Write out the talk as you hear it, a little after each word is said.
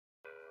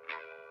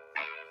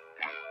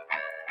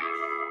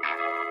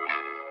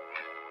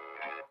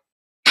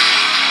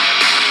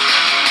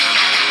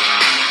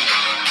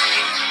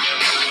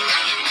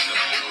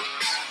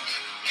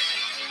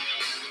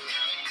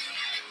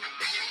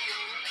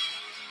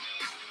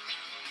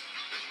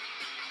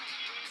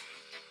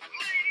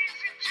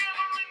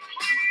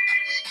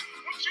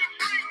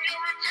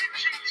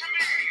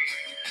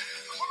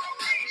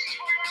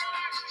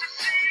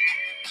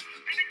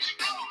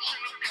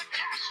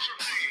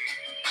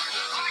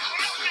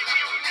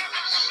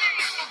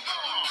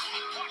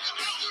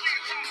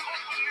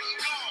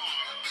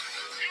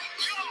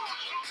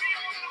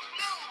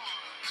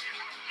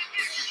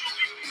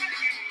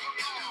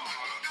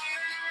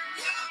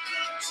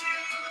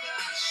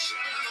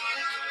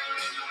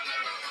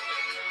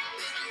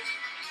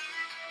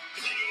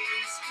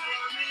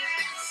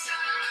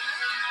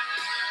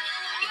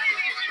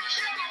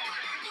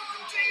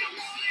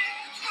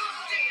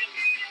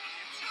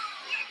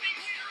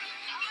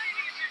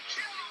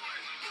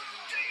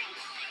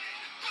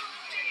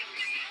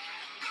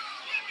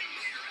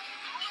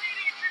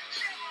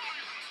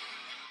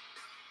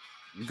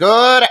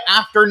Good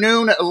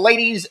afternoon,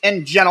 ladies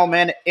and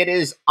gentlemen. It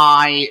is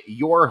I,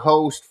 your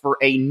host, for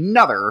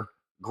another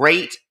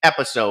great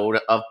episode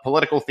of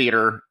Political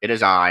Theater. It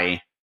is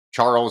I,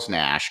 Charles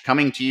Nash,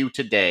 coming to you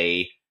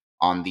today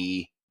on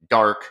the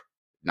Dark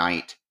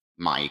Night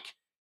Mic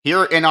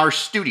here in our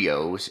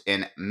studios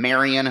in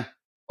Marion,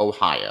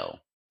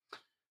 Ohio.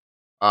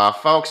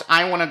 Folks,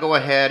 I want to go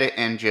ahead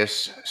and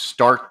just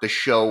start the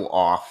show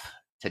off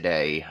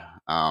today.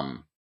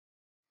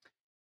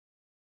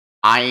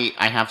 I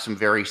have some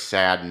very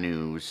sad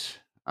news,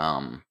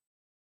 and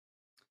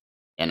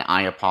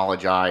I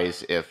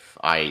apologize if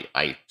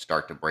I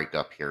start to break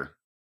up here.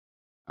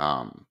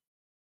 Um,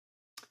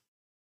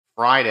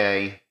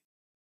 Friday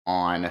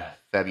on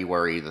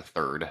February the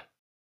 3rd,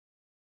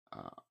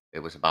 uh, it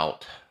was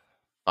about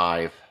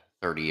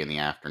 5:30 in the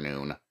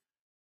afternoon.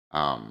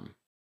 Um,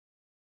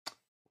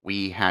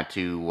 we had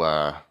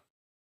to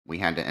we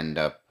had to end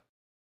up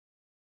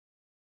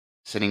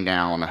sitting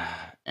down,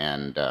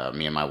 and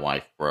me and my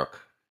wife Brooke,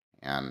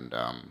 and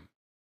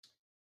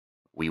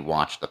we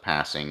watched the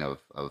passing of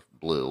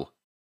Blue,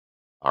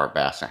 our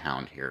basset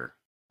hound here.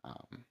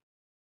 Um,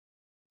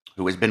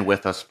 who has been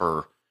with us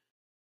for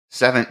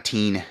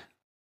 17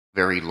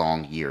 very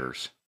long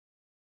years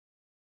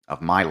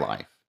of my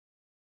life.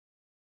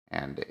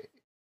 And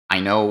I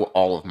know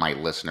all of my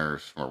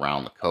listeners from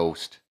around the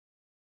coast.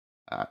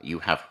 You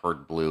have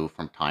heard Blue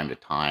from time to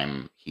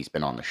time. He's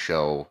been on the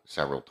show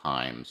several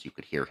times. You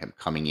could hear him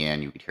coming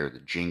in, you could hear the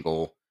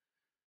jingle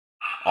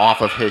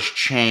off of his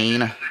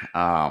chain.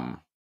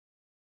 Um,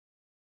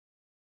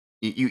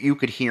 you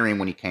could hear him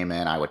when he came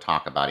in. I would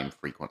talk about him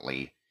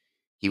frequently.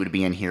 He would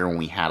be in here when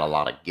we had a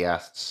lot of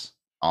guests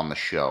on the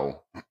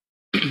show.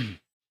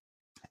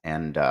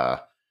 And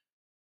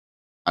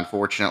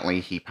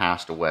unfortunately, he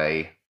passed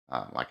away,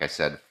 like I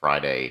said,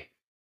 Friday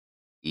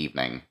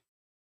evening.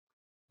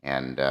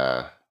 And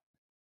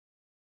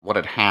what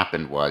had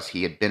happened was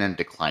he had been in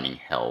declining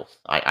health.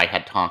 I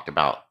had talked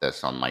about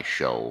this on my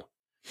show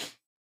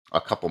a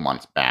couple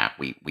months back.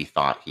 We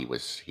thought he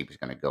was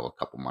going to go a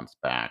couple months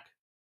back,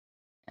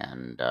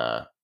 and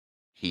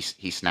he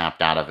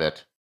snapped out of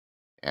it,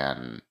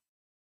 and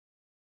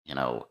you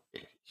know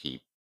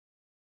he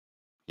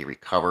he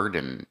recovered,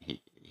 and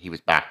he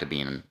was back to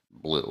being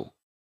Blue.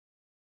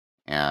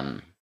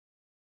 And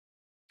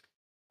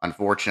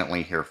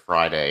unfortunately, here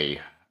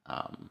Friday,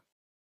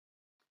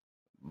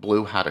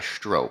 Blue had a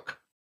stroke,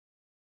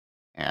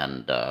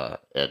 and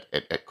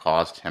it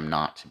caused him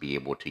not to be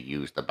able to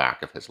use the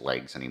back of his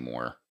legs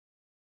anymore,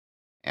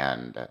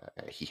 and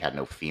he had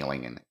no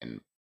feeling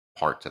in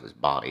parts of his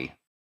body.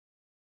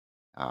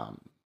 Um,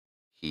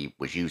 he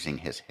was using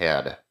his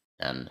head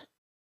and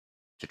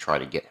to try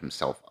to get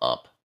himself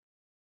up,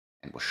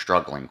 and was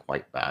struggling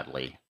quite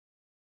badly,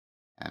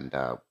 and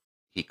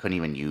he couldn't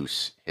even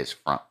use his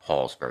front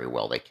paws very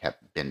well. They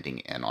kept bending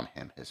in on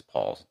him. His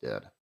paws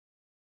did,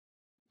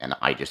 and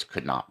I just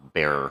could not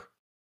bear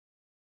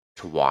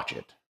to watch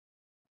it.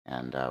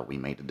 And we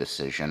made a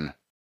decision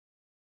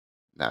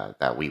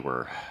that we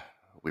were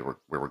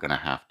going to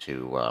have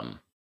to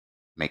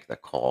make the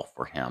call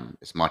for him.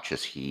 As much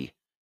as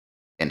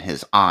in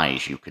his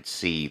eyes, you could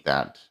see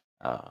that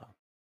uh,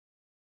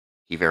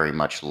 he very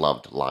much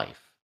loved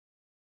life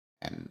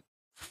and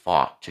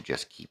fought to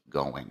just keep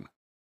going.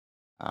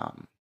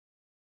 Um,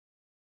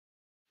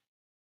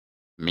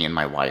 Me and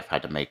my wife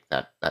had to make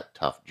that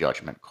tough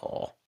judgment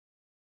call,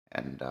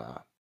 and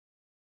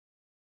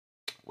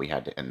we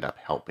had to end up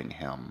helping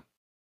him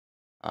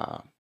uh,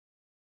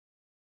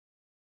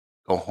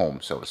 go home,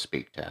 so to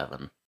speak, to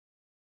heaven,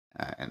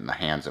 in the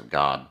hands of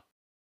God.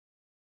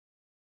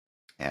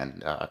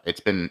 And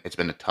it's been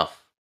a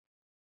tough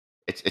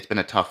it's been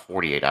a tough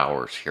 48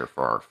 hours here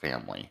for our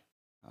family.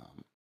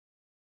 Um,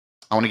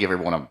 I want to give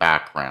everyone a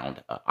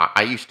background.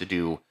 I used to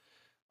do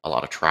a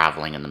lot of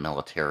traveling in the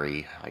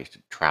military. I used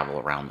to travel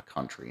around the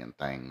country and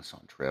things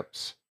on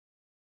trips.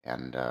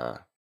 And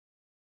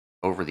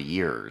over the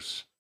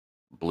years,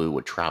 Blue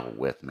would travel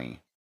with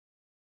me.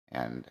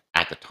 And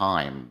at the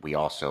time,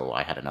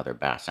 I had another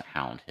basset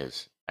hound.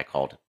 I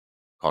called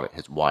it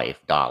his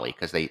wife, Dolly,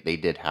 because they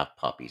did have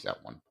puppies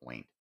at one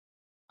point.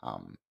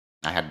 Um,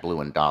 I had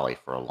Blue and Dolly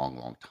for a long,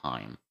 long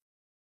time,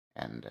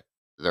 and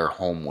their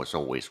home was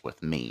always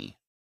with me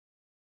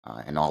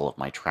in all of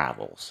my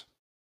travels.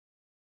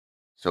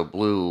 So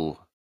Blue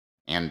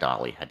and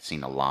Dolly had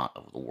seen a lot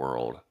of the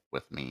world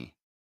with me,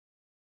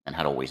 and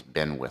had always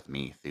been with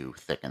me through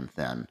thick and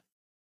thin.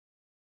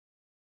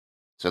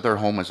 So their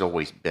home has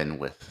always been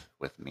with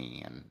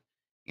me. And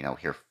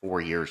here 4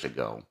 years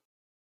ago,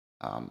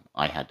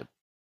 I had to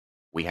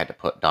we had to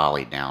put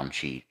Dolly down.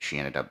 She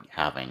ended up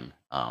having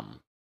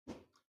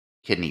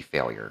kidney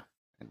failure,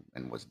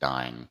 and was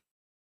dying,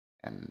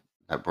 and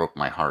that broke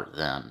my heart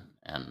then.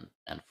 And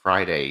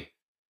Friday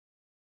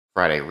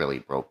really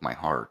broke my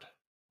heart.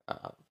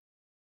 Uh,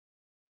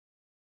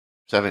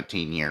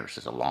 17 years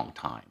is a long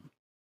time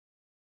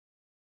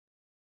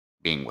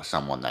being with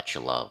someone that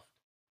you love.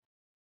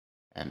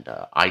 And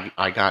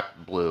I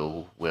got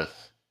Blue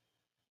with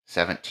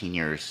 17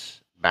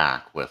 years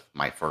back with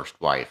my first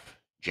wife,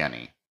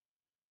 Jenny.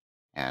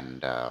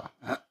 and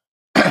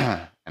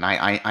and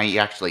I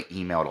actually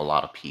emailed a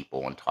lot of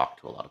people and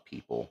talked to a lot of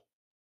people.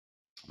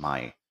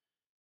 My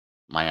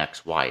my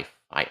ex-wife,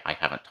 I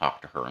haven't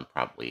talked to her in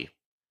probably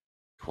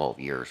 12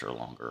 years or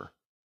longer,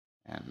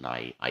 and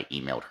I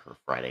emailed her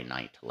Friday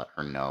night to let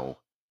her know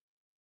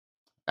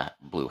that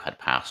Blue had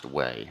passed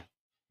away,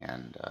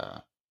 and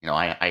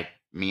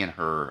me and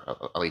her,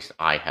 at least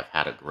I have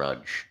had a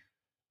grudge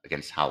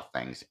against how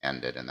things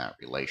ended in that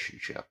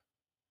relationship,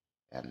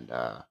 and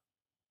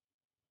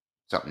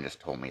something just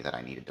told me that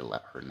I needed to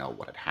let her know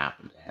what had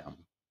happened to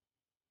him,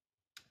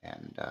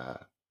 and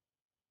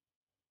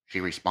she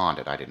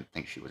responded. I didn't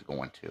think she was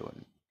going to,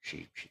 and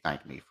she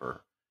thanked me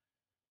for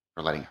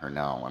letting her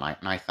know, and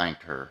I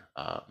thanked her.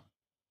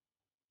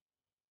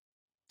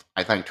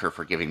 I thanked her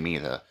for giving me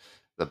the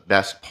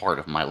best part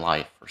of my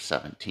life for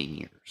 17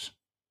 years,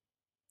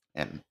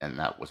 and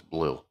that was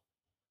Blue.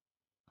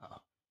 Uh,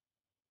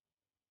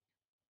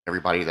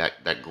 Everybody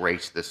that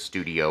graced this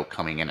studio,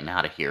 coming in and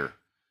out of here,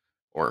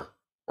 or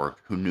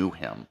who knew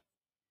him,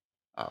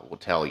 will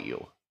tell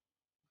you,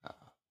 uh,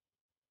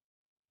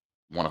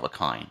 one of a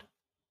kind,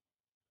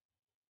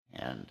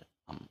 and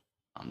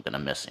I'm gonna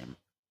miss him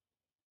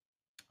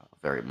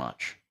very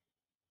much.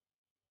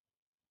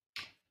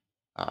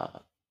 Uh,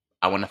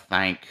 I want to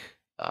thank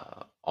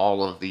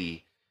all of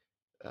the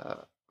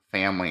uh,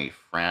 family,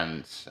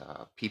 friends,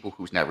 people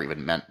who's never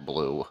even met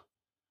Blue.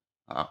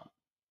 Uh,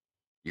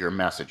 your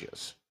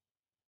messages,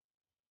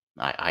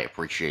 I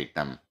appreciate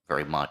them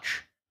very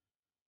much.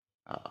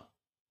 Uh,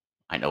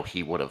 I know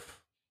he would have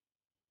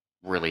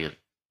really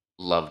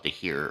loved to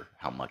hear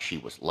how much he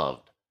was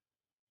loved,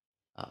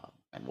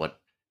 and what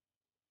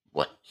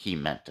he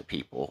meant to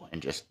people,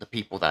 and just the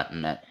people that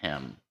met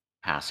him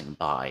passing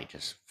by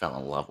just fell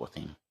in love with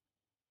him.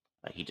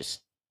 He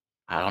just,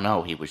 I don't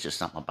know, he was just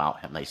something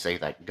about him. They say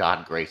that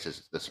God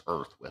graces this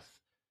earth with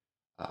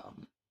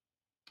um,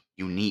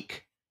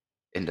 unique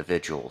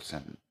individuals,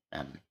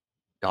 and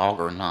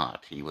dog or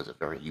not, he was a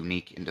very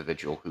unique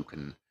individual who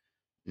can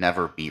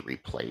never be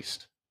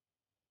replaced.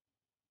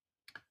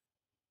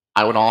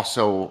 I would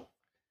also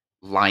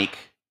like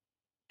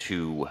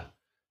to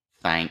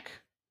thank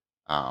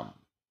um,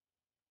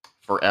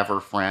 Forever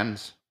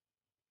Friends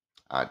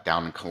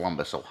down in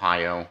Columbus,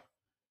 Ohio.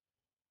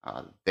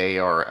 They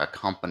are a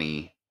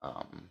company,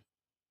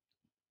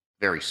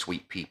 very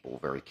sweet people,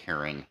 very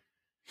caring.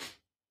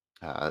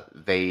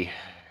 They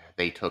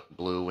took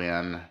Blue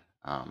in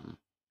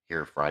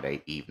here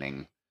Friday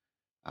evening.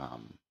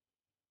 Um,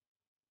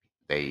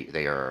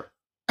 they are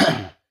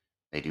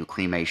they do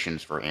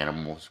cremations for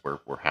animals.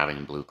 We're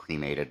having Blue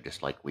cremated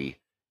just like we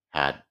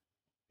had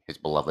his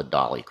beloved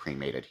Dolly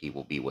cremated. He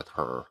will be with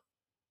her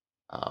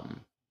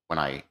um, when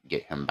I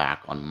get him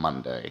back on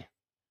Monday.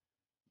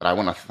 But I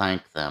want to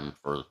thank them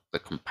for the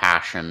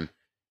compassion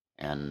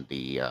and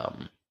the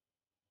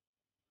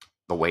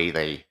way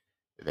they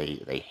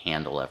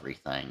handle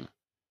everything.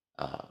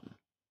 Um,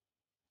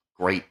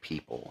 Great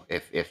people.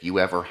 If you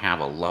ever have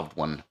a loved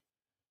one,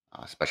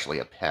 especially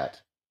a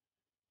pet,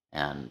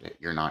 and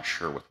you're not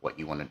sure with what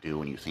you want to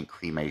do, and you think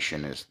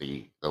cremation is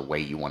the way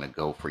you want to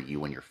go for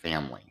you and your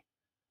family,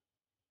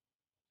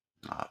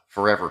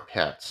 Forever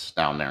Pets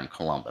down there in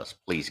Columbus,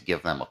 please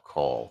give them a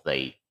call.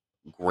 They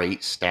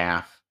Great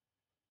staff,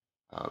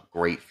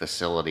 great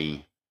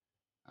facility.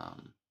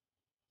 Um,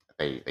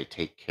 they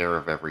take care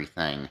of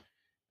everything.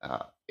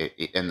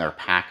 In their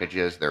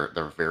packages,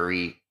 they're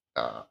very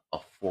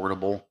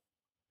affordable.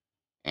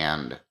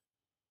 And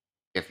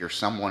if you're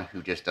someone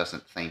who just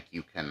doesn't think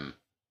you can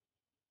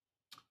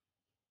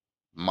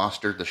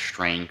muster the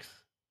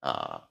strength,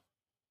 uh,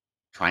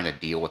 trying to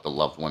deal with the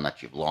loved one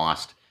that you've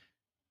lost,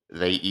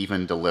 they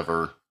even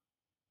deliver.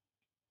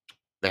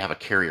 They have a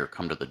carrier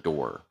come to the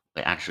door.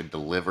 They actually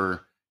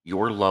deliver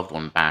your loved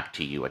one back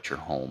to you at your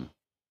home.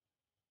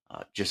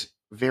 Just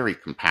very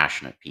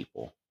compassionate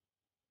people.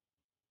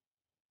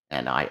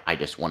 And I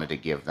just wanted to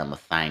give them a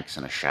thanks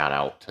and a shout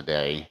out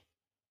today.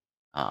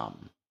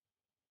 Um,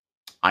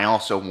 I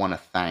also want to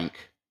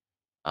thank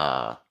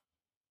uh,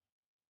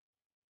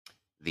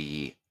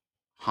 the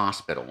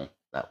hospital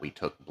that we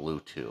took Blue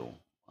to.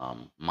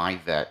 My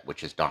vet,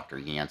 which is Dr.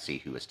 Yancey,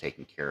 who has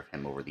taken care of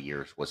him over the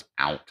years, was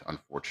out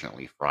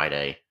unfortunately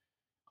Friday.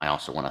 I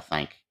also want to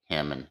thank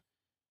him and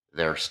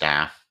their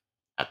staff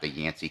at the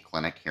Yancey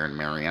Clinic here in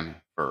Marion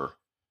for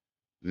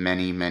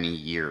many, many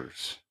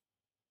years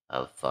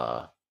of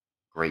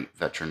great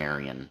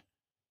veterinarian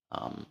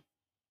um,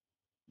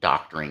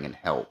 doctoring and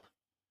help,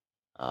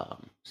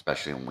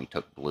 especially when we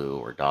took Blue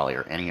or Dolly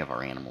or any of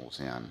our animals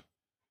in.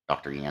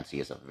 Dr. Yancey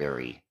is a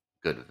very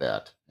good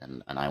vet,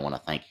 and I want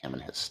to thank him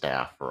and his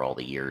staff for all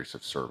the years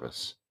of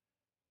service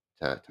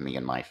to me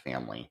and my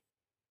family.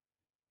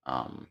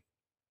 Um,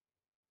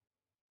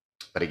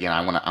 but again,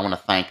 I want to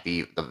thank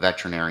the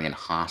veterinarian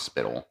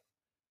hospital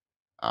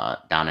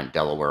down in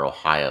Delaware,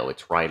 Ohio.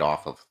 It's right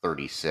off of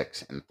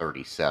 36 and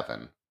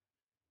 37,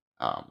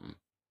 um,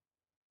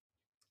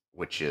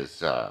 which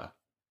is I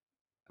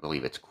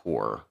believe it's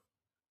Core.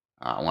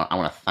 I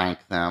want to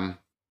thank them.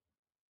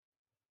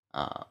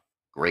 Uh,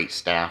 Great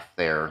staff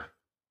there.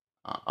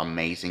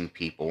 amazing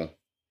people.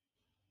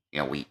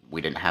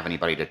 We didn't have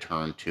anybody to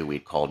turn to.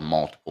 We'd called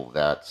multiple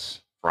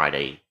vets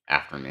Friday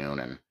afternoon,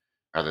 and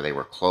either they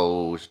were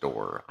closed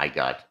or I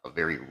got a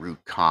very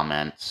rude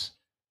comments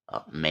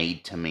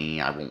made to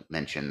me. I won't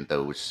mention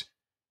those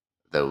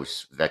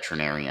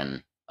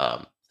veterinarian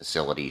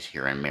facilities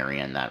here in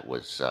Marion that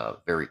was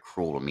very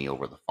cruel to me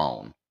over the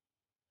phone.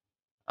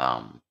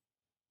 Um,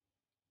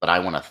 but I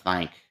want to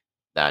thank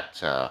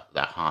that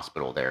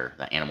hospital there,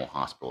 the animal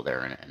hospital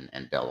there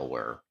in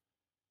Delaware.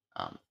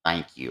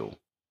 Thank you,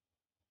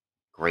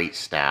 great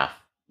staff,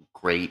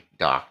 great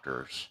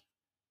doctors.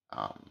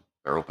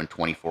 They're open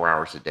 24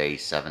 hours a day,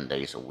 7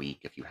 days a week.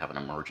 If you have an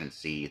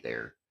emergency,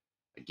 they're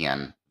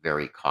again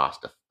very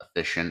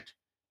efficient,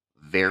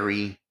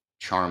 very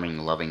charming,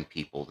 loving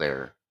people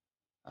there.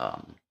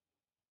 Um,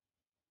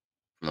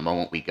 from the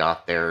moment we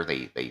got there,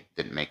 they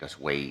didn't make us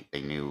wait.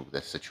 They knew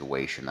the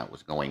situation that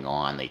was going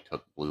on. They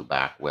took Blue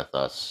back with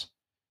us.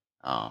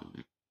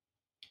 Um,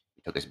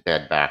 he took his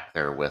bed back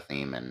there with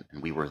him, and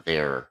we were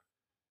there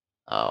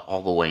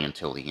all the way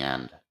until the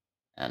end,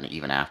 and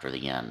even after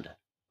the end.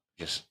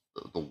 Just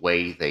the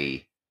way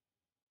the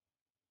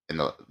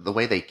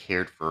way they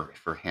cared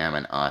for him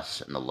and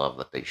us, and the love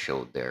that they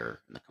showed there,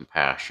 and the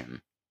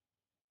compassion.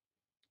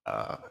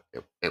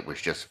 It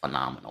was just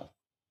phenomenal,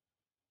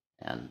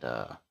 and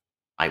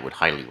I would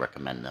highly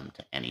recommend them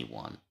to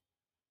anyone.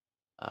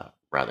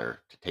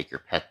 Rather to take your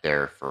pet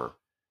there for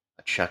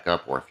a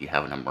checkup, or if you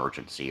have an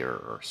emergency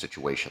or a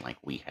situation like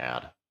we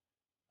had.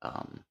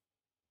 Um,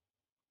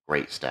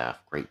 Great staff,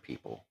 great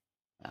people.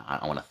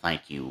 I want to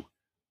thank you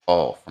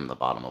all from the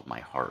bottom of my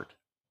heart.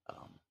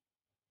 Um,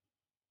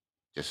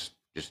 just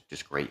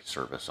great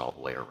service all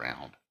the way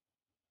around.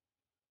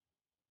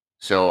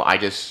 So I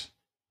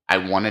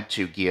wanted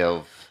to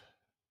give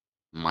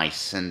my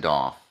send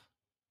off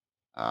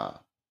uh,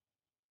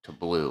 to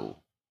Blue.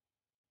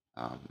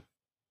 Um,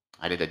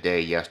 I did a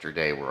day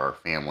yesterday where our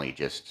family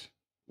just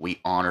we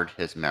honored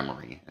his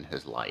memory and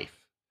his life.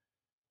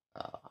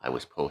 I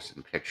was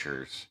posting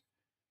pictures.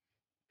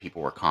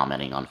 People were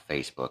commenting on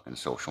Facebook and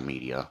social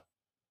media.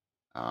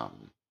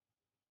 Um,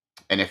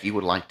 and if you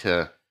would like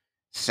to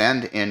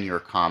send in your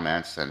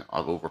comments, and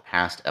I'll go over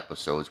past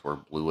episodes where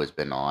Blue has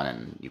been on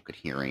and you could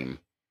hear him.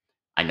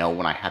 I know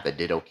when I had the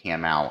Ditto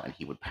cam out and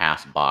he would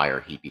pass by or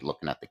he'd be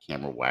looking at the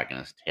camera wagging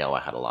his tail, I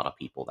had a lot of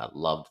people that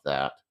loved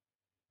that,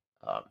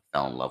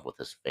 fell in love with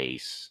his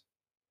face.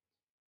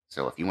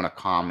 So if you want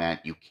to comment,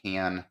 you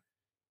can.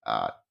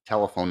 Uh,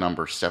 Telephone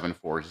number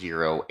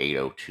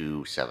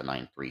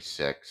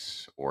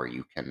 740-802-7936, or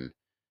you can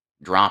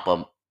drop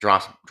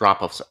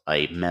us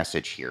a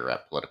message here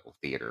at Political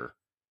Theater,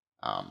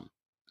 um,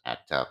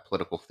 at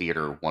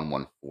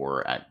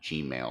politicaltheater114 at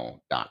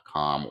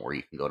gmail.com, or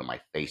you can go to my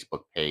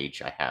Facebook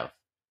page. I have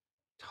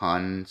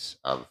tons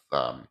of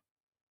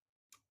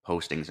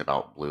postings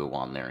about Blue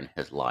on there and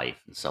his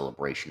life and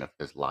celebration of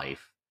his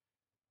life.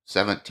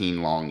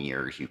 17 long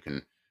years. You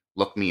can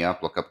look me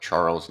up, look up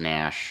Charles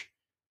Nash.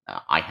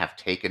 I have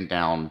taken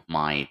down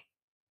my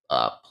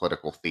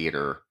political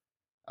theater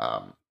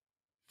um,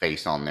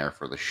 face on there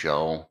for the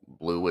show.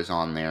 Blue is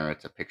on there.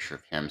 It's a picture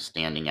of him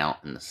standing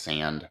out in the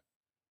sand.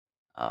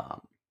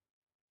 Um,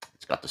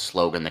 it's got the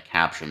slogan, the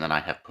caption that I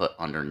have put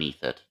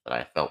underneath it that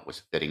I felt was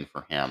fitting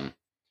for him.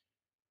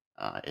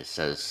 It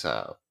says,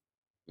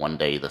 "One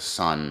day the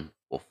sun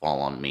will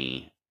fall on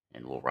me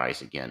and will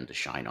rise again to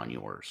shine on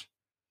yours."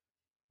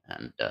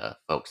 And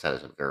folks, that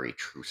is a very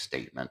true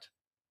statement.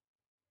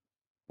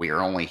 We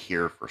are only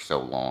here for so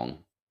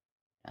long,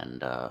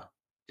 and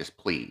just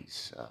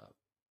please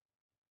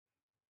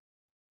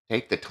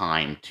take the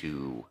time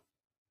to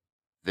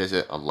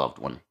visit a loved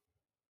one,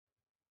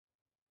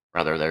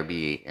 whether there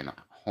be in a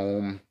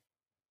home,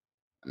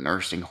 a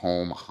nursing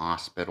home, a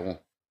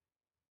hospital,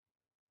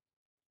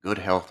 good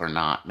health or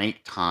not.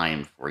 Make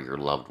time for your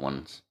loved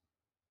ones.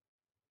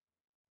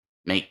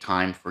 Make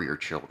time for your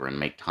children.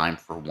 Make time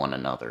for one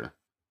another.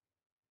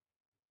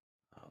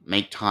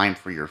 Make time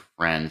for your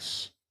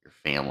friends, your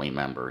family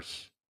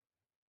members.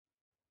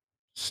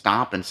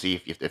 Stop and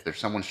see if there's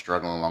someone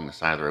struggling along the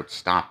side of the road.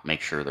 Stop, make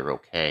sure they're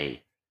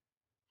okay.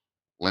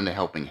 Lend a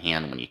helping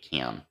hand when you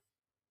can.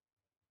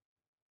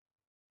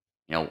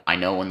 I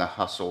know in the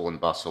hustle and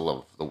bustle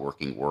of the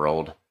working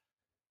world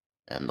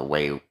and the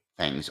way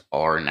things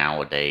are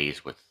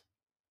nowadays with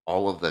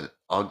all of the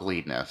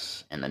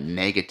ugliness and the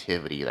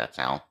negativity that's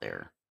out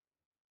there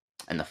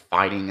and the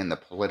fighting and the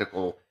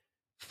political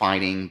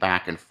fighting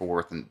back and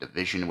forth and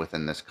division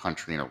within this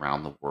country and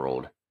around the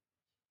world,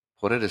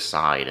 put it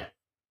aside.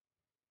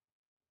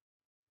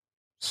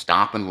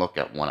 Stop and look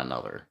at one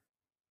another.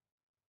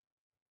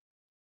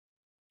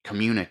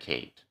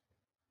 Communicate.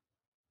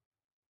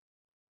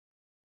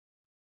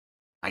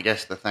 I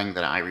guess the thing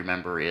that I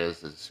remember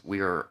is we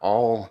are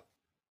all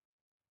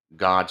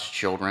God's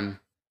children,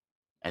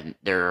 and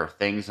there are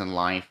things in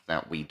life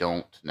that we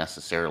don't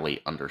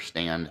necessarily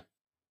understand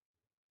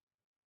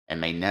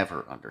and may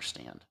never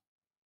understand.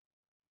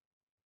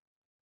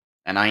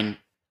 And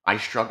I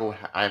struggle.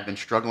 I've been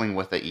struggling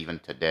with it even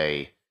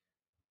today.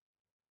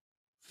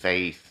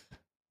 Faith,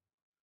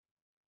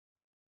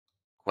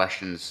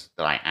 questions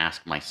that I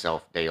ask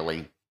myself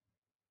daily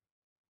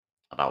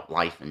about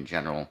life in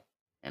general,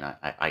 and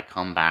I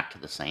come back to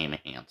the same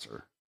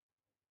answer.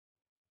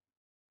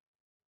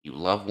 You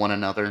love one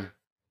another,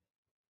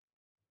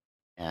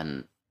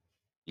 and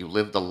you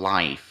live the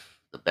life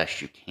the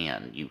best you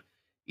can. You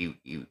you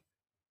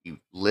you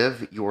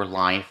live your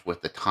life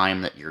with the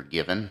time that you're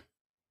given,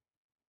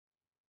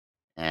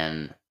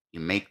 and you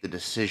make the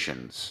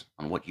decisions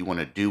on what you want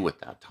to do with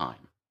that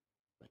time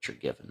that you're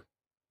given.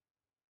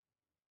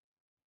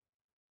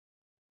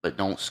 But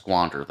don't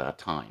squander that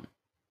time,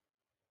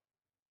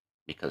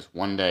 because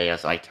one day,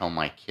 as I tell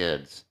my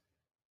kids,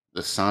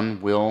 the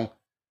sun will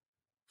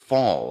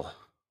fall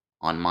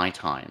on my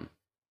time,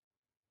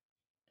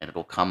 and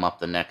it'll come up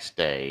the next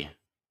day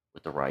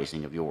with the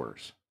rising of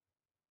yours.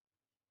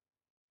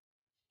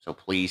 So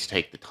please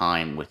take the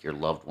time with your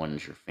loved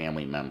ones, your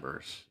family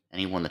members,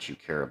 anyone that you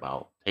care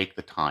about. Take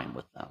the time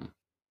with them,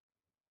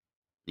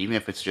 even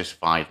if it's just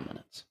 5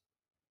 minutes.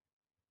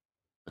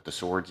 Put the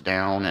swords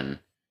down and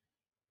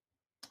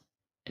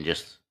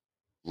just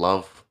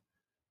love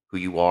who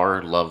you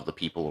are, love the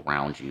people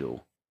around you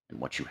and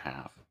what you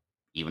have,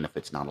 even if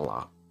it's not a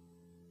lot.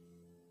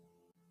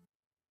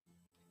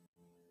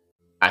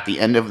 At the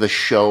end of the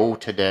show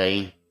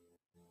today,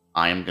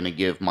 I am going to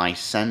give my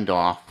send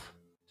off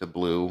to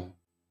Blue,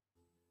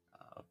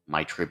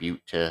 my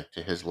tribute to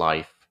his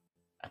life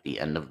at the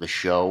end of the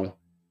show.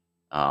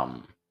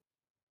 Um,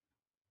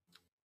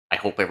 I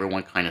hope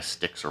everyone kind of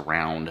sticks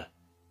around.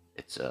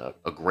 It's a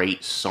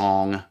great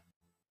song.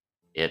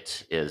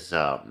 It is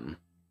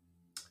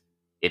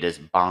it is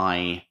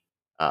by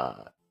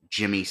uh,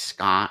 Jimmy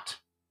Scott.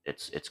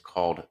 It's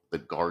called "The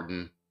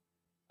Garden."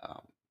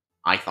 Um,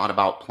 I thought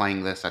about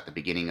playing this at the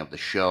beginning of the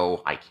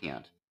show. I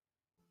can't.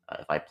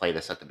 If I play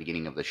this at the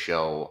beginning of the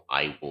show,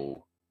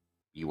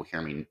 you will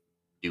hear me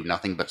do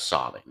nothing but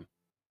sobbing.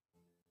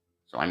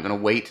 So I'm going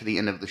to wait to the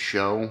end of the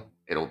show.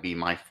 It'll be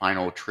my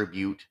final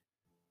tribute,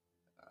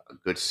 a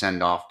good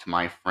send off to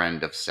my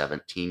friend of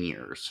 17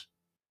 years,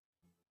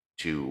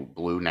 to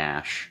Blue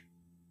Nash,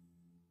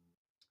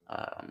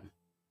 um,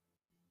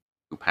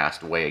 who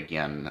passed away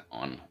again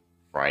on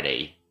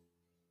Friday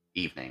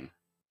evening,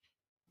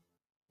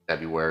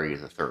 February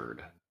the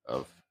 3rd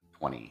of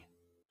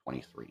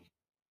 2023.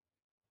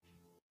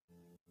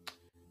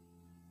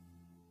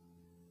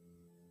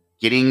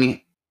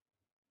 Getting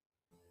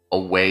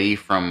away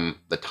from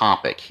the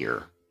topic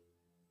here,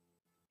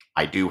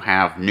 I do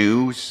have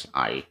news.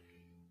 I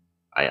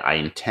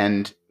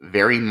intend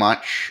very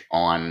much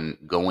on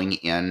going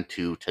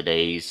into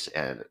today's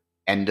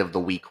end of the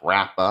week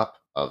wrap up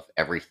of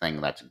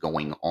everything that's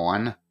going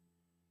on.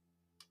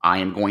 I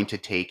am going to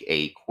take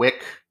a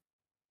quick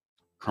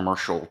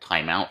commercial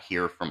timeout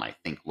here from I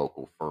think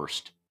local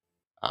first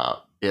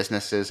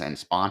businesses and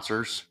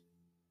sponsors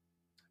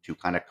to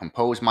kind of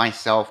compose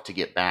myself to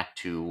get back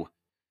to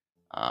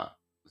uh,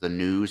 the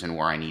news and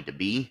where I need to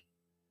be.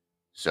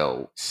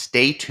 So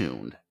stay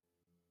tuned.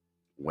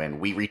 When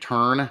we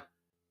return,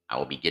 I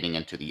will be getting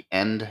into the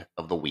end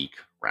of the week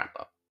wrap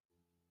up.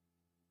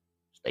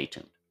 Stay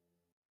tuned.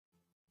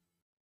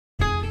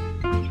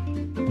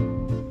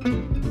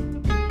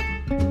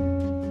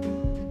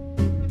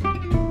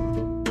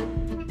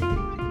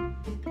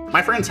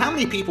 My friends, how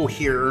many people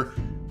here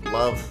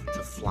love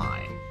to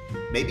fly?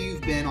 Maybe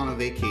you've been on a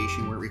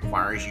vacation where it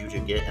requires you to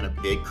get in a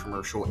big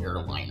commercial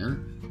airliner,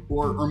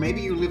 or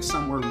maybe you live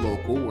somewhere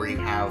local where you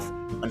have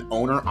an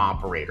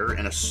owner-operator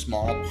in a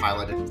small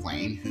piloted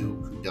plane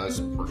who does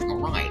personal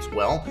rides.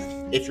 Well,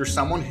 if you're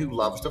someone who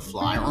loves to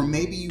fly, or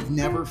maybe you've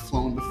never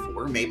flown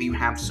before, maybe you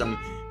have some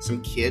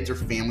kids or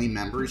family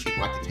members you'd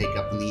like to take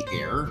up in the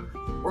air,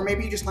 or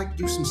maybe you just like to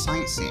do some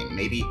sightseeing,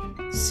 maybe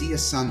see a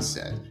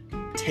sunset,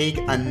 take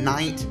a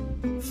night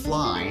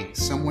fly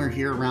somewhere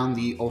here around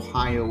the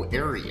Ohio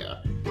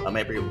area,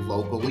 maybe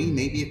locally,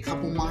 maybe a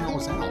couple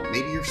miles out.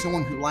 Maybe you're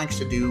someone who likes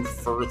to do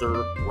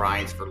further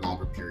rides for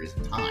longer periods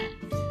of time.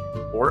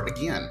 Or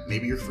again,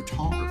 maybe you're a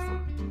photographer.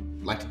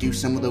 You'd like to do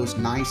some of those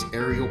nice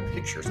aerial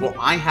pictures. Well,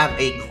 I have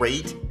a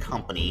great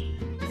company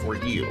for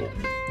you.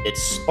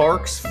 It's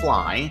Sparks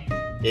Fly.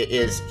 It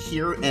is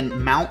here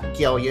in Mount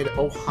Gilead,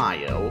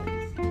 Ohio.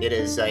 It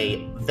is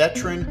a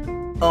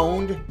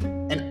veteran-owned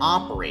and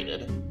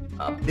operated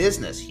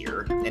business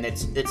here, and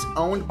it's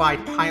owned by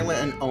pilot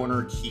and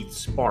owner Keith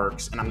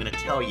Sparks. And I'm going to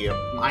tell you,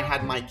 I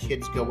had my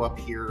kids go up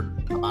here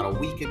about a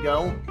week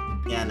ago,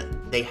 and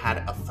they had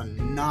a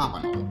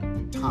phenomenal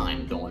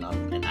time going up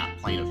in that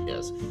plane of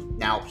his.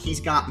 Now, he's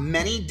got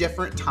many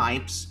different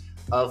types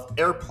of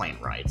airplane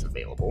rides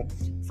available,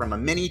 from a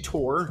mini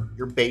tour,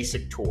 your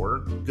basic tour,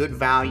 good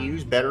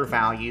values, better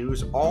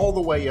values, all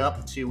the way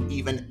up to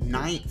even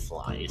night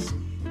flies.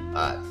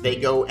 They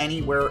go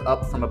anywhere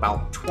up from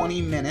about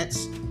 20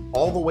 minutes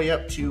all the way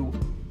up to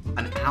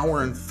an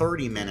hour and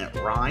 30-minute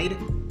ride.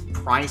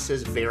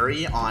 Prices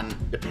vary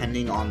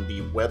depending on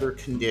the weather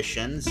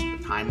conditions, the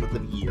time of the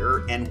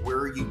year, and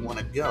where you want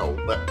to go.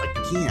 But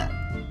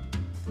again,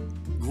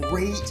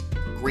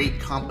 great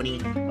company,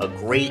 a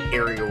great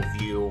aerial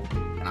view.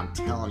 and I'm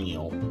telling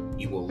you,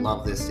 you will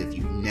love this if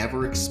you've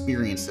never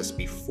experienced this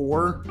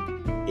before.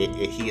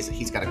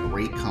 He's got a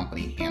great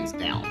company, hands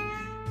down.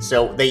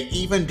 So they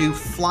even do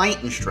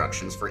flight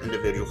instructions for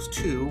individuals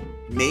too.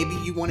 Maybe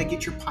you want to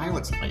get your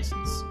pilot's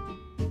license.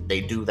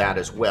 They do that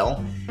as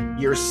well.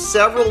 There's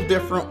several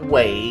different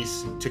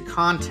ways to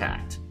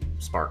contact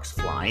Sparks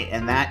Fly,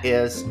 and that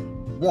is,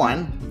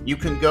 one, you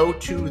can go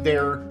to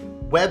their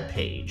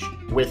webpage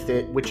with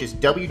it, which is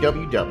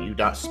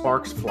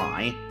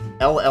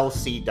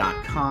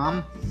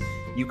www.sparksflyllc.com.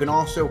 You can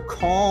also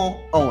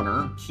call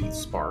owner Keith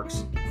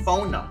Sparks,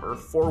 phone number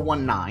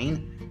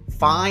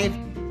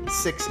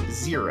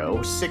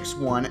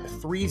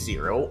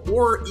 419-560-6130,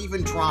 or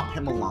even drop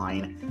him a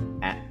line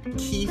at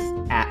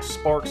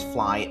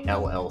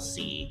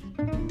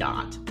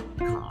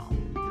keith@sparksflyllc.com.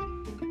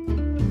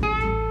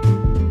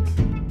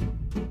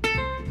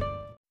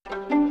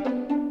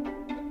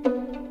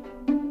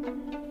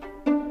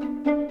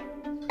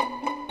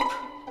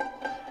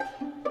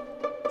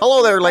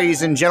 Hello there,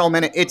 ladies and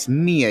gentlemen. It's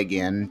me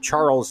again,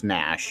 Charles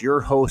Nash, your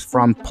host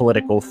from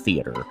Political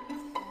Theater.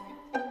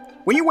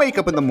 When you wake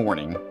up in the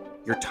morning,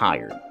 you're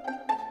tired.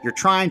 You're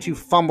trying to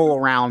fumble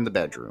around the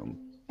bedroom,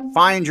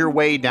 find your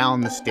way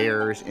down the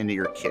stairs into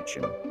your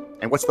kitchen.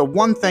 And what's the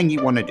one thing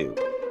you want to do?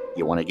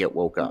 You want to get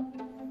woke up.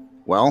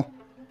 Well,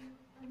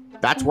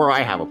 that's where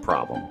I have a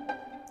problem.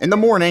 In the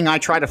morning, I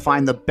try to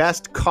find the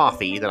best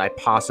coffee that I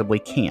possibly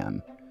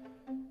can.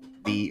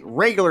 The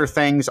regular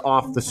things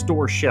off the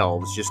store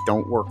shelves just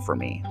don't work for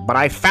me. But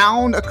I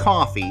found a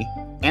coffee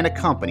and a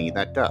company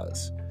that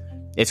does.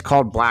 It's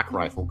called Black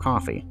Rifle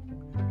Coffee.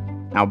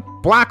 Now,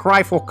 Black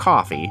Rifle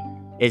Coffee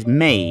is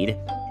made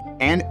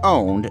and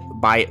owned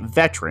by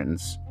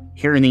veterans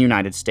here in the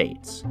United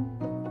States.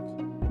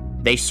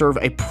 They serve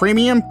a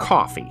premium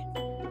coffee.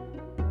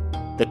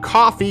 The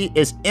coffee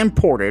is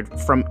imported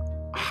from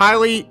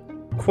highly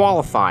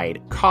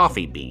qualified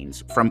coffee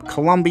beans from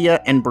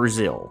Colombia and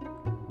Brazil.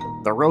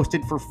 They're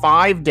roasted for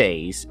 5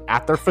 days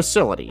at their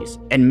facilities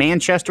in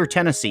Manchester,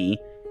 Tennessee,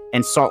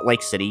 and Salt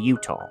Lake City,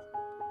 Utah.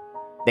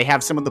 They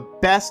have some of the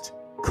best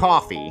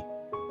coffee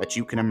that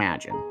you can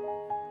imagine.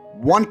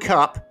 1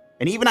 cup,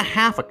 and even a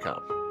half a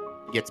cup,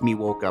 gets me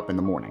woke up in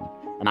the morning.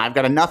 And I've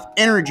got enough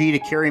energy to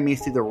carry me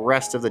through the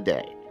rest of the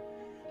day.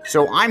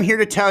 So I'm here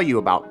to tell you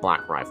about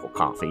Black Rifle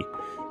Coffee.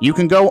 You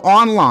can go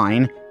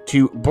online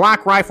to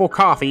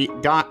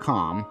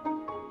blackriflecoffee.com,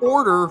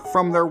 order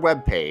from their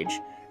webpage.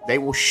 They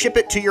will ship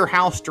it to your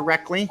house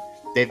directly.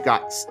 They've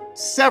got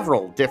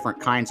several different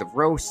kinds of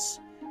roasts.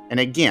 And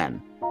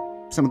again,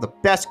 some of the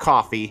best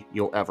coffee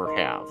you'll ever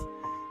have.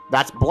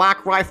 That's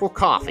Black Rifle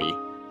Coffee.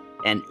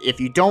 And if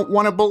you don't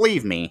want to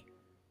believe me,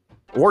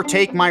 or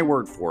take my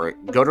word for it,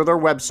 go to their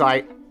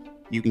website.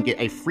 You can get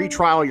a free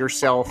trial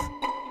yourself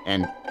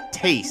and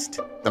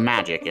taste the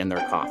magic in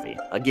their coffee.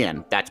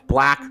 Again, that's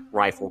Black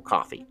Rifle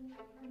Coffee.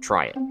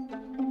 Try it.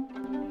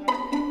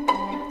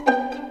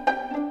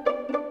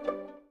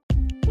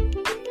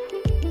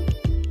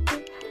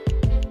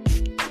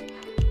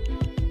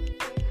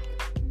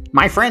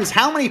 My friends,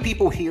 how many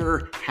people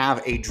here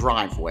have a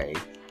driveway,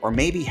 or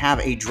maybe have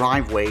a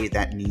driveway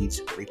that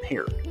needs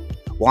repaired?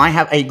 Well, I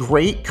have a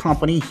great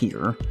company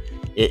here.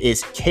 It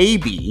is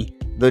KB,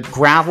 the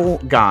Gravel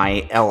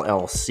Guy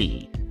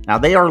LLC. Now,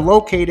 they are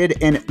located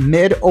in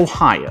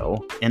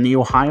mid-Ohio, in the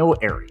Ohio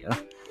area.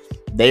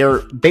 They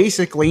are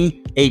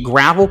basically a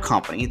gravel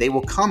company. They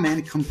will come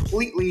in,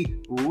 completely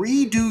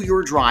redo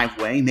your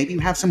driveway. Maybe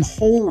you have some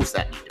holes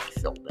that need to be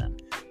filled in.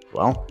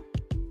 Well,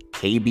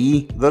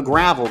 KB, the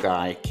Gravel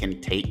Guy, can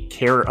take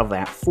care of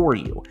that for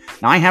you.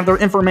 Now, I have their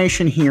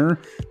information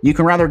here. You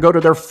can rather go to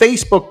their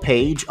Facebook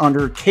page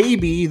under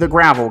KB, the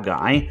Gravel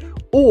Guy,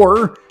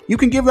 or you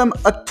can give them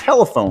a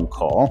telephone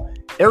call,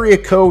 area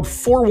code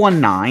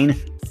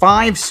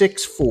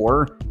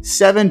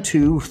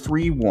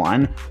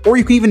 419-564-7231, or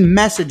you can even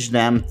message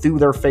them through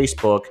their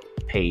Facebook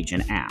page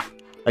and app.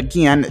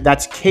 Again,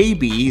 that's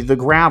KB, the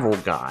Gravel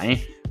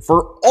Guy,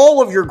 for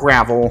all of your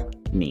gravel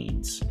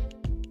needs.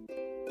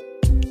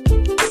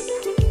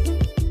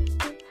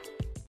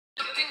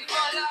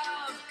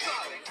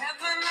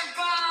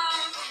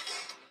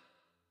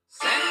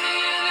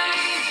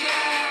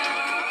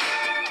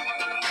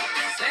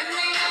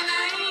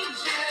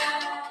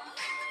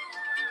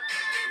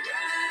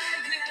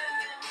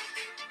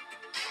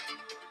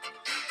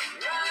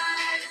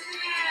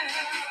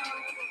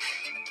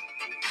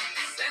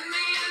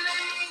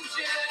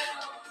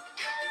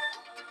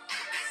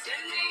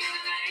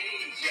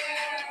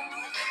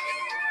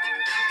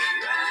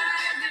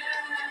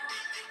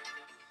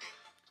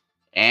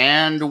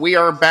 And we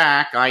are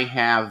back. I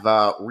have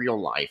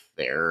Real Life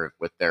there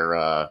with their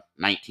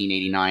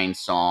 1989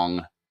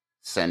 song,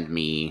 Send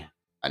Me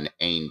an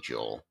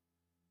Angel.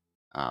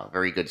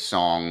 Very good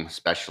song,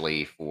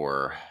 especially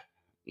for,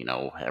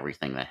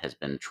 everything that has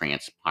been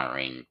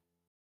transpiring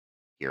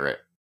here at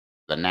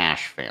the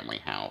Nash family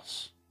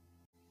house.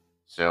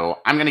 So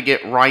I'm going to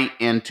get right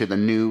into the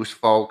news,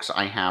 folks.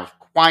 I have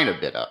quite a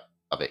bit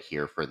of it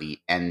here for the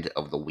end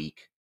of the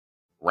week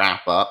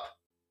wrap up.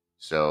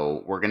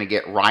 So we're going to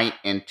get right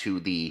into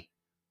the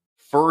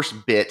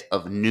first bit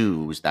of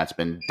news that's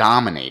been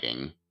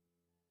dominating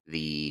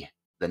the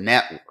the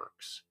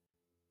networks.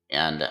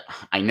 And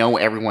I know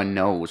everyone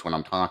knows what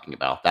I'm talking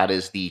about. That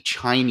is the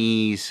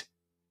Chinese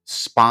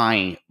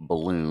spy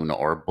balloon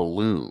or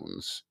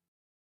balloons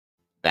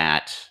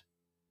that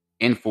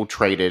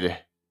infiltrated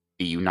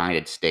the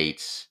United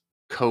States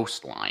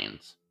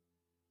coastlines.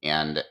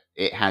 And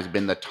it has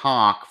been the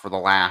talk for the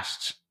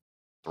last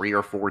 3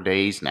 or 4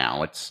 days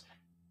now. It's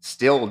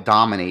still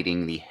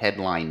dominating the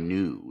headline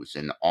news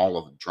in all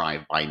of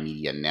drive-by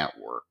media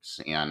networks.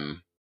 And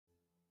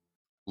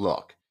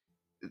look,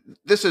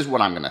 this is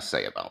what I'm going to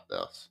say about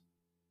this.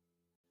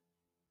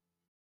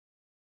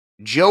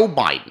 Joe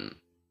Biden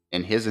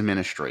and his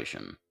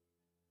administration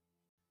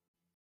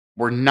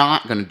were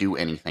not going to do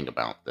anything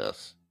about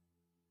this.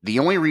 The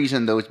only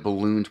reason those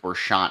balloons were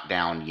shot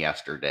down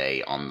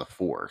yesterday on the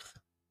 4th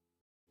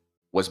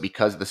was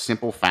because the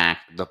simple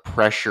fact the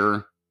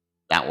pressure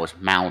that was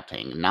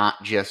mounting,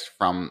 not just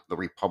from the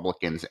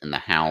Republicans in the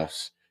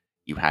House,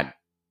 you had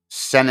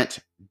Senate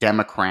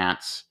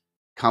Democrats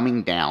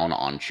coming down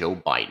on Joe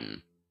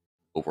Biden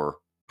over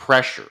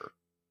pressure.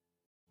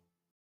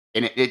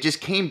 And it just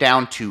came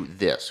down to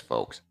this,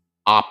 folks: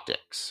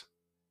 optics.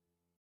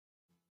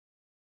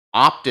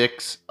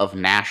 Optics of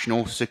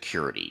national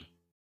security.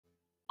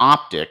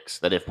 Optics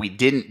that if we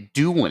didn't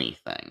do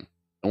anything,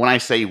 and when I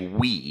say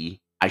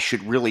we, I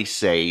should really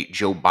say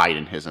Joe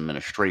Biden, his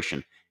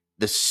administration,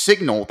 the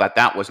signal that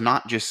that was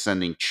not just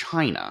sending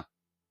China,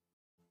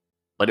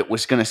 but it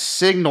was going to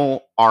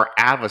signal our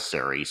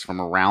adversaries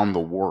from around the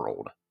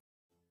world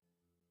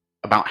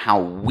about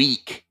how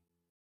weak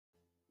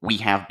we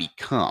have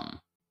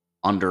become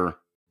under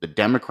the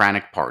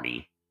Democratic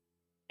Party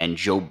and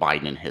Joe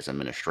Biden and his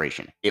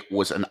administration. It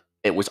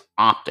was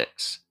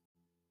optics.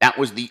 That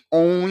was the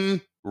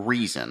only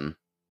reason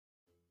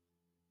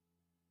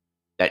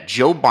that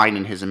Joe Biden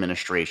and his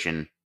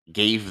administration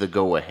gave the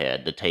go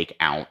ahead to take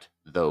out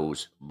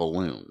those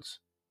balloons.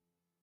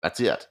 That's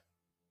it.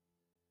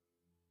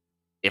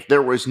 If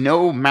there was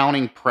no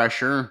mounting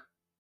pressure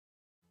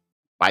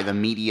by the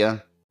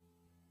media,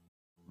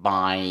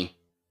 by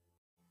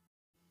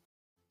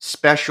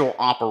special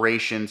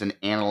operations and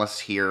analysts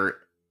here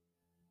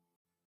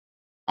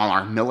on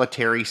our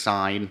military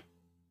side,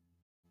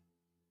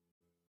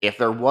 if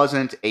there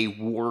wasn't a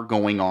war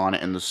going on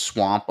in the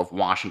swamp of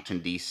Washington,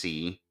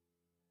 D.C.,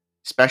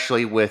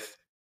 especially with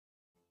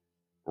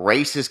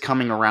races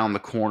coming around the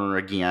corner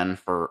again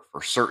for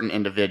certain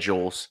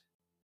individuals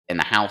in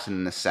the House and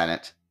in the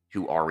Senate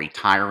who are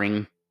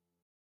retiring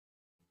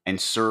in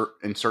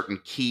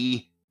certain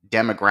key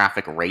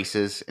demographic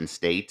races and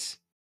states,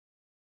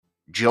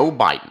 Joe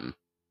Biden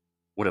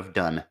would have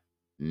done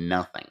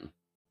nothing.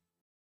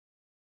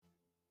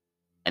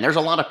 And there's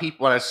a lot of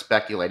people that are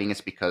speculating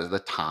it's because of the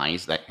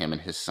ties that him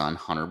and his son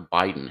Hunter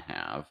Biden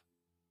have.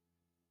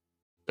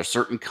 There's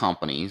certain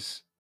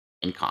companies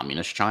in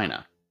communist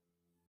China.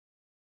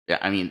 Yeah,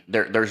 I mean,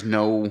 there's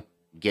no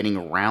getting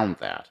around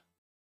that.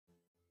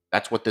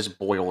 That's what this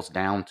boils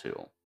down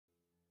to.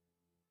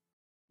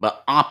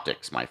 But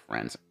optics, my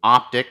friends,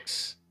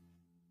 optics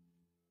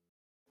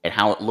and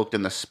how it looked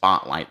in the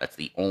spotlight, that's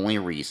the only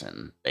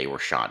reason they were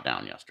shot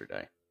down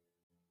yesterday.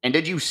 And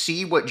did you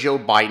see what Joe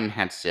Biden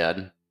had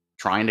said,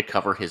 trying to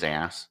cover his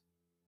ass?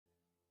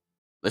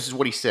 This is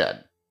what he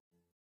said: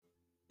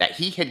 that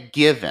he had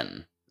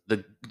given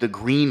the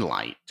green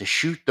light to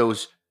shoot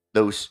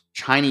those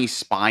Chinese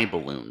spy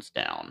balloons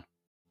down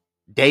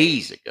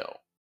days ago,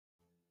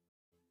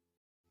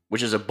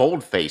 which is a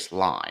bold-faced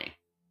lie.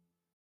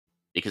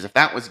 Because if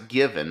that was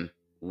given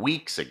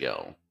weeks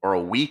ago, or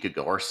a week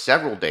ago, or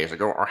several days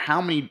ago, or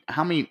how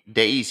many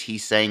days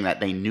he's saying that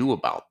they knew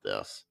about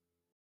this,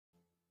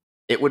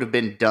 it would have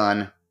been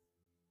done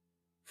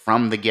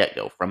from the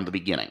get-go, from the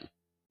beginning.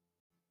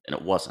 And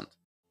it wasn't.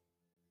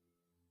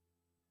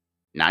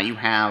 Now you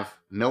have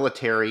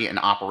military and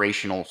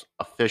operational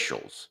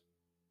officials,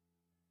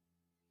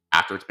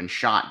 after it's been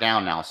shot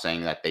down, now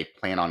saying that they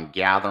plan on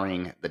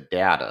gathering the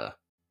data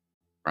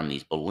from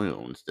these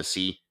balloons to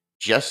see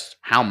just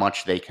how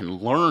much they can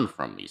learn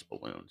from these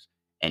balloons,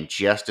 and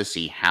just to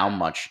see how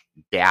much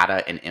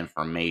data and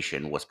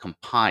information was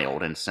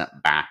compiled and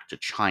sent back to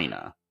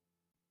China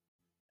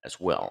as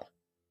well.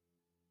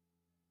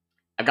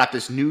 I got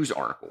this news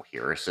article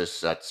here. It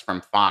says it's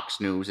from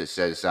Fox News. It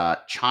says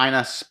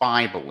China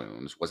spy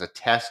balloons was a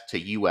test to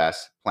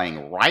U.S.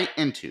 playing right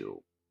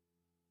into,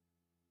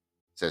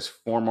 it says,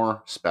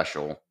 former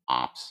special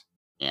ops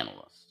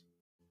analyst.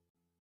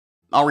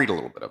 I'll read a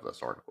little bit of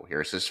this article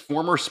here. It says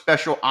former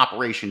special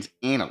operations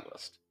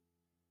analyst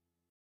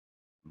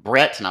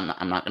Brett, and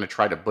I'm not going to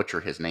try to butcher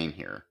his name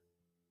here,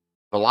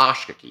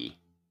 Velashki,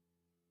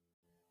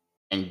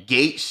 and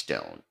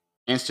Gatestone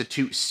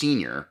Institute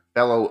senior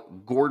fellow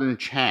Gordon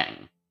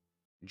Chang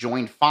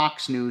joined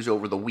Fox News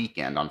over the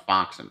weekend on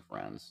Fox and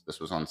Friends. This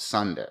was on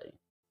Sunday,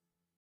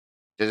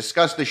 to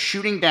discuss the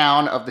shooting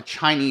down of the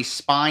Chinese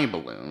spy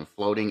balloon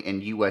floating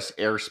in U.S.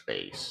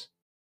 airspace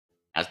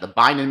as the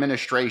Biden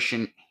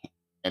administration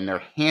and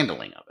their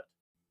handling of it.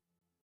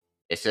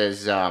 It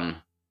says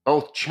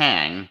both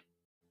Chang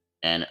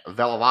and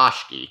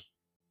Velavoshky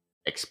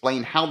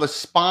explained how the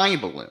spy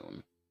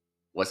balloon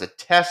was a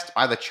test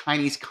by the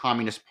Chinese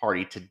Communist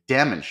Party to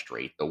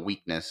demonstrate the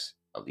weakness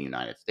of the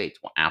United States.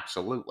 Well,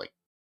 absolutely.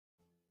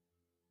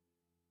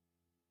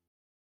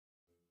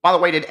 By the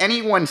way, did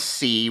anyone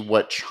see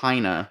what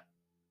China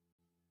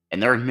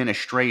and their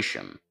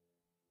administration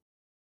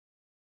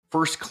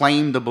first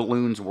claimed the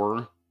balloons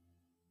were?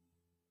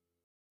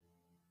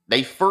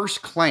 They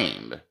first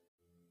claimed,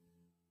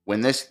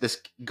 when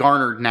this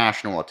garnered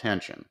national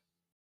attention,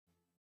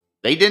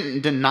 they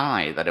didn't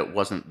deny that it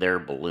wasn't their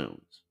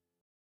balloons.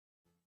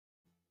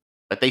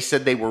 But they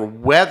said they were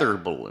weather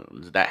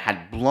balloons that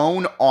had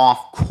blown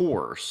off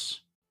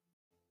course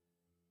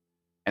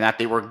and that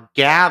they were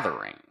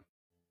gathering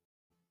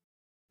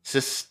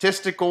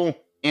statistical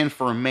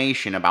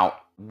information about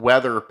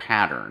weather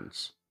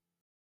patterns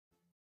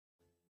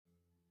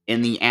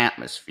in the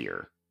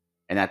atmosphere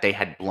and that they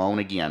had blown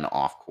again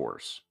off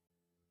course.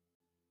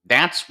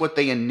 That's what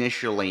they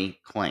initially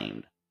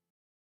claimed.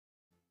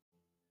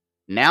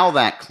 Now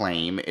that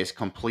claim is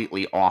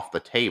completely off the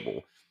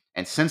table.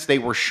 And since they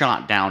were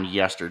shot down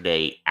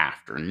yesterday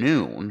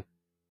afternoon,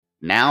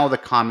 now the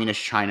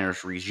Communist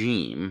China's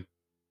regime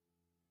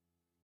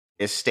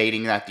is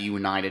stating that the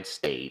United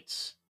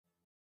States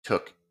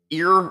took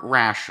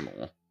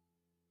irrational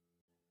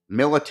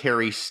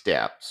military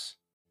steps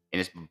and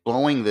is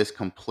blowing this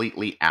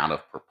completely out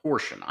of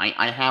proportion.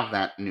 I have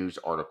that news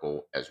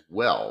article as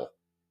well.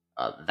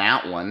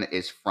 That one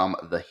is from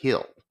The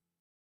Hill.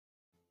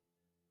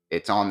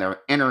 It's on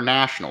their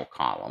international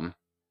column.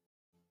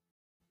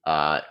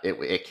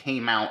 It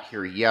came out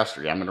here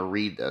yesterday. I'm going to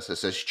read this. It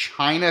says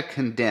China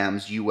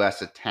condemns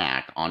U.S.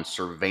 attack on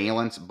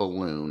surveillance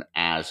balloon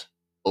as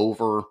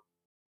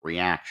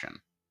overreaction.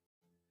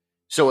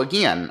 So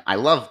again, I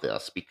love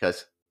this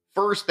because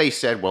first they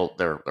said, well,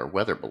 they're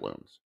weather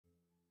balloons.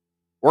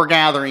 We're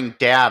gathering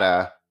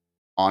data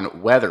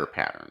on weather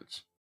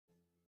patterns,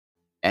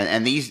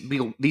 and these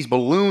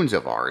balloons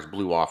of ours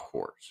blew off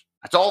course.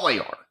 That's all they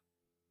are.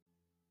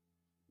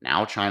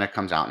 Now China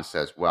comes out and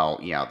says, well,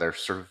 yeah, they're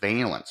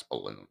surveillance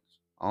balloons.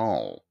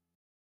 Oh,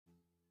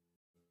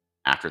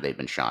 after they've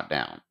been shot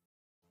down.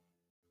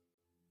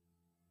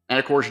 And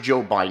of course,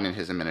 Joe Biden and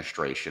his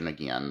administration,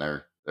 again,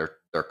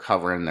 they're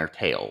covering their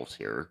tails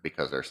here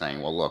because they're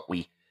saying, well, look,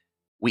 we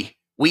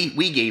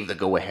gave the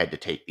go ahead to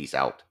take these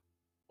out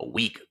a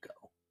week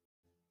ago.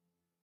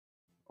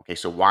 Okay,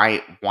 so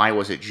why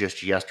was it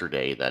just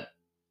yesterday that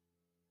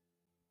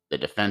the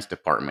Defense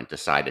Department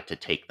decided to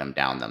take them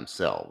down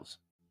themselves?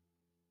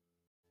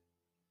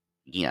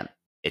 Again,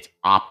 it's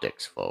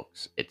optics,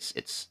 folks.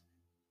 It's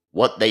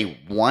what they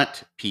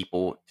want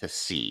people to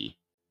see,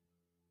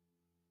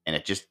 and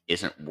it just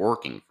isn't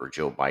working for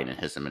Joe Biden and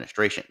his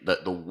administration.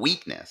 The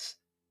weakness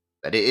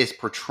that it is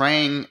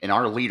portraying in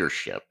our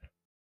leadership,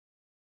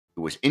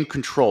 who is in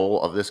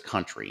control of this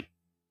country.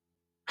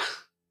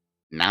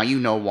 Now you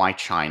know why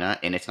China,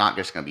 and it's not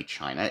just going to be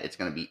China, it's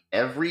going to be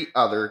every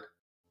other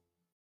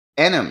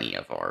enemy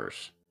of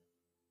ours.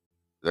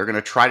 They're going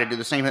to try to do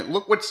the same thing.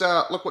 Look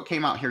what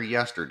came out here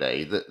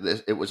yesterday.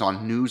 It was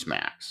on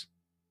Newsmax,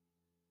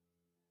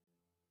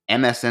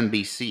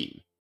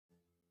 MSNBC.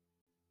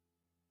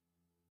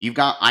 You've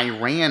got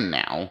Iran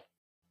now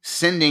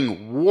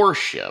sending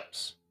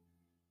warships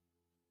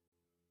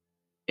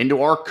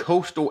into our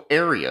coastal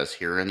areas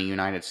here in the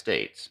United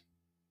States.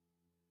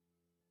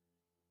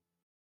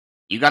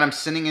 You got them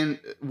sending in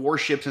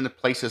warships into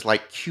places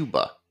like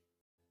Cuba,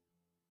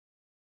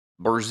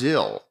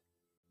 Brazil.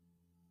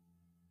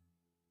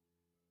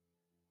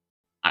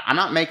 I'm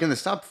not making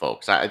this up,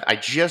 folks. I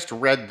just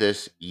read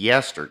this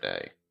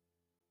yesterday.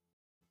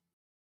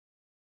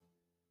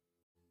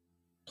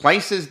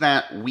 Places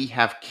that we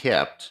have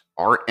kept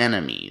our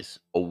enemies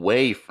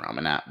away from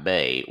and at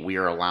bay, we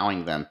are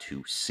allowing them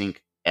to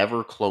sink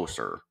ever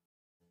closer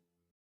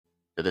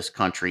to this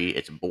country,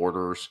 its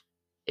borders,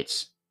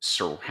 its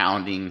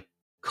surrounding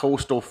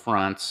coastal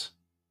fronts,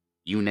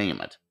 you name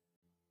it.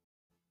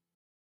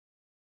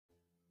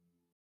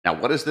 Now,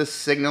 what is this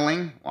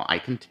signaling? Well, I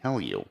can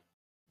tell you.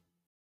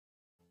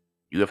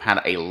 You have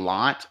had a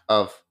lot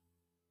of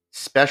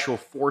special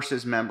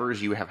forces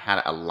members. You have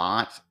had a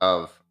lot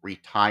of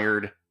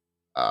retired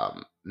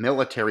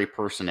military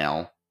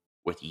personnel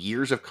with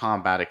years of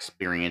combat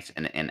experience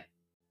and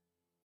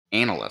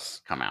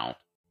analysts come out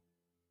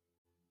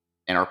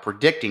and are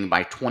predicting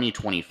by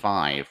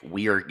 2025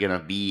 we are going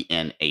to be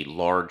in a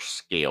large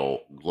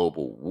scale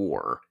global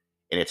war,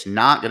 and it's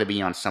not going to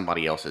be on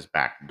somebody else's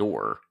back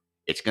door.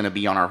 It's going to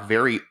be on our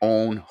very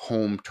own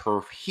home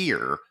turf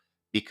here,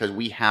 because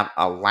we have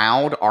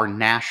allowed our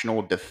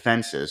national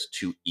defenses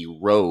to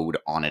erode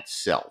on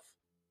itself.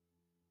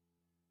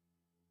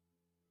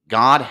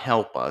 God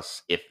help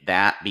us if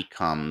that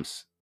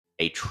becomes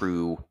a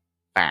true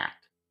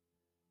fact.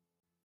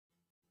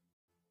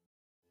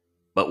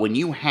 But when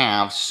you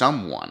have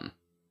someone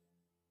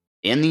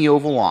in the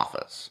Oval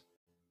Office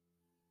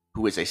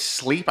who is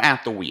asleep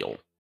at the wheel,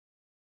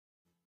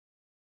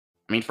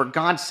 I mean, for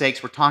God's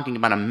sakes, we're talking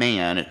about a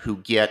man who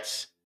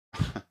gets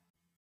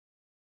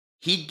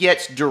He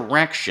gets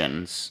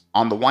directions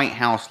on the White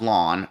House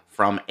lawn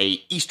from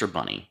a Easter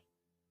bunny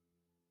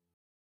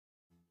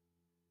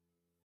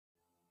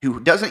who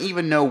doesn't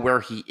even know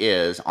where he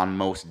is on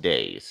most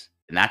days.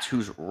 And that's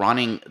who's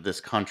running this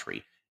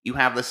country. You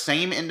have the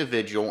same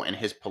individual in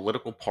his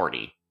political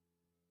party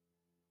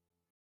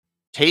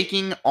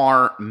taking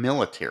our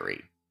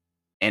military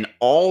and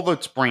all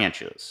its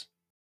branches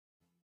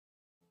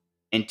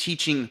and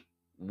teaching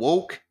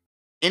woke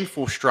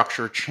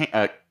infrastructure.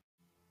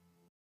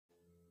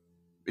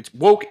 It's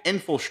woke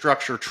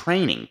infrastructure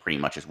training, pretty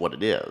much, is what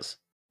it is.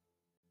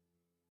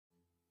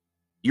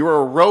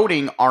 You're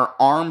eroding our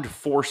armed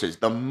forces,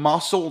 the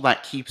muscle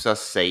that keeps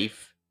us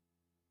safe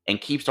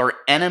and keeps our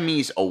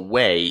enemies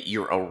away.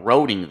 You're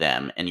eroding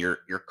them, and you're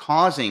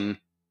causing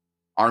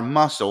our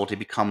muscle to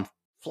become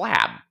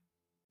flab.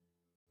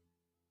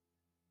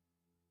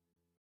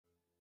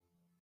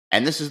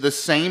 And this is the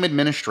same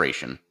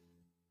administration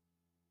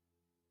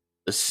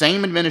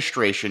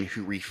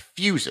who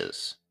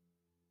refuses,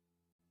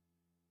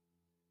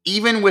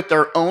 even with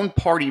their own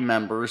party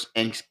members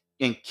in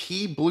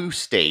key blue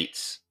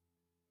states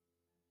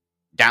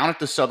down at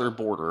the southern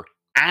border,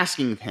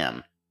 asking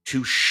him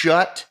to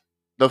shut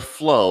the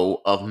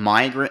flow of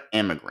migrant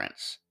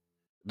immigrants,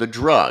 the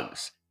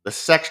drugs, the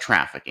sex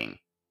trafficking,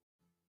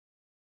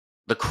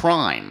 the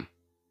crime,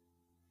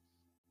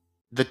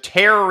 the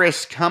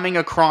terrorists coming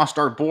across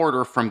our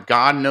border from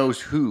God knows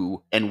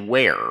who and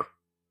where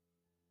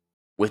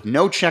with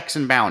no checks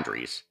and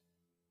boundaries.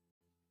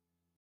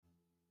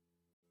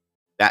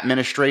 That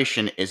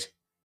administration is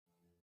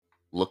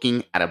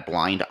looking at a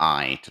blind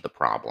eye to the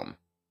problem.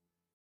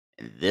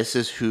 And this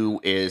is who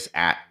is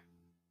at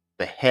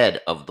the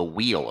head of the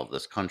wheel of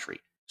this country.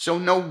 So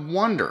no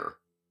wonder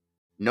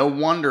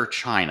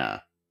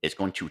China is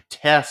going to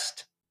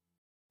test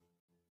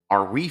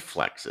our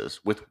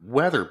reflexes with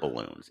weather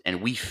balloons,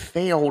 and we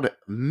failed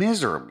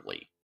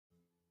miserably.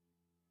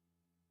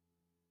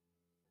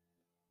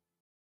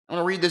 I'm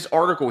going to read this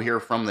article here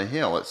from The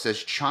Hill. It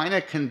says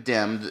China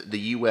condemned the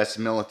U.S.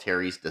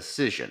 military's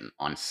decision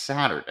on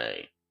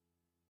Saturday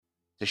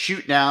to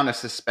shoot down a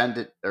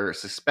suspected,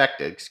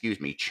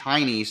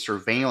 Chinese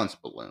surveillance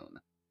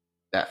balloon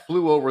that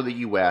flew over the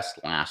U.S.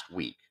 last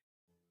week.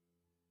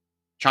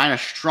 China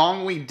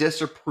strongly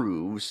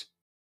disapproves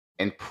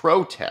and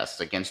protests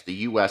against the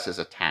U.S.'s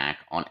attack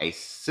on a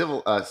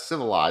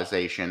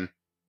civilization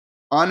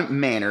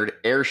unmannered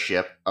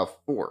airship of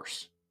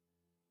force,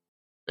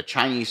 the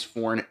Chinese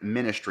Foreign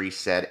Ministry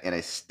said in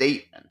a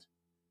statement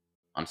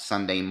on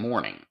Sunday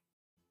morning,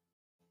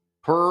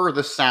 per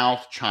the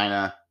South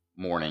China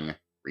Morning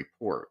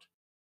Report.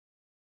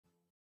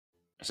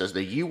 It says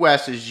the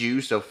U.S.'s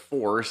use of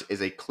force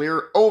is a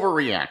clear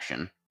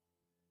overreaction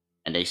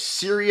and a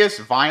serious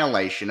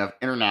violation of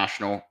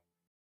international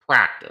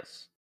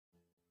practice.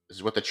 This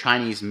is what the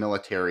Chinese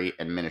military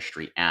and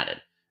ministry added,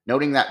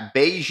 noting that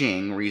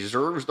Beijing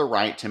reserves the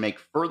right to make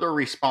further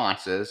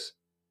responses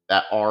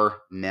that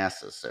are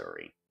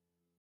necessary.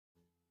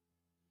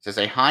 It says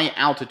a high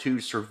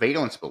altitude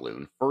surveillance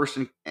balloon first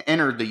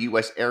entered the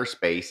U.S.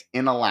 airspace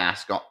in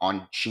Alaska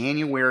on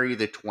January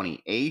the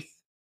 28th.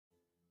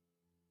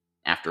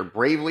 After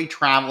bravely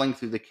traveling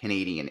through the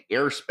Canadian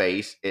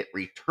airspace, it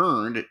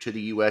returned to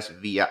the U.S.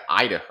 via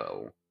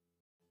Idaho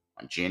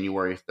on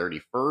January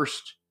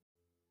 31st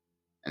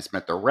and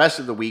spent the rest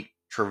of the week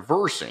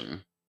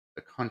traversing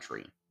the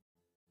country.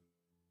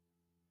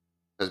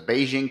 As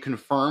Beijing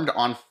confirmed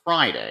on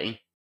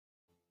Friday,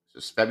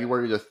 this is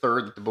February the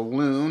 3rd, that the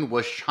balloon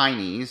was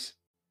Chinese,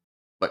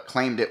 but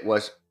claimed it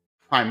was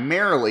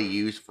primarily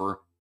used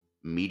for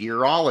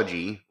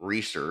meteorology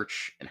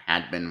research and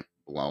had been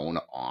blown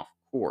off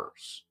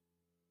course.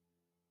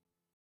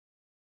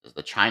 As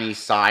the Chinese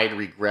side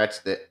regrets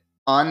the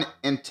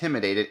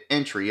unintimidated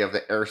entry of the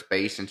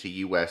airspace into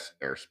U.S.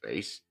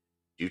 airspace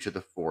due to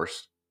the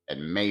force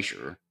and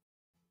measure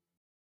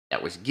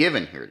that was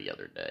given here the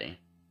other day,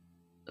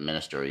 the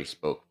ministry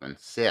spokesman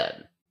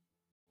said.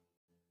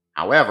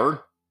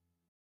 However,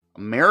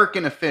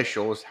 American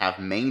officials have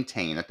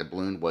maintained that the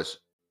balloon was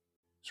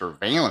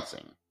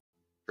surveillancing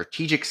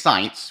strategic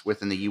sites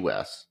within the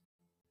U.S.,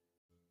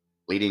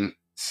 leading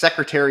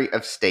Secretary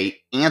of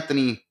State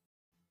Anthony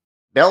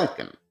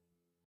Blinken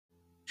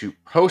to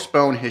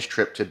postpone his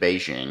trip to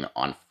Beijing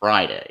on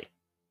Friday.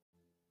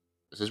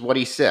 This is what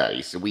he said.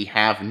 He said, "We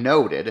have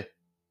noted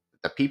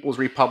the People's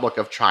Republic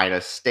of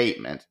China's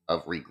statement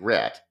of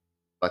regret,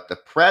 but the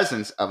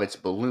presence of its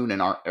balloon in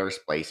our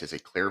airspace is a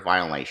clear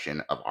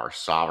violation of our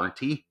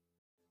sovereignty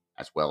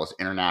as well as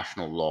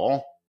international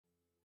law,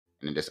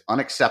 and it is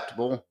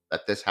unacceptable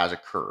that this has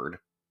occurred."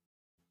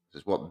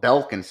 This is what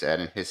Belkin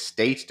said in his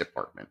State's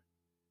Department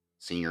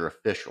senior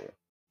official.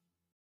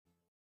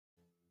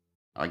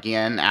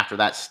 Again, after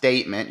that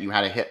statement, you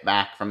had a hit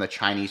back from the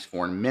Chinese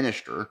foreign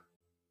minister,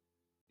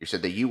 who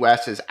said the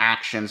U.S.'s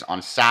actions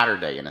on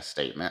Saturday in a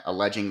statement,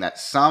 alleging that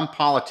some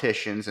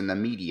politicians and the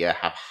media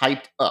have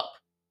hyped up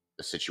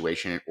the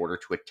situation in order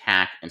to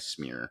attack and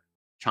smear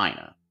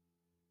China.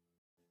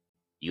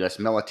 The U.S.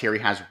 military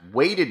has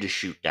waited to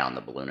shoot down the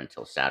balloon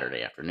until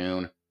Saturday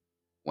afternoon,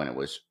 when it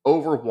was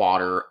over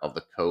water of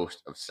the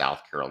coast of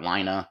South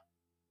Carolina.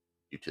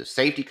 Due to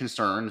safety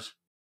concerns,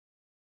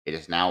 it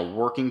is now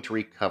working to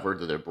recover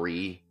the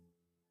debris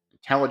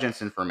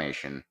intelligence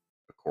information,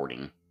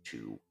 according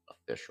to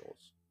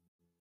officials.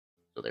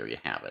 So there you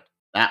have it.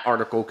 That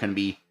article can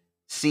be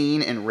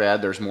seen and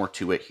read. There's more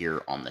to it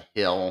here on the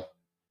Hill.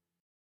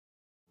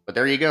 But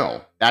there you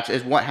go. That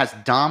is what has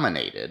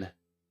dominated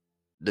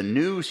the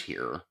news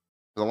here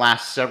for the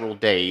last several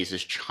days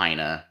is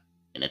China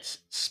and its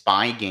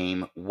spy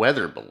game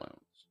weather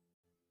balloons.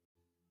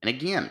 And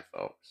again,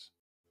 folks,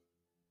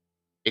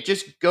 it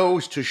just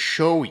goes to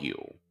show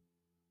you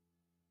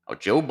how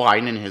Joe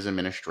Biden and his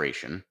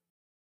administration,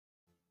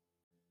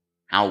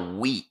 how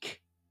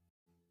weak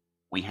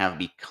we have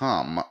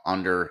become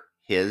under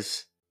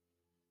his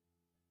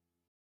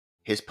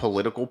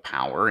political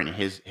power and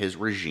his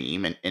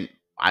regime and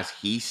as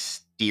he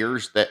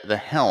steers the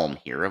helm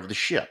here of the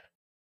ship.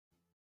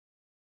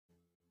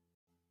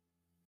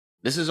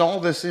 This is all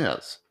this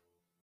is.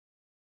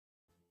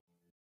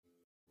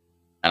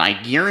 And I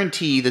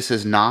guarantee this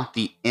is not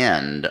the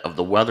end of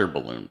the weather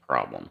balloon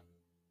problem.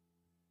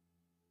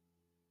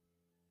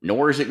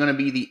 Nor is it going to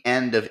be the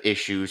end of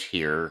issues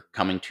here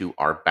coming to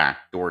our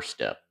back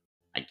doorstep.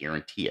 I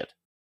guarantee it.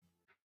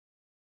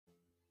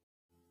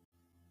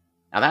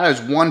 Now, that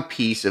is one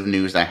piece of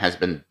news that has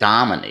been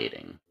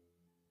dominating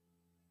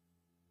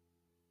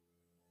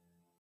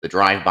the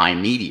drive-by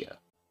media.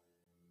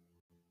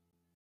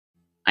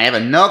 I have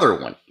another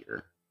one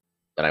here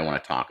that I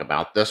want to talk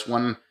about. This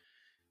one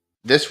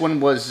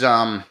was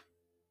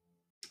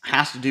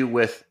has to do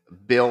with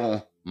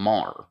Bill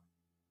Maher.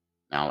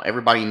 Now,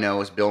 everybody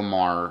knows Bill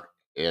Maher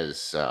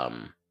is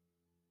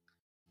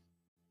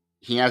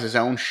he has his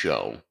own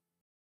show.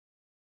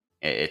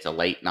 It's a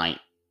late night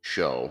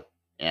show,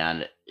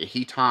 and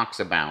he talks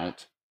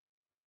about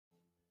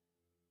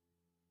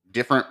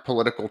different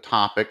political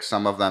topics,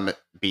 some of them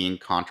being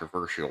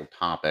controversial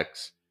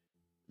topics.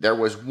 There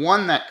was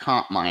one that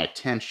caught my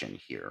attention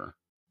here,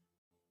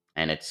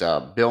 and it's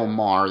Bill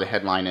Maher. The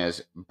headline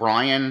is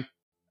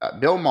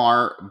Bill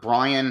Maher,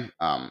 Brian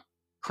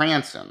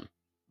Cranston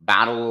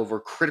battle over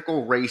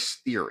critical race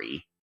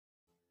theory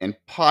and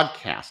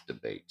podcast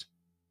debate.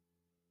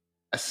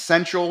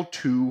 Essential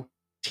to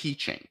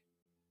teaching.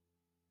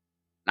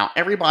 Now,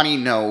 everybody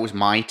knows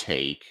my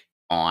take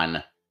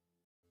on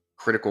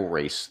critical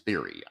race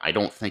theory. I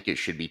don't think it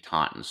should be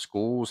taught in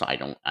schools. I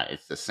don't.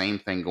 It's the same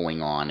thing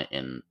going on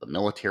in the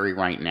military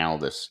right now.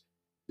 This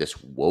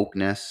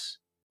wokeness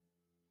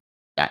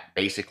that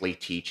basically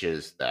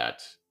teaches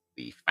that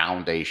the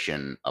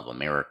foundation of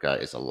America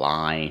is a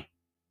lie.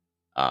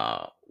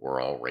 We're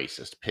all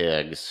racist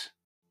pigs.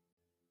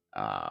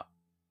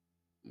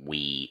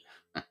 We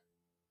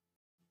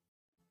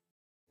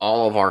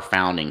all of our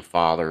founding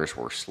fathers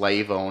were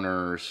slave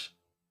owners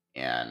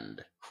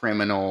and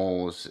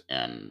criminals,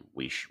 and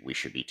we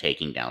should be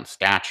taking down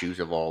statues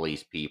of all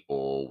these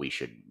people. We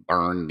should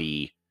burn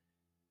the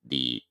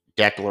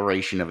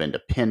Declaration of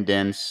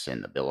Independence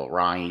and the Bill of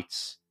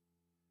Rights,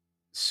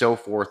 so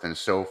forth and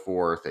so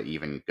forth. It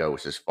even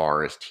goes as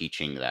far as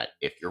teaching that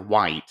if you're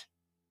white,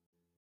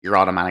 you're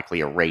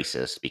automatically a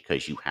racist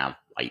because you have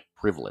white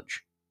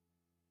privilege.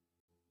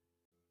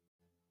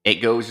 It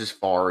goes as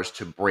far as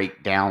to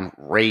break down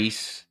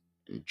race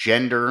and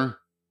gender.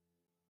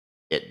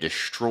 It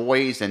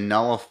destroys and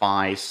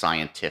nullifies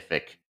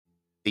scientific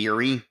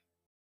theory.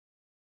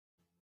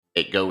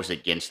 It goes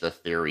against the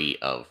theory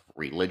of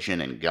religion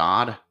and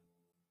God.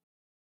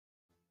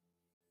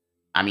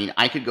 I mean,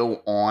 I could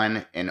go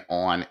on and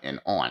on and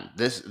on.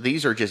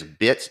 These are just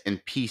bits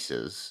and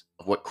pieces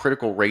of what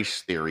critical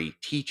race theory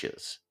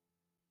teaches.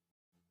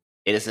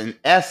 It is, in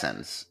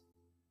essence,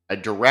 a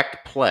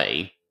direct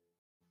play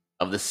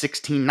of the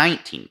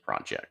 1619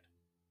 Project.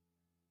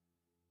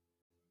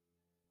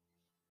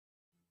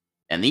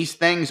 And these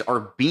things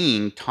are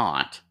being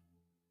taught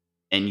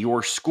in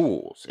your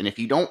schools. And if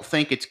you don't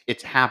think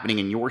it's happening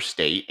in your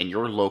state and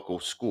your local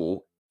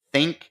school,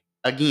 think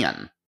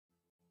again.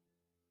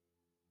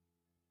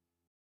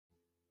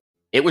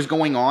 It was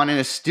going on and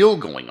is still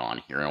going on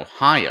here in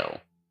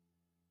Ohio.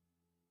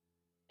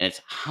 And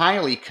it's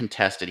highly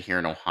contested here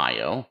in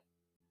Ohio.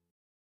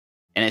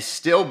 And it's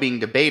still being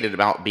debated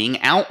about being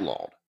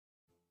outlawed.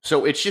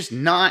 So it's just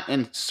not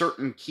in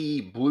certain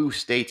key blue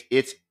states,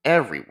 it's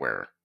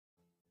everywhere.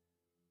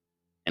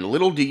 And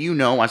little do you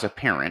know as a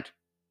parent,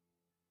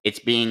 it's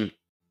being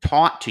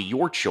taught to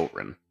your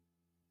children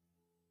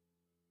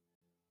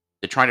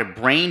to try to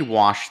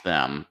brainwash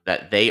them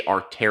that they are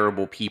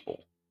terrible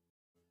people.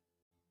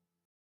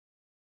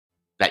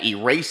 That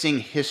erasing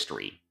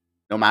history,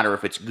 no matter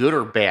if it's good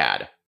or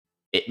bad,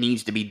 it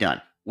needs to be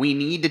done. We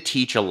need to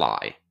teach a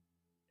lie,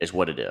 is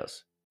what it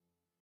is.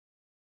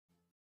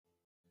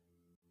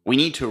 We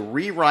need to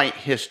rewrite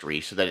history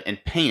so that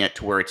and paint it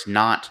to where it's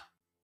not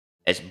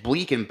as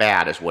bleak and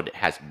bad as what it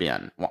has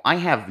been. Well, I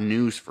have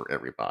news for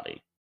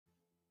everybody.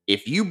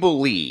 If you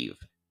believe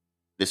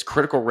this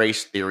critical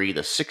race theory, the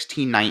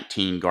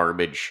 1619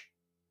 garbage,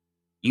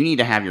 you need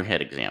to have your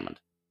head examined.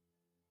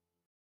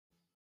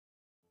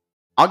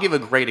 I'll give a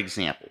great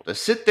example. To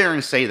sit there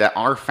and say that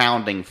our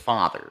founding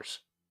fathers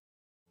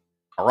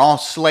are all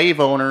slave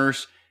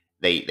owners,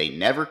 they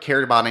never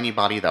cared about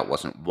anybody that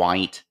wasn't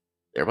white.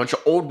 They're a bunch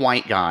of old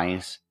white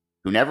guys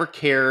who never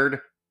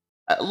cared.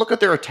 Look at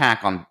their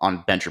attack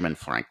on Benjamin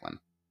Franklin.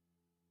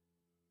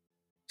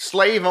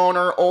 Slave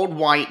owner, old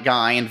white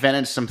guy,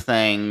 invented some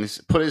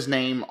things, put his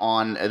name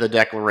on the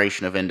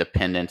Declaration of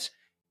Independence.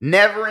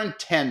 Never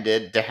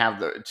intended to have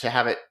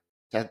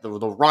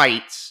the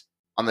rights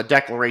on the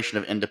Declaration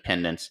of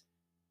Independence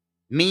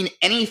mean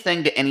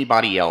anything to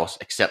anybody else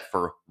except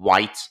for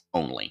whites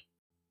only.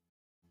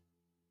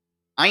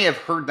 I have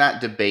heard that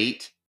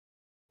debate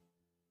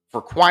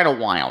for quite a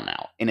while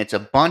now, and it's a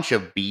bunch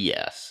of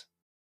BS.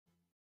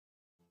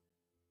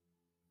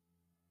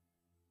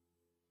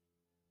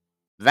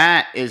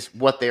 That is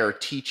what they are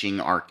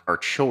teaching our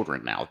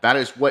children now. That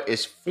is what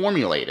is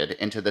formulated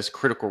into this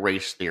critical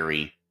race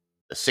theory,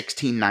 the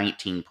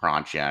 1619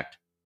 Project.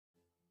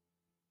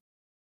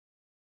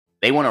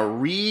 They want to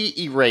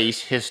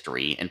re-erase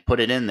history and put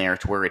it in there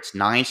to where it's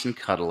nice and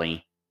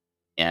cuddly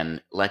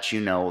and let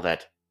you know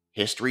that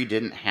history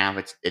didn't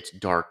have its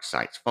dark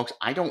sides. Folks,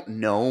 I don't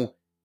know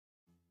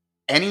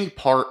any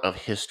part of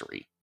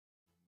history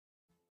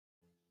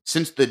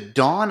since the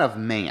dawn of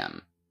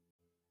man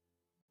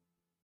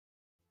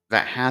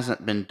that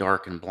hasn't been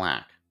dark and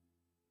black.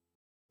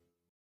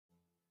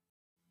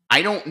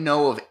 I don't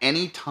know of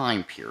any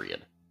time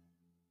period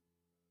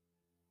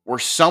where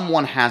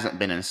someone hasn't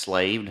been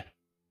enslaved,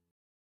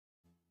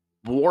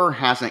 war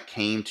hasn't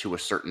came to a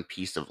certain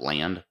piece of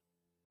land,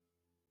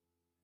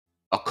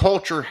 a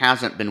culture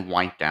hasn't been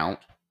wiped out,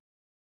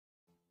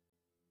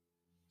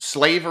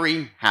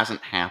 slavery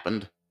hasn't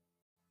happened,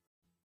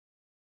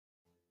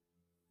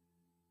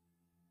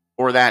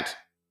 or that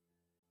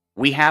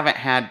we haven't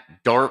had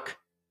dark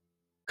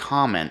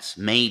comments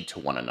made to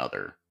one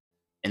another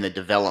in the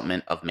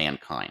development of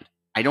mankind.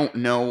 I don't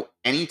know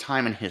any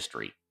time in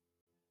history,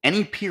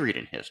 any period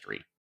in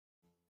history,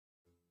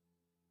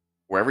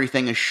 where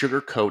everything is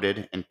sugar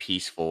coated and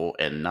peaceful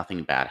and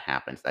nothing bad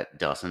happens. That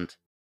doesn't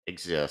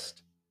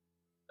exist.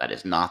 That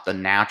is not the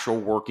natural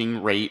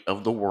working rate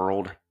of the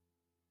world.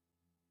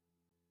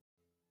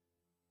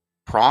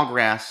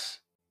 Progress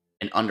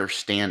and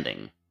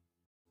understanding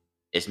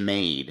is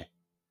made,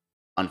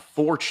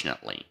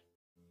 unfortunately.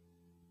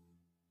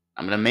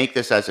 I'm going to make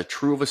this as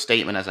true of a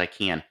statement as I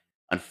can.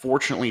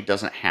 Unfortunately, it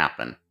doesn't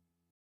happen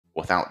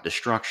without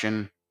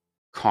destruction,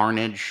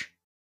 carnage,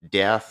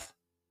 death.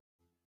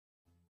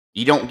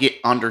 You don't get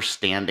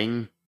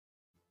understanding.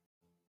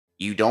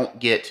 You don't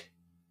get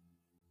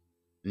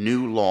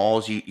new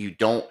laws. You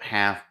don't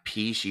have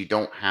peace. You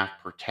don't have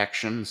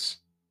protections.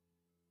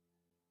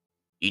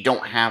 You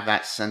don't have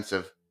that sense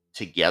of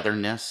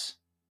togetherness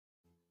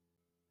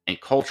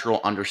and cultural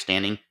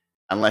understanding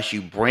unless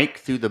you break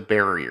through the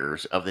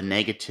barriers of the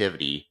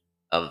negativity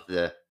of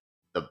the,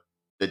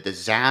 the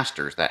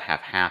disasters that have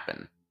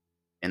happened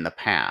in the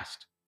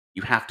past.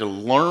 You have to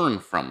learn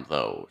from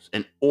those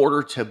in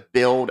order to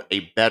build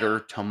a better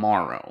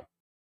tomorrow.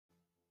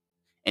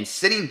 And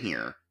sitting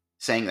here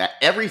saying that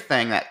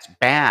everything that's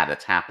bad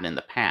that's happened in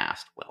the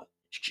past, well,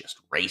 it's just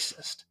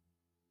racist.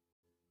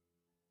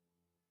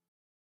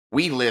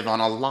 We live on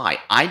a lie.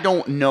 I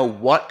don't know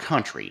what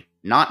country,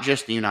 not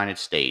just the United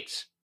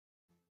States,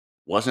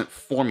 wasn't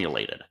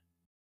formulated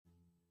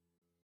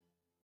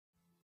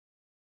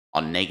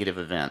on negative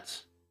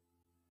events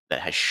that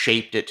has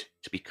shaped it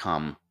to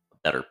become a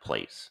better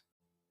place.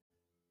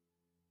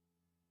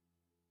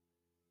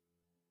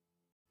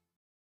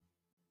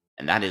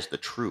 And that is the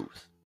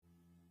truth.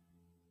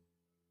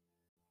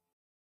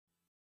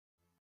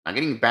 Now,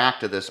 getting back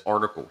to this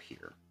article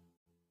here,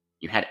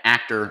 you had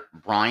actor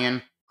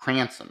Bryan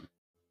Cranston.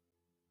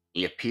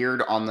 He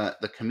appeared on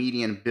the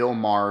comedian Bill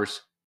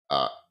Maher's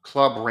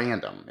Club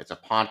Random. It's a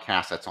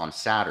podcast that's on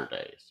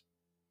Saturdays.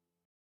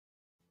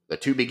 The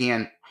two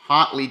began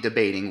hotly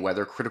debating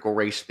whether critical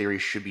race theory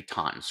should be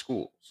taught in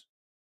schools.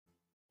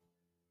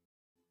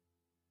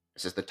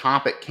 It says the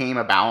topic came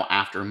about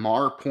after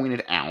Maher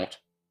pointed out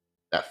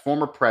that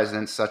former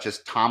presidents such as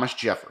Thomas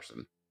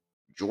Jefferson,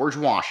 George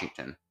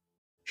Washington,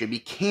 should be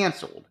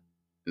canceled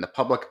in the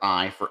public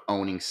eye for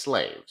owning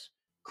slaves.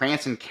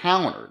 Cranston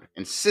countered,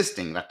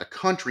 insisting that the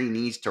country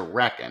needs to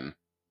reckon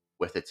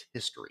with its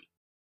history.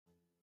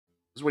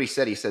 This is what he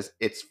said. He says,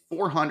 it's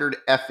 400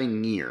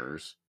 effing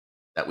years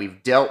that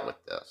we've dealt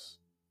with this,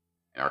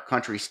 and our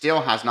country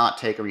still has not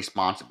taken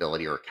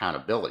responsibility or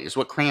accountability. This is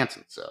what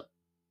Cranston said.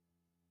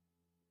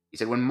 He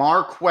said, when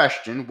Maher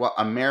questioned what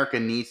America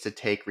needs to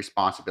take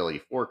responsibility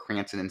for,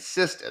 Cranston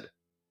insisted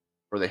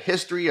for the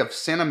history of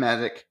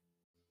systematic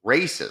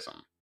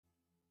racism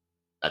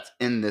that's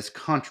in this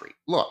country.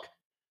 Look,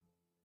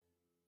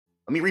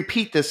 let me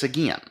repeat this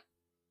again.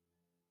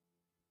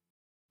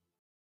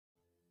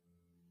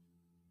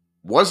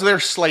 Was there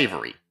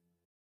slavery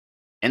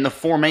in the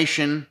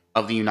formation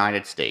of the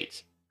United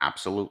States?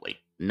 Absolutely.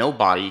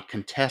 Nobody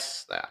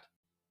contests that.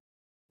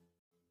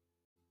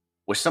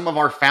 Was some of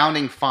our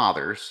founding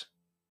fathers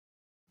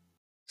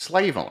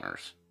slave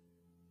owners?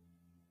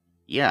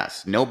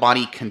 Yes,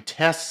 nobody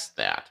contests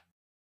that.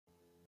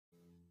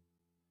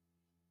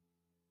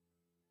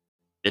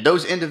 Did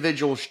those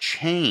individuals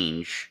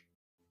change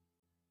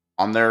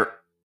on their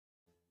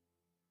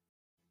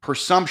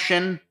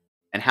presumption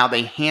and how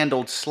they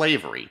handled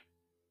slavery?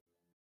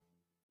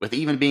 With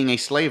even being a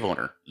slave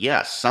owner,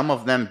 yes, some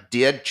of them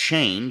did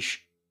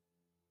change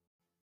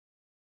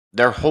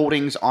their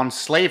holdings on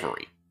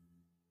slavery.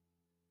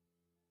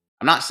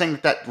 I'm not saying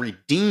that that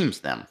redeems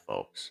them,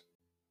 folks.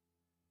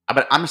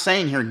 But I'm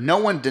saying here, no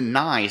one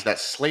denies that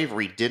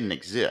slavery didn't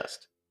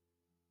exist.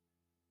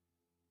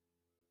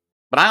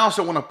 But I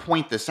also want to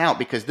point this out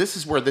because this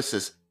is where this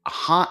is a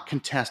hot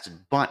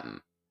contested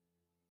button.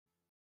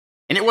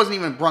 And it wasn't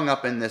even brung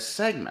up in this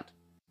segment.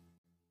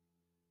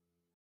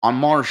 On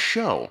Mars'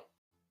 show,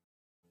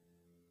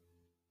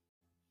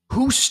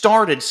 who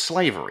started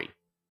slavery?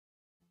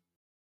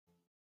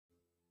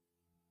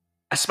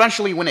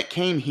 Especially when it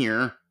came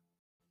here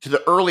to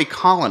the early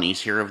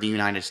colonies here of the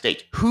United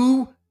States.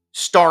 Who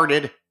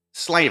started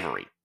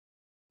slavery?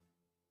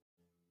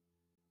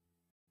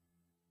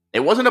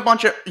 It wasn't a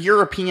bunch of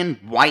European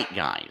white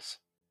guys.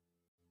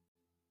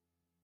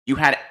 You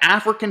had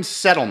African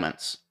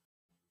settlements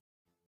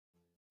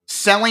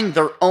selling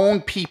their own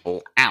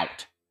people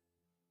out.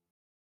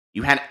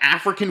 You had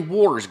African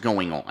wars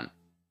going on,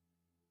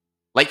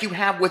 like you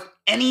have with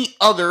any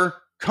other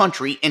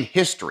country in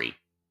history.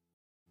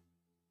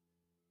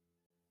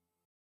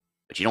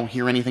 But you don't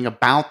hear anything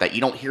about that.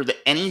 You don't hear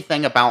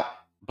anything about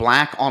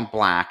black on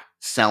black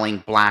selling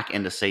black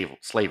into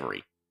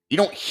slavery. You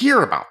don't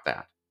hear about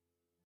that.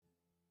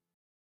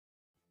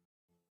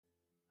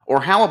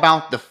 Or how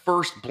about the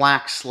first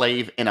black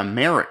slave in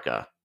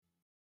America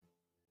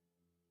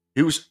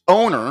whose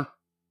owner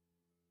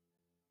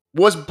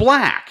was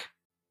black?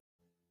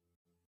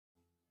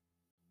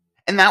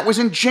 And that was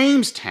in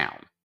Jamestown.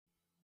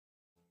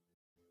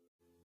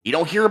 You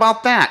don't hear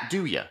about that,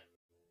 do you?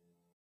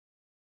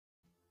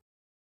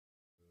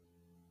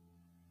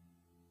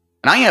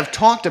 And I have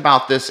talked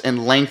about this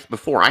in length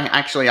before.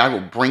 I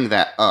will bring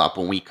that up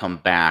when we come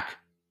back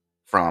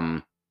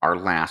from our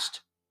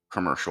last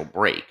commercial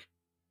break.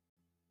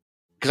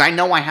 Because I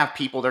know I have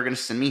people, they're going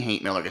to send me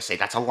hate mail. They're going to say,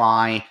 that's a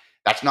lie.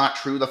 That's not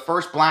true. The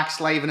first black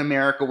slave in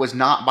America was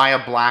not by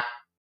a black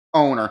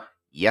owner.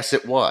 Yes,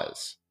 it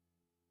was.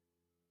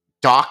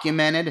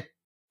 Documented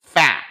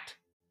fact.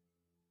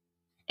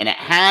 And it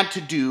had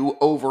to do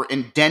over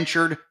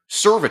indentured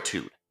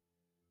servitude.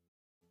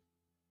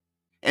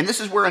 And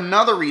this is where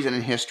another reason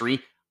in history,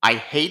 I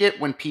hate it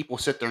when people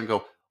sit there and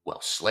go,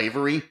 well,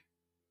 slavery.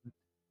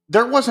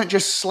 There wasn't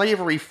just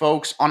slavery,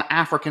 folks, on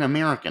African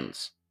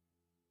Americans.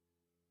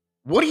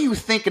 What do you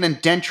think an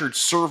indentured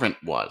servant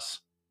was?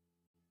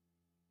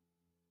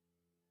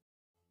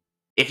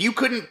 If you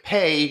couldn't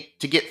pay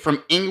to get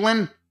from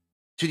England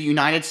to the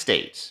United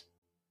States,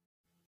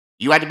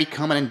 you had to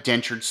become an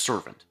indentured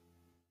servant.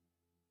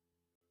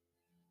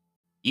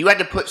 You had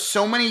to put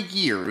so many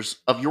years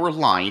of your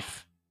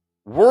life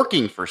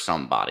working for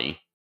somebody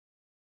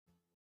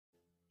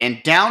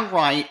in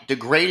downright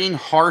degrading,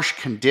 harsh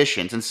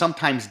conditions, and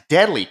sometimes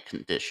deadly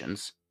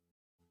conditions,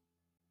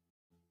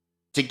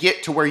 to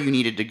get to where you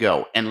needed to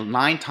go. And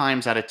 9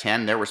 times out of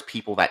 10, there was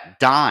people that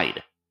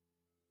died.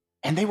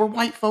 And they were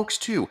white folks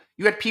too.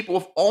 You had people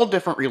of all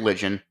different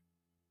religion,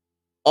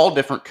 all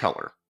different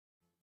color.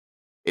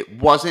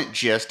 It wasn't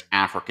just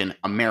African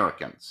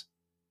Americans.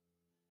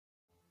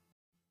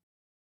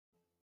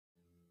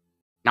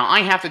 Now,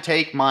 I have to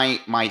take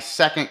my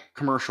second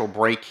commercial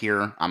break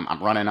here.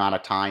 I'm running out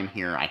of time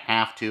here. I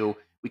have to.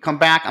 We come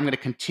back, I'm going to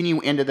continue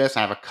into this.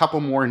 I have a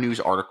couple more news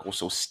articles,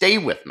 so stay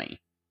with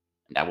me.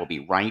 And I will be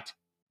right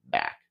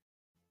back.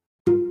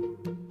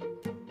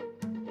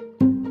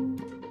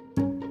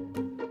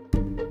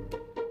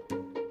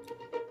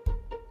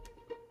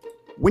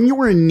 When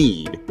you're in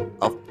need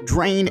of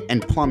drain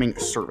and plumbing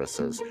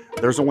services,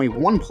 there's only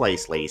one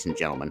place, ladies and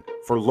gentlemen,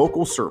 for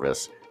local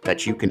service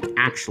that you can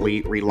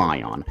actually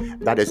rely on.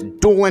 That is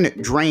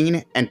Dolan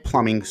Drain and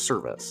Plumbing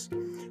Service.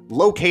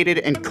 Located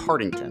in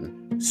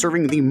Cardington,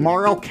 serving the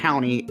Morrow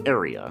County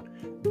area,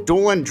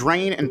 Dolan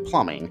Drain and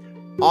Plumbing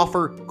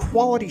offer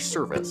quality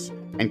service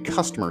and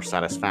customer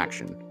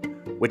satisfaction.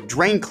 With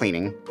drain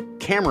cleaning,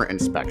 camera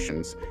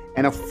inspections,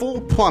 and a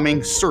full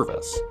plumbing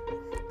service,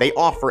 they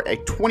offer a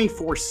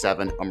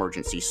 24/7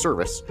 emergency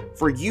service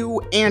for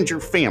you and your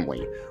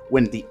family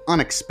when the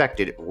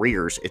unexpected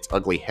rears its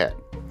ugly head.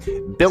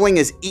 Billing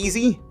is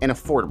easy and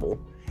affordable,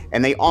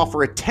 and they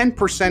offer a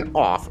 10%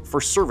 off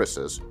for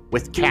services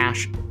with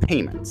cash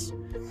payments.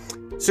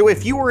 So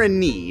if you are in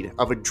need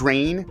of a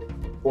drain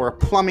or a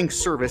plumbing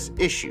service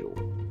issue,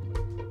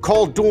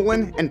 call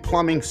Dolan and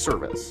Plumbing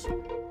Service.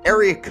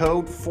 Area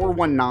code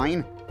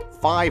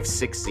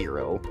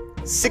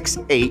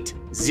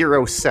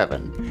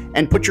 419-560-6807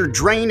 and put your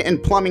drain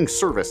and plumbing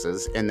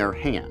services in their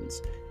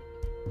hands.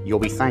 You'll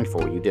be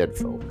thankful you did,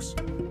 folks.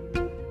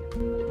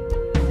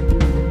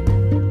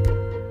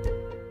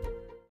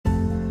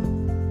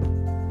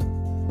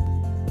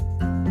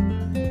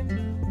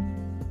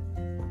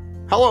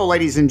 Hello,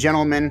 ladies and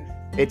gentlemen.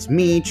 It's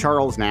me,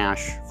 Charles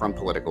Nash, from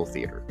Political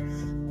Theater.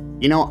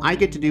 You know, I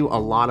get to do a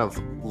lot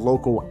of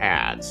local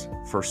ads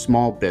for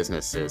small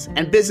businesses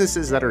and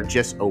businesses that are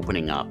just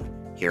opening up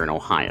here in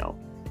Ohio.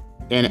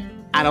 And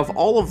out of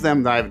all of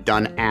them that I've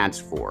done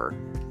ads for,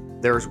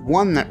 there's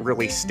one that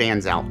really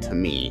stands out to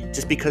me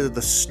just because of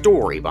the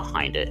story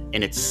behind it,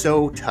 and it's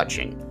so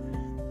touching.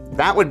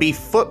 That would be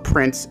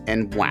Footprints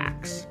in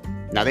Wax.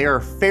 Now, they are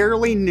a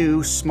fairly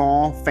new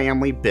small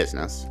family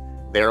business.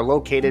 They are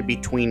located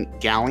between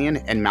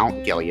Galion and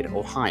Mount Gilead,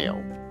 Ohio.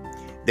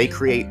 They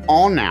create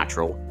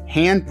all-natural,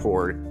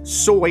 hand-poured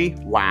soy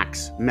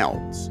wax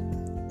melts.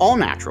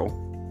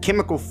 All-natural,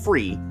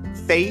 chemical-free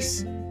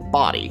face,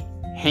 body,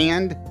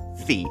 hand,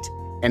 feet,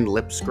 and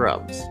lip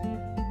scrubs.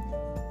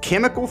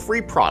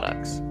 Chemical-free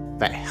products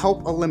that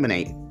help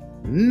eliminate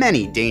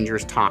many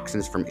dangerous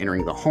toxins from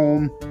entering the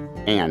home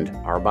and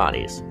our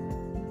bodies.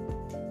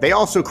 They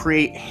also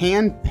create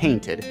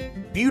hand-painted,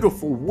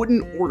 beautiful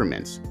wooden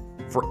ornaments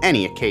for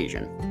any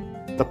occasion.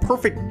 The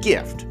perfect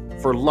gift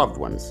for loved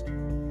ones.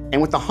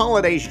 And with the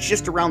holidays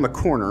just around the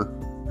corner,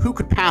 who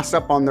could pass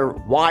up on their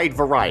wide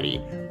variety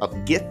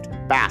of gift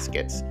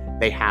baskets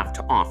they have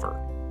to offer?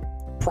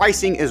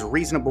 Pricing is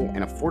reasonable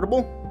and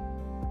affordable.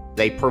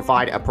 They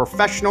provide a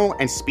professional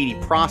and speedy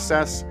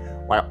process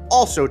while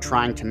also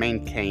trying to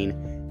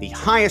maintain the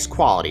highest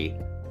quality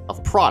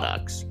of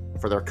products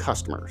for their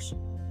customers.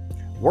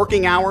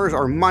 Working hours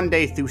are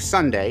Monday through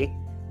Sunday,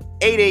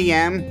 8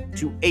 a.m.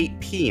 to 8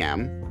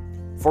 p.m.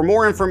 For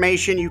more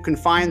information, you can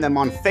find them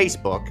on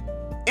Facebook,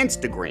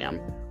 Instagram,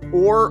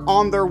 or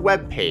on their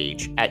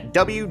webpage at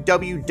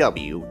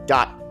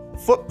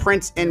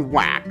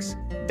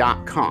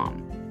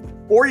www.footprintsinwax.com.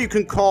 Or you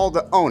can call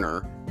the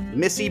owner,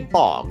 Missy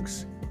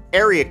Boggs,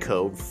 area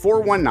code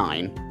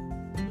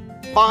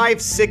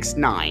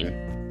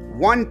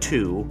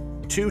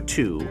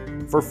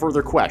 419-569-1222 for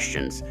further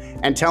questions,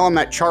 and tell them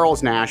that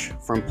Charles Nash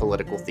from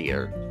Political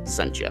Theater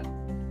sent you.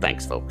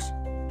 Thanks, folks.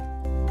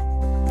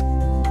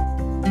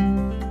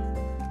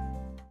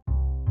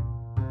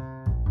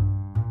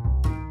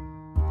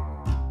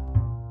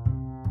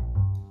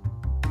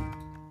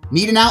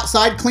 Need an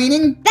outside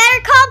cleaning?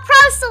 Better call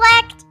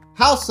ProSelect.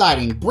 House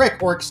siding,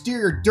 brick, or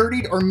exterior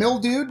dirtied or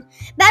mildewed?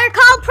 Better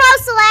call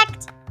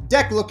ProSelect.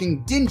 Deck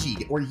looking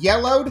dingy or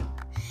yellowed?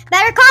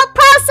 Better call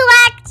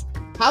ProSelect.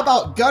 How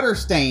about gutter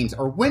stains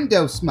or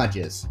window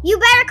smudges? You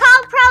better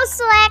call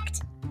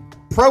ProSelect.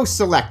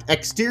 ProSelect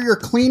Exterior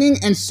Cleaning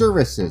and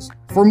Services.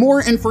 For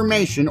more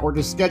information or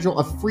to schedule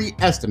a free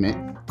estimate,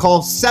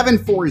 call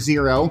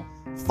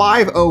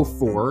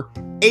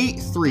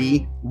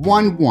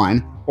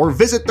 740-504-8311 or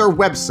visit their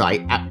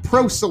website at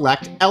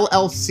ProSelect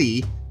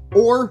LLC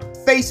or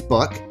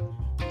Facebook.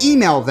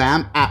 Email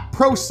them at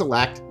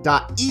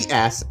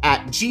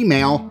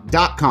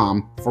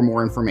proselect.es@gmail.com for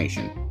more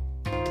information.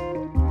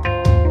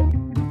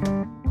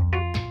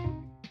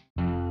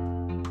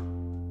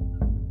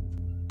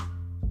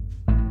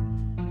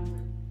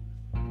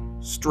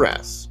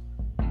 Stress,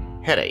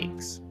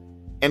 headaches,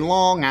 and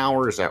long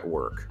hours at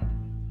work.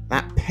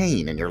 That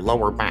pain in your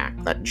lower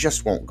back that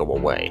just won't go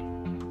away.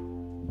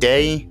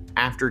 Day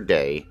after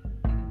day,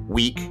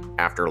 week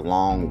after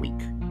long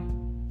week.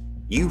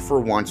 You for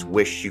once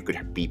wish you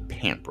could be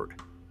pampered.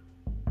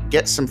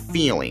 Get some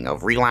feeling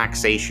of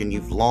relaxation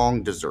you've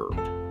long deserved.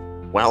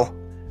 Well,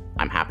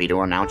 I'm happy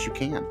to announce you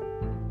can.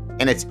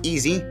 And it's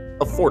easy,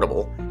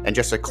 affordable, and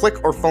just a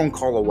click or phone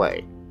call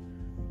away.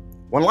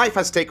 When life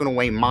has taken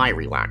away my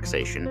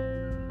relaxation,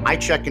 I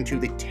check into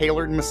the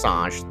Tailored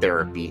Massage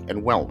Therapy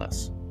and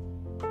Wellness.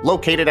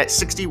 Located at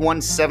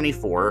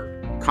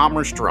 6174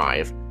 Commerce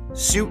Drive,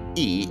 Suite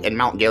E in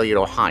Mount Gilead,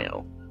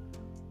 Ohio.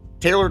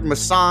 Tailored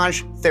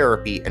Massage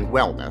Therapy and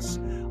Wellness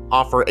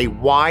offer a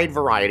wide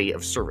variety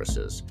of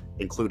services,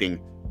 including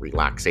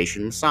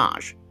relaxation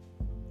massage,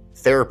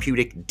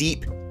 therapeutic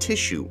deep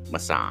tissue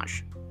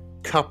massage,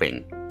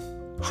 cupping,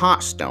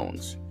 hot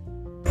stones,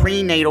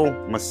 prenatal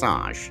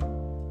massage,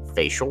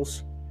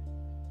 facials,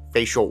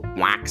 facial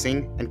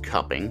waxing and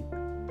cupping,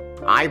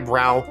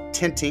 eyebrow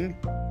tinting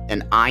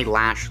and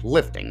eyelash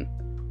lifting,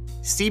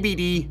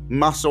 CBD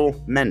muscle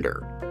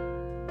mender,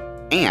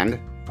 and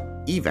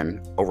even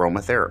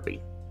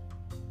aromatherapy.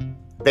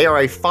 They are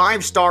a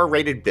 5-star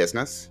rated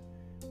business.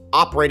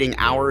 Operating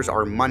hours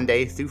are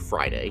Monday through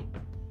Friday,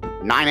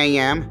 9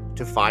 a.m.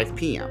 to 5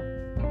 p.m.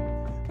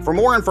 For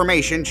more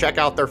information, check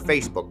out their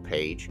Facebook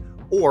page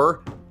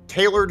or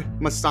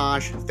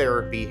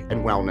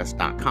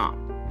tailoredmassagetherapyandwellness.com.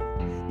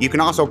 You can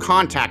also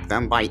contact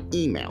them by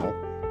email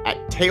at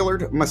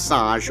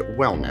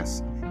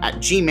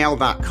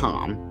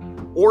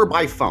tailoredmassagewellness@gmail.com or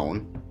by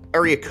phone,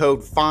 area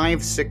code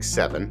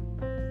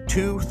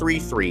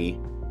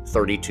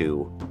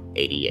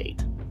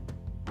 567-233-3288.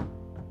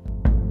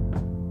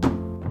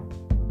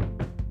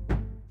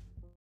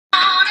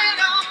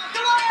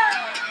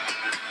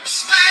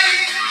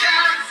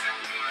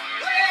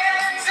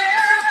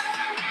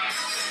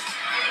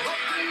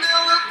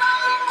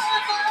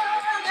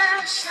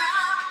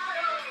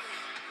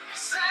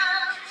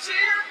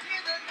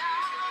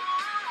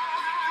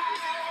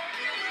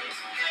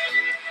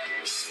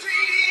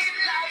 Street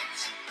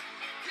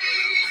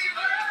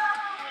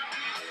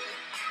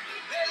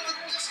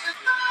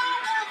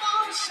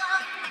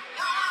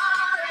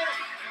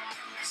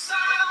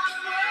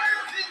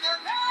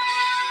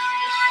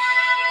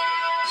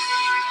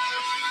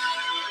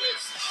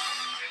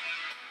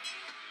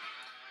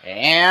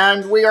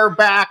And we are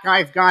back.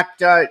 I've got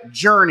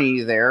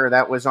Journey there.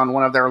 That was on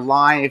one of their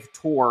live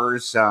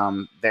tours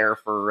there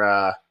for,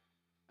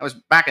 that was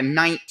back in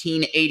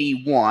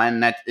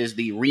 1981. That is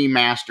the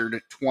remastered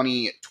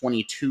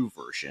 2022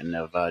 version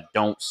of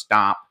Don't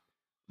Stop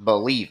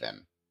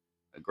Believin'.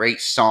 A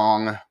great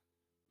song,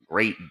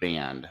 great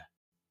band.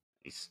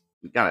 He's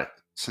got a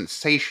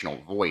sensational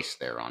voice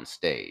there on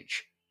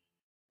stage.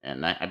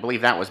 And I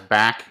believe that was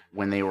back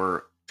when they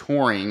were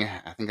touring.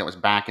 I think that was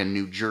back in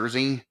New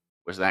Jersey,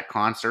 was that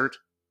concert.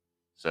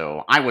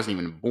 So I wasn't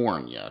even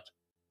born yet,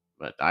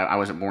 but I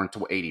wasn't born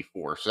until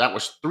 '84. So that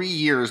was 3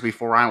 years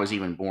before I was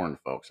even born,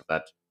 folks. If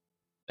that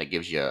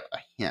gives you a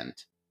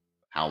hint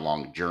of how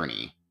long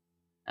Journey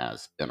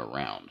has been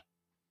around.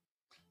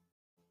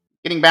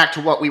 Getting back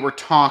to what we were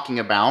talking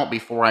about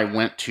before I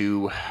went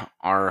to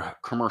our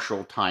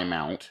commercial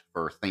timeout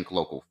for Think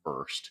Local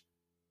First,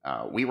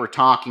 we were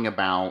talking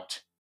about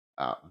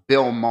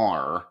Bill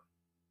Maher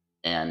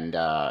and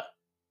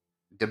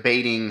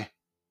debating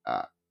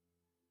uh,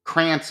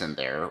 Cranston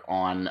there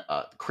on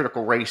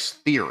critical race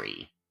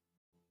theory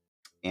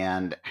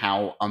and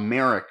how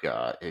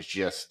America is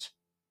just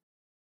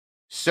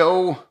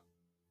so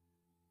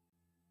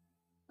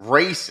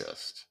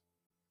racist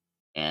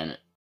and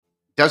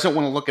doesn't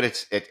want to look at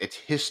its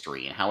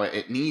history and how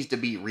it needs to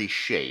be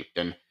reshaped.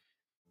 And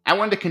I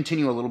wanted to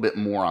continue a little bit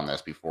more on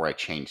this before I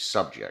change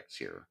subjects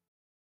here.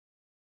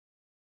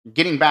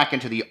 Getting back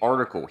into the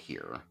article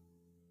here.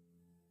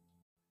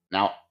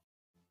 Now,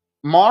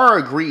 Maher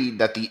agreed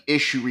that the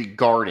issue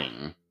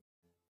regarding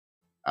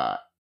uh,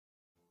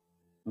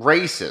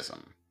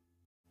 racism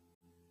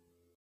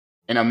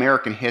in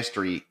American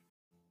history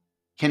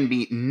can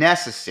be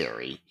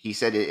necessary. He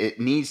said it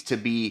needs to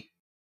be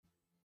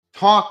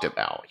talked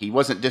about. He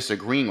wasn't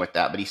disagreeing with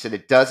that, but he said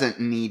it doesn't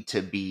need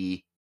to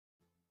be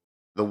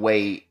the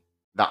way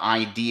the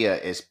idea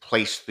is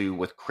placed through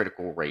with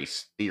critical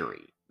race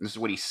theory. This is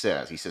what he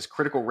says. He says,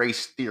 critical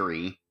race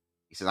theory,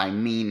 he says, I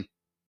mean,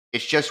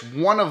 it's just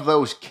one of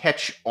those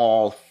catch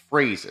all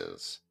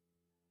phrases.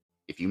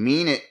 If you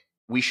mean it,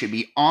 we should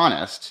be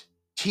honest,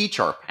 teach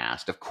our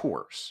past, of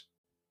course.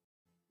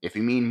 If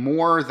you mean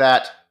more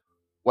that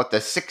what the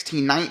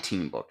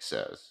 1619 book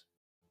says,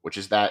 which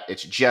is that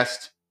it's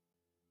just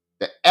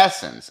the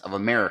essence of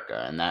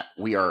America and that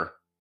we are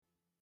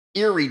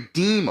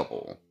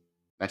irredeemable,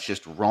 that's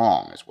just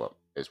wrong,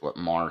 is what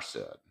Maher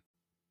said.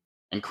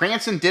 And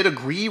Cranston did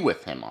agree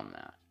with him on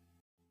that.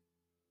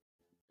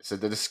 So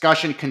the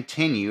discussion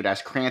continued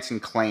as Cranston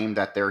claimed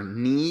that there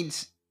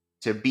needs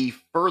to be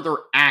further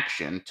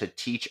action to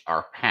teach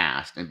our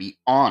past and be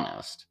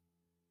honest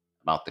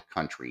about the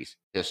country's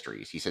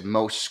histories. He said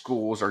most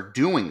schools are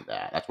doing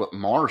that. That's what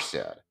Maher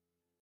said.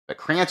 But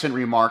Cranston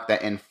remarked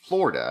that in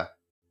Florida,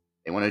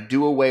 they want to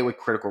do away with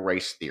critical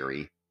race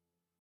theory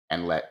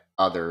and let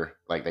other,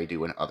 like they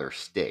do in other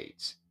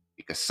states,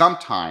 because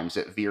sometimes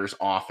it veers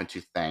off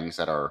into things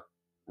that are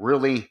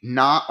really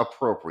not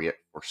appropriate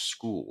for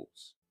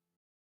schools.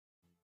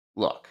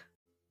 Look,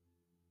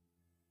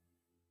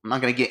 I'm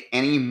not going to get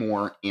any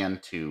more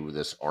into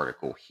this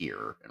article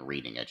here and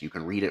reading it. You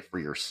can read it for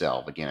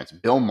yourself. Again, it's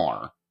Bill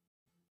Maher,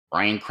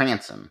 Brian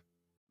Cranston,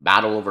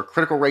 battle over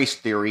critical race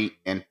theory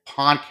and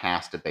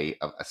podcast debate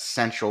of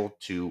essential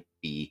to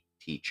be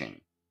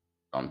teaching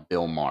on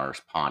Bill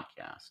Maher's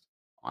podcast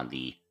on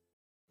the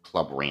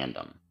Club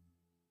Random.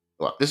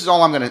 Look, this is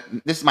all I'm going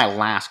to, this is my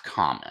last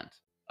comment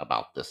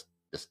about this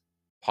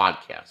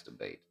podcast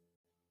debate.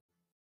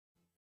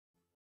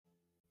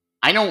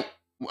 I don't,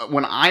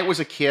 when I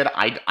was a kid,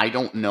 I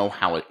don't know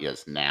how it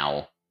is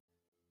now.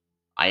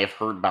 I have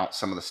heard about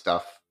some of the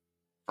stuff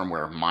from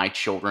where my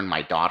children,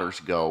 my daughters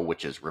go,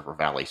 which is River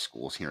Valley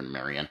schools here in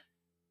Marion.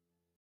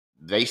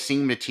 They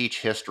seem to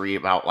teach history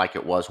about like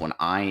it was when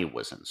I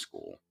was in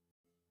school.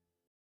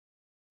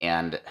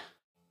 And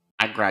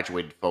I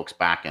graduated, folks,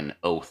 back in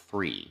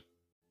 '03.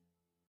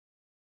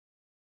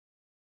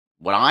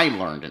 What I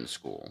learned in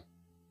school,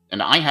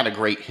 and I had a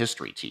great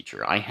history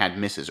teacher. I had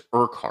Mrs.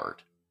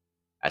 Urquhart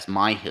as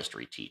my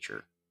history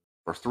teacher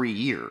for 3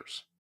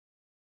 years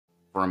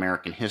for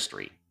American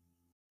history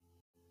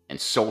and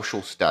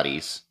social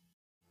studies.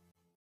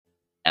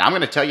 And I'm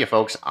going to tell you,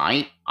 folks,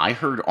 I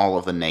heard all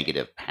of the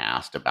negative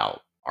past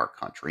about our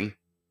country.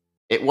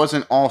 It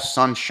wasn't all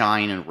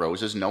sunshine and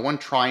roses. No one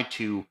tried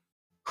to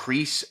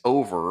crease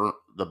over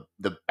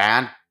the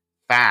bad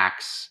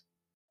facts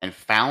and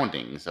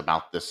foundings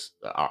about this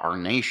our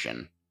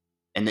nation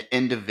and the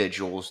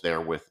individuals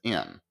there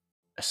within,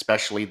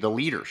 especially the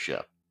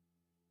leadership,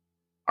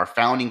 our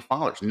founding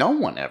fathers. No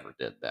one ever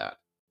did that.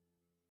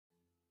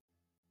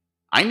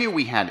 I knew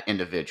we had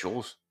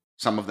individuals,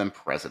 some of them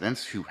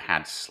presidents, who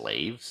had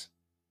slaves,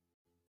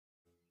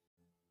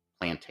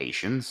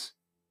 plantations.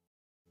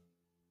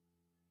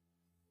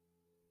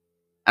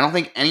 I don't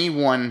think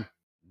anyone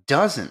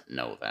doesn't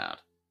know that.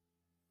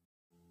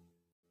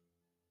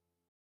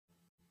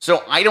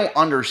 So I don't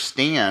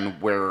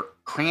understand where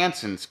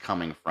Cranston's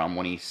coming from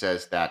when he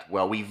says that,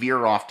 well, we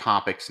veer off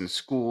topics in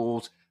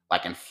schools.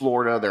 Like in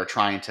Florida, they're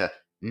trying to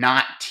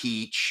not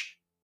teach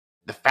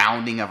the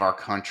founding of our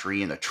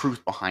country and the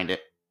truth behind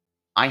it.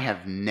 I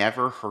have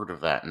never heard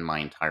of that in my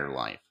entire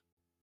life.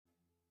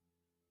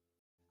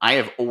 I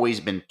have always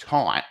been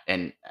taught,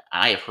 and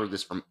I have heard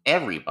this from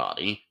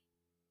everybody.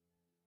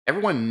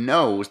 Everyone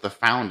knows the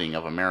founding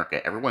of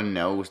America. Everyone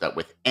knows that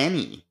with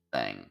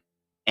anything,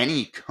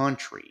 any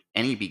country,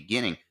 any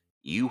beginning,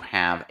 you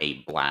have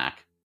a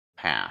black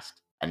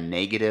past, a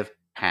negative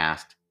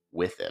past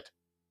with it.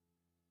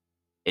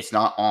 It's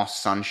not all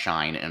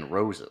sunshine and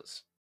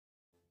roses.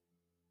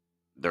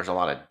 There's a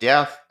lot of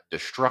death,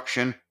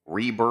 destruction,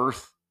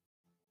 rebirth,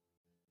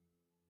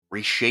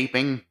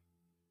 reshaping,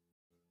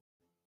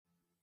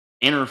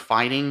 inner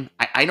fighting.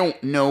 I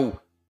don't know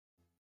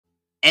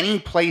any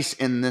place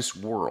in this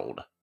world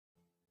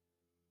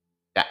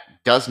that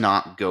does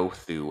not go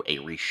through a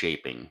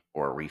reshaping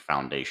or a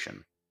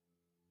refoundation.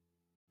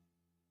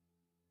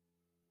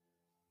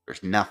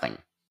 There's nothing,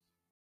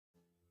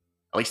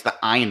 at least that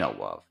I know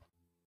of.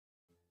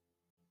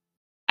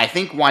 I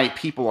think why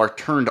people are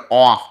turned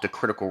off to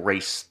critical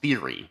race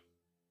theory,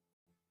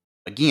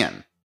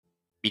 again,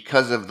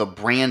 because of the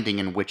branding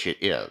in which it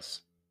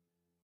is.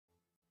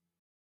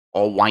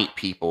 All white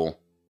people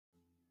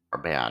are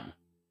bad.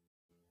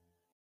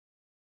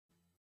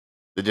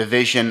 The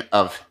division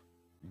of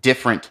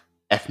different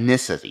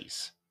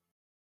ethnicities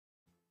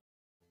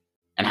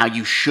and how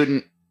you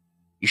shouldn't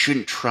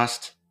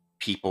trust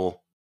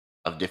people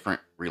of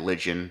different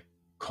religion,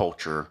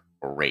 culture,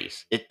 or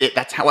race.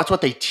 That's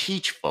what they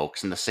teach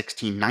folks in the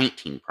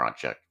 1619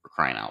 Project, for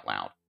crying out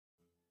loud.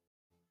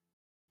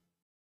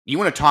 You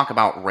want to talk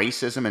about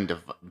racism and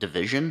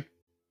division?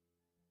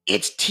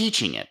 It's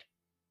teaching it.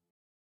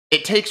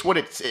 It takes what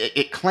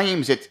it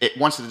claims it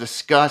wants to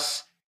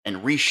discuss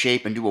and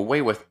reshape and do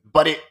away with,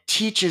 but it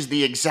teaches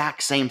the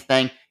exact same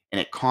thing, and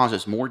it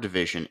causes more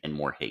division and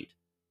more hate.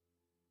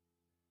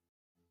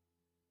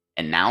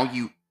 And now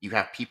you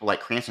have people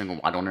like Cranston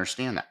going, I don't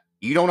understand that.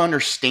 You don't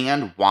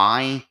understand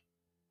why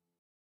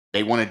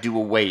they want to do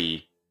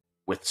away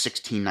with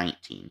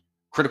 1619,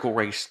 critical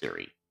race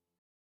theory.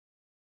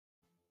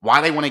 Why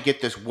they want to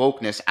get this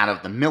wokeness out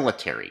of the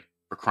military,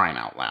 for crying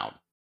out loud.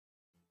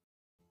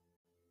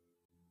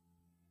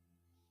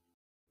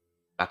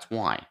 That's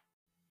why.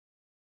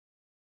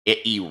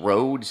 It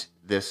erodes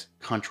this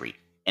country.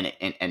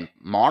 And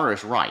Mara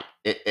is right.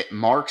 It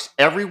marks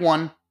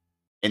everyone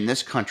in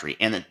this country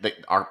and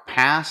our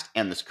past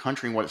and this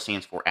country and what it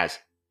stands for as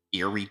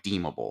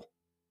irredeemable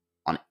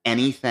on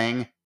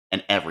anything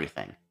and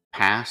everything,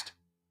 past,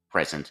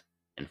 present,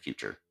 and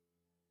future.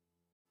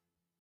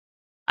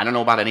 I don't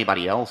know about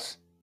anybody else.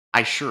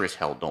 I sure as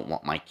hell don't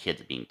want my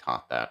kids being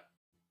taught that.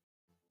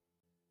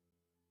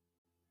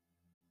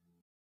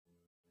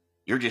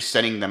 You're just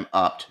setting them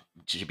up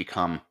to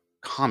become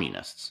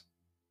communists.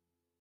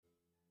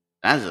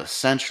 That is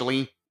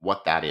essentially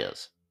what that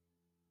is.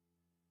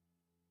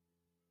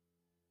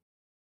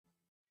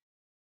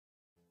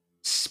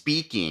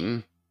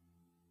 Speaking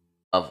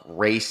of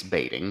race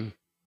baiting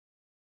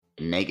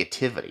and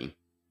negativity,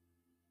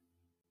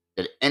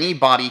 did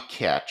anybody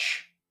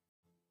catch?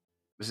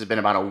 This has been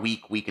about a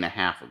week and a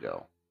half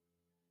ago.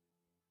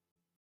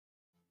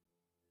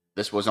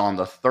 This was on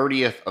the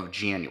 30th of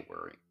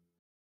January.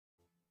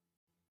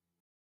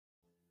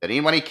 Did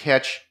anybody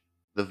catch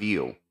The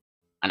View?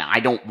 And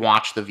I don't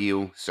watch The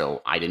View,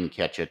 so I didn't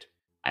catch it.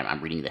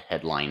 I'm reading the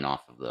headline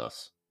off of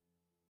this.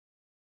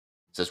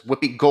 It says,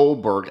 Whoopi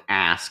Goldberg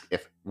asked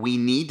if we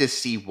need to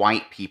see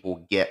white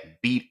people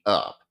get beat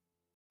up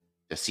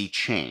to see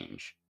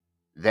change.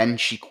 Then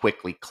she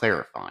quickly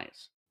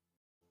clarifies.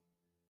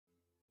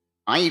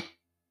 I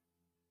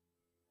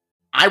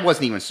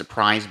wasn't even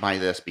surprised by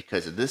this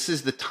because this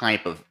is the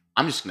type of,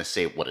 I'm just going to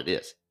say what it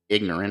is,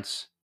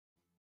 ignorance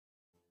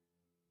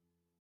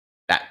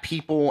that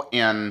people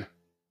in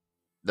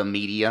the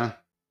media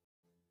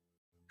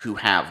who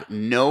have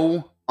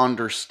no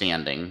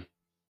understanding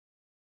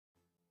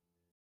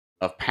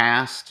of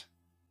past,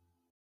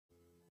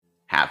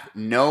 have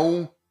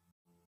no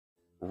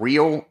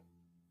real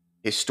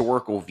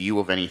historical view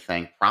of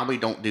anything, probably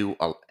don't do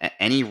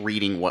any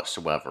reading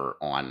whatsoever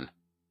on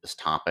this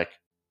topic.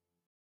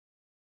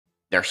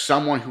 There's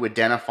someone who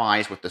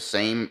identifies with the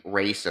same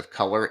race of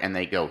color, and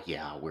they go,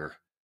 "Yeah, we're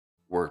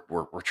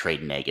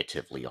portrayed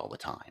negatively all the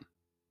time."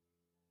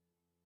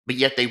 But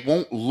yet they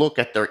won't look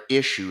at their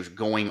issues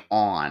going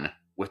on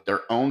with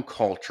their own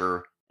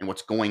culture and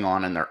what's going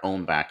on in their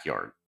own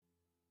backyard.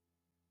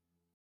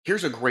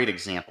 Here's a great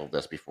example of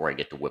this before I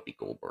get to Whoopi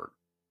Goldberg.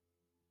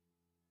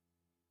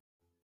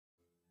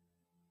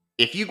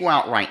 If you go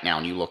out right now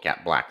and you look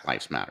at Black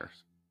Lives Matter,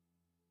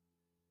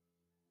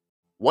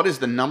 what is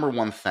the number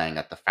one thing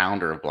that the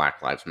founder of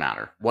Black Lives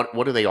Matter, what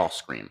do they all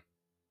scream?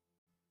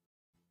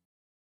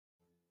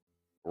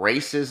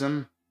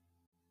 Racism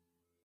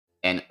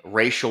and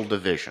racial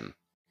division.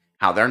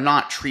 How they're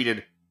not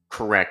treated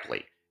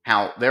correctly.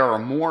 How there are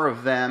more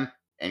of them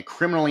and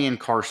criminally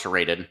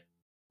incarcerated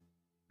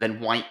than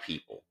white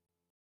people.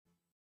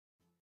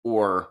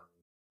 Or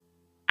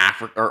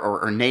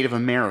or Native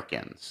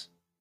Americans.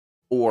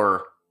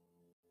 Or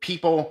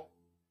people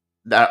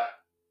that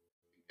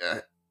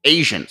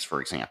Asians,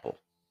 for example.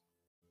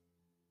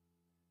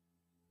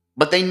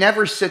 But they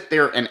never sit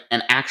there and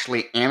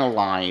actually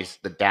analyze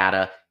the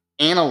data,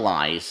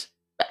 analyze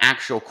the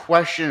actual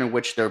question in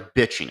which they're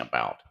bitching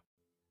about.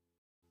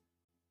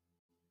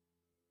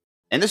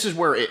 And this is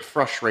where it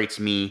frustrates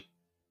me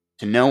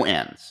to no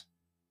ends.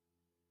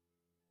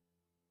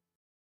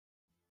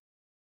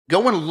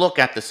 Go and look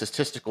at the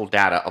statistical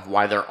data of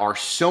why there are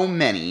so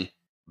many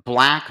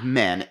black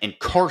men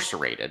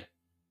incarcerated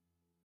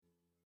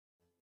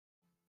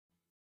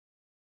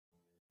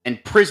in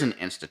prison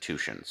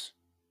institutions.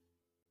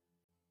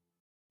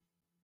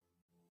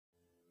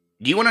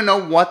 Do you want to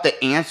know what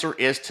the answer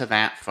is to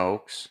that,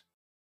 folks?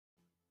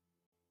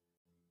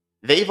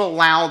 They've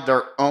allowed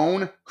their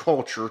own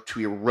culture to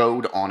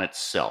erode on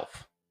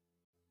itself.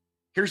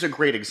 Here's a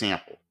great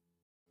example.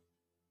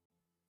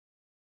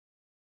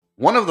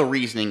 One of the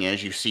reasoning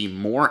is you see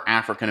more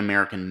African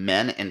American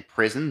men in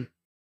prison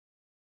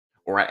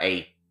or at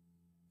a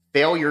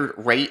failure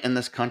rate in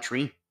this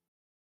country.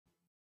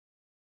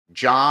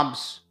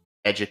 Jobs,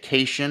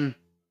 education,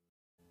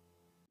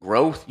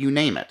 growth, you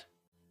name it.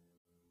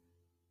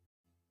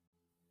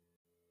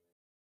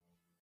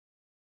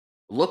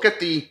 Look at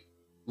the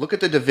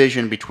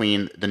division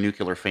between the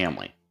nuclear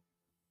family.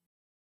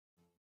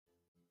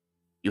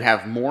 You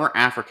have more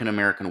African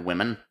American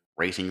women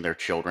raising their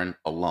children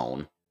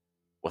alone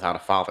without a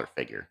father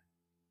figure.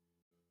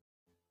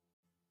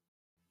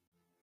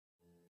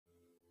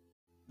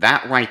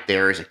 That right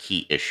there is a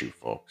key issue,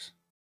 folks.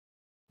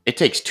 It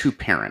takes two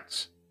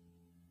parents.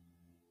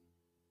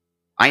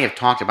 I have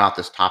talked about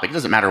this topic. It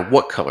doesn't matter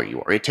what color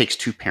you are. It takes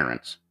two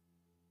parents.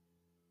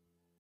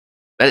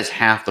 That is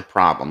half the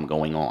problem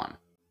going on.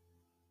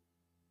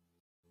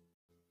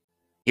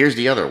 Here's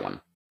the other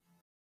one.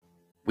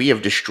 We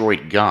have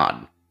destroyed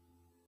God.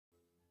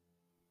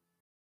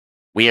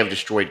 We have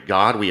destroyed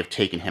God. We have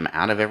taken him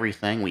out of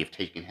everything. We have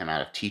taken him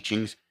out of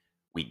teachings.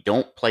 We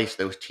don't place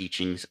those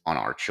teachings on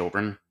our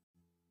children.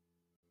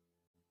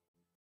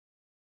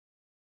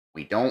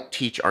 We don't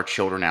teach our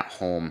children at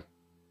home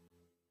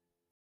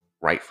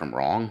right from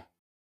wrong.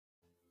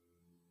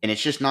 And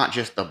it's just not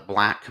just the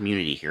black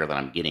community here that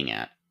I'm getting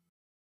at.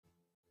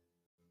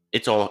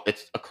 It's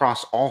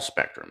across all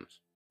spectrums.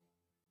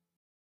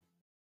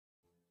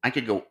 I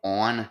could go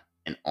on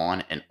and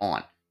on and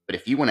on. But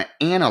if you want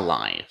to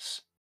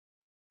analyze,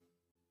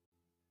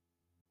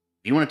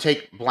 if you want to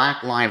take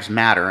Black Lives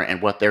Matter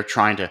and what they're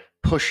trying to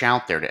push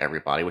out there to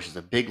everybody, which is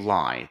a big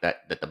lie,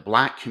 that the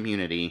black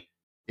community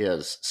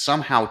is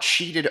somehow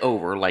cheated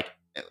over, like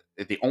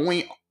the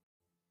only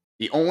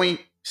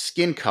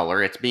skin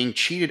color it's being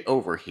cheated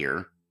over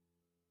here.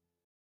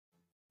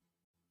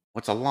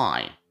 What's a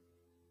lie?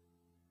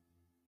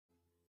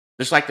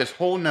 There's like this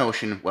whole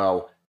notion,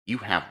 well, you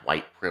have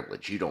white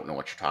privilege. You don't know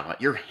what you're talking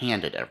about. You're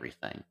handed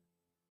everything.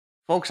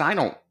 Folks, I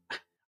don't,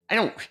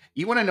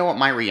 you want to know what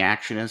my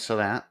reaction is to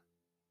that?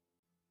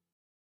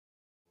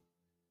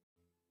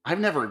 I've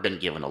never been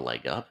given a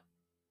leg up.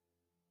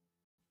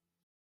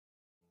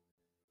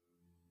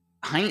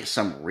 I ain't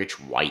some rich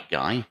white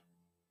guy.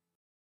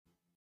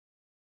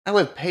 I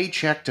live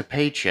paycheck to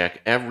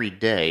paycheck every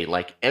day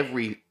like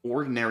every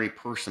ordinary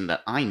person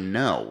that I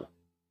know,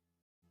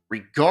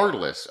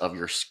 regardless of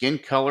your skin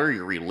color,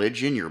 your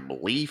religion, your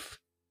belief.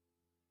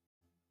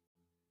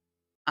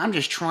 I'm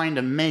just trying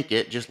to make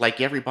it just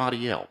like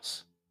everybody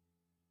else.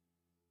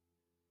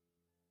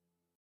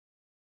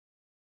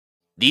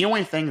 The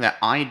only thing that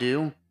I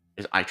do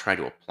is I try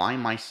to apply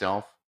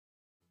myself.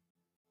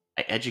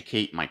 I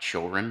educate my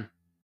children.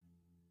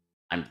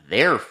 I'm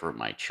there for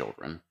my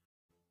children.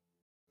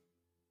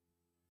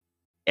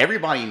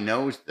 Everybody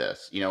knows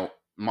this. You know,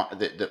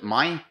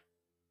 my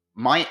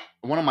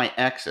one of my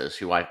exes,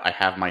 who I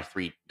have my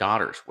three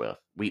daughters with,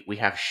 we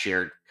have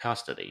shared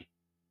custody,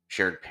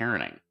 shared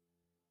parenting.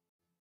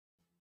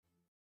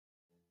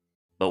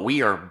 But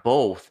we are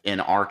both in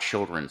our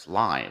children's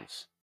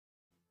lives.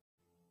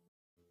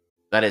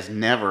 That has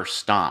never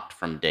stopped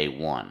from day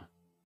one.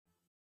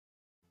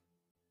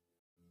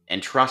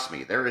 And trust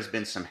me, there has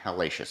been some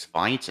hellacious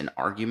fights and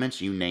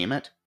arguments, you name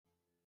it.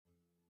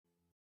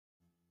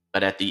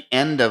 But at the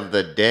end of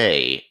the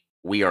day,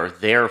 we are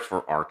there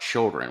for our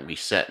children. We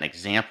set an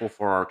example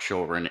for our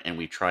children, and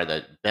we try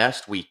the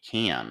best we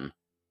can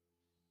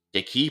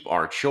to keep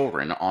our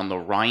children on the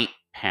right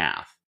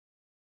path,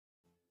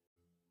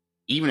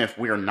 even if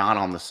we're not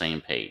on the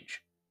same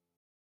page.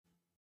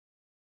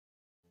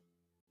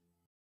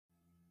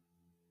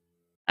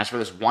 As for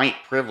this white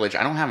privilege,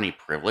 I don't have any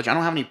privilege. I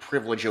don't have any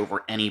privilege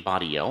over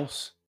anybody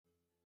else.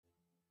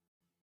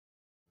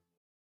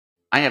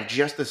 I have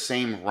just the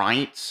same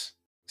rights,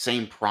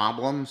 same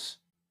problems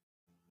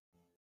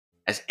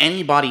as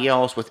anybody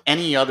else with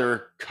any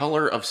other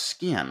color of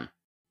skin.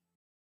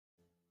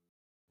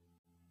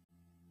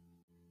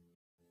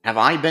 Have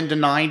I been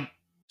denied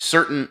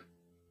certain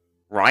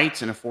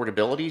rights and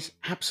affordabilities?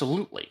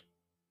 Absolutely.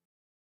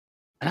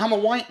 And I'm a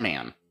white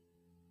man.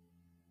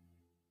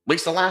 At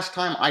least the last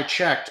time I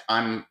checked,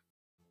 I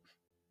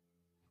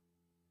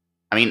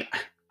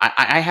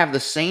have the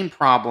same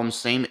problems,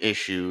 same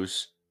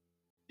issues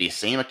the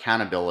same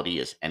accountability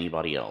as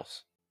anybody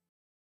else.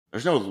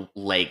 There's no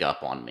leg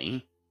up on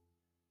me.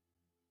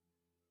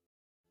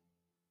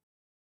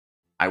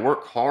 I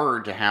work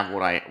hard to have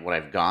what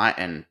I've got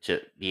and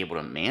to be able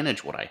to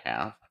manage what I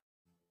have.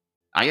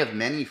 I have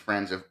many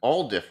friends of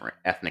all different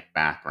ethnic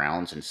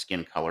backgrounds and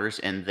skin colors,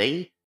 and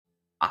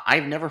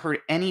I've never heard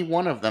any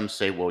one of them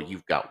say, "Well,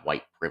 you've got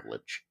white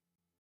privilege."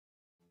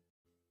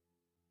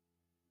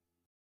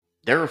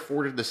 They're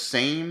afforded the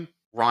same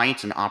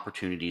rights and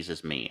opportunities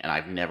as me, and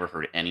I've never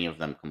heard any of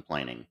them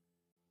complaining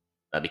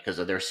that because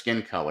of their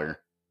skin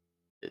color,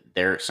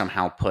 they're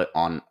somehow put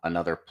on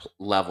another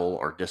level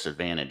or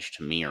disadvantage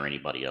to me or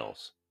anybody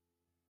else.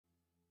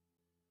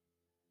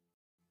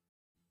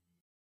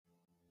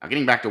 Now,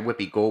 getting back to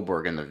Whoopi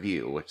Goldberg and The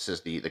View, it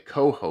says the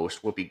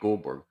co-host, Whoopi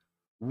Goldberg,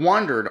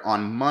 wondered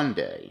on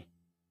Monday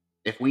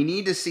if we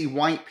need to see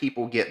white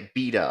people get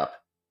beat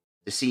up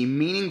to see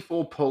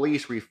meaningful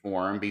police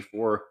reform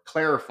before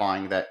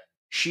clarifying that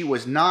she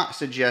was not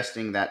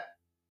suggesting that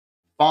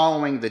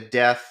following the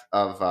death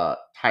of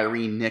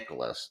Tyree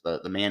Nicholas,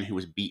 the man who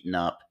was beaten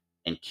up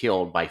and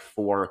killed by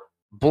 4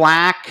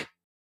 black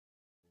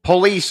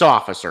police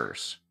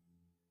officers.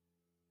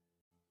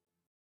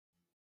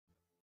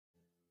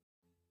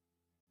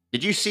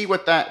 Did you see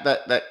what that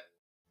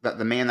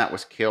the man that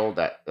was killed,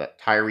 that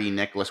Tyree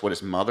Nicholas, what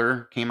his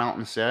mother came out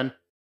and said?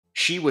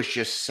 She was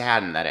just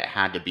saddened that it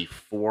had to be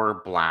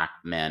 4 black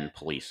men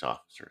police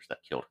officers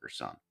that killed her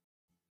son.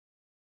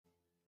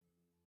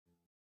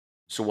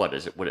 So what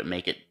is it? Would it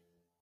make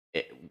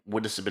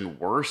would this have been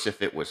worse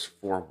if it was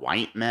 4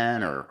 white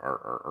men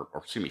or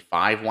excuse me,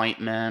 5 white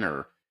men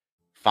or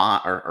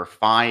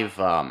 5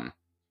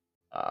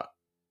 uh,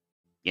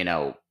 you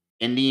know,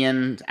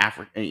 Indians,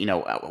 African,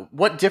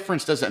 what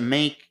difference does it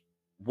make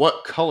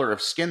what color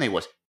of skin they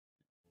was?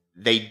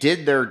 They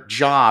did their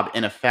job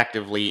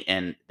ineffectively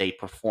and they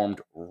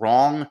performed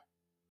wrong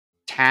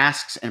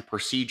tasks and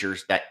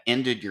procedures that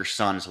ended your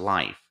son's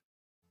life.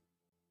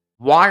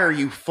 Why are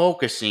you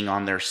focusing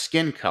on their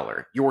skin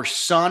color? Your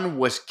son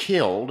was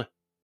killed.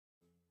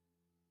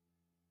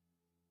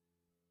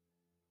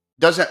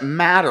 Doesn't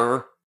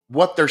matter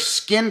what their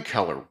skin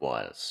color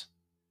was.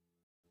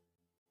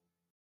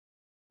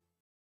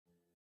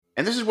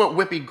 And this is what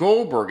Whoopi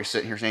Goldberg is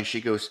sitting here saying. She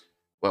goes,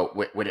 well,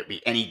 would it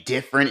be any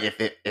different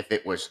if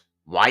it was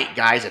white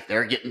guys, if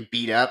they're getting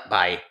beat up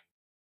by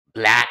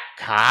black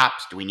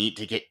cops? Do we need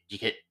to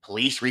get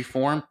police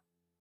reform?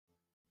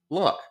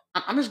 Look,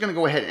 I'm just going to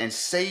go ahead and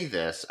say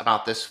this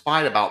about this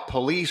fight about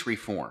police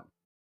reform.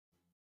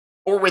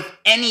 Or with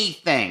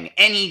anything,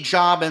 any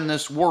job in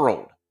this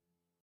world.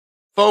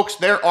 Folks,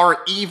 there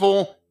are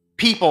evil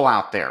people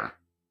out there.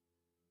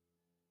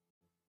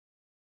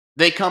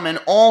 They come in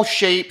all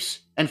shapes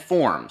and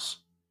forms.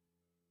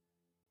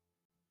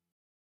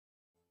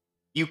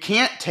 You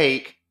can't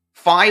take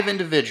 5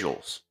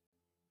 individuals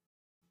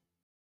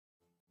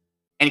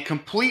and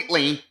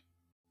completely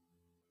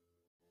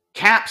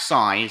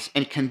capsize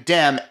and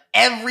condemn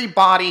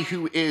everybody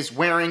who is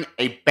wearing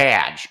a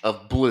badge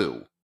of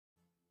blue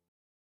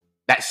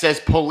that says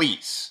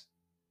police.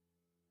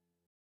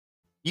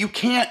 You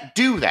can't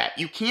do that.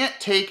 You can't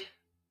take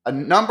a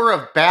number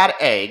of bad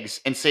eggs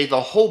and say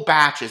the whole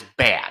batch is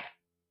bad.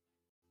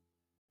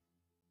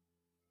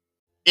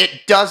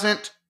 It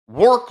doesn't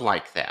work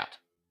like that.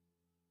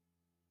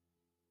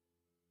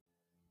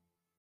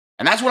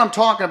 And that's what I'm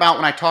talking about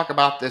when I talk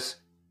about this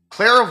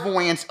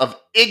clairvoyance of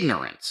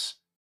ignorance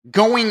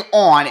going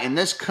on in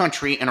this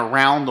country and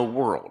around the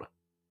world.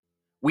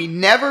 We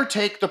never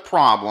take the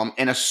problem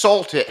and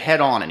assault it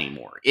head on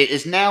anymore.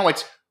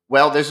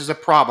 Well, this is a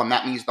problem.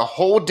 That means the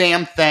whole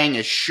damn thing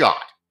is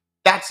shot.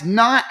 That's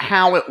not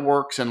how it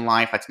works in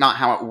life. That's not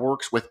how it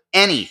works with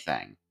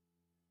anything.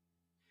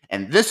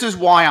 And this is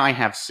why I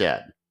have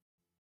said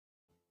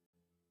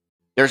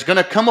there's going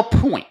to come a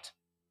point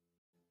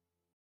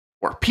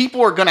where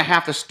people are going to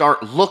have to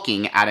start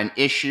looking at an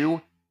issue,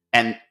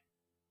 and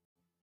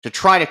to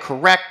try to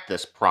correct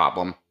this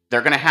problem,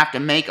 they're going to have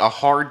to make a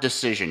hard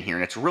decision here.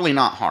 And it's really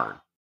not hard.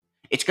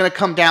 It's going to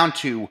come down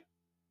to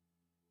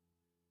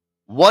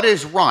what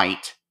is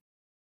right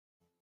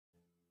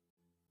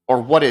or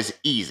what is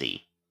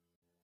easy.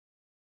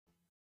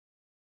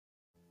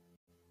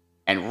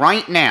 And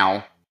right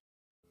now,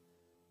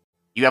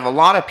 you have a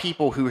lot of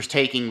people who are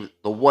taking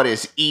the what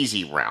is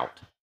easy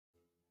route.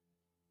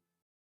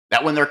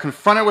 That when they're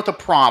confronted with a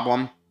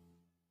problem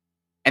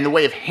and the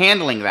way of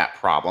handling that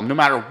problem, no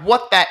matter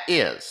what that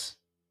is,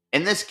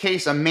 in this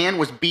case, a man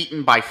was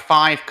beaten by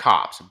 5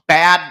 cops,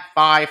 bad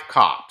 5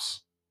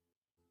 cops,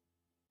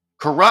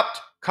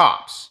 corrupt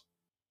cops.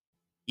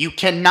 You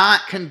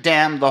cannot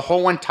condemn the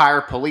whole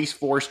entire police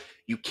force.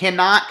 You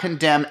cannot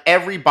condemn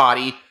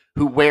everybody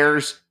who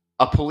wears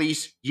a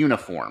police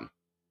uniform.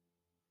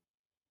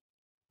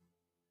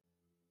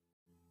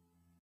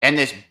 And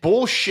this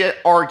bullshit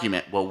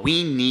argument, well,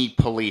 we need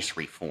police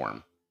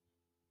reform.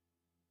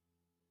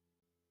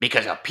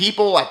 Because of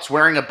people that's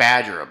wearing a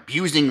badge are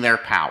abusing their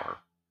power,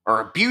 or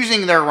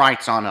abusing their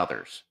rights on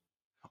others,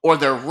 or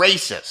they're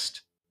racist.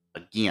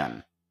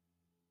 Again,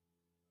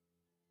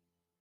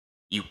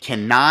 You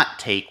cannot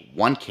take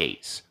one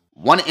case,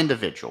 one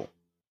individual,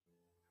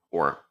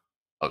 or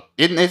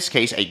in this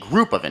case, a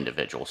group of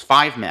individuals,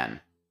 5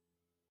 men,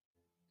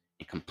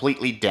 and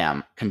completely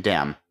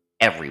condemn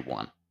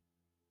everyone.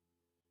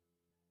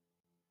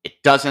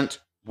 It doesn't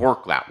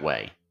work that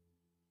way.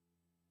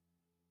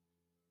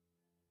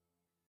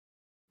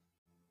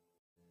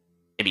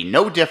 It'd be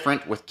no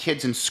different with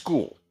kids in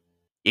school.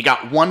 You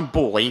got one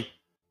bully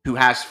who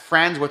has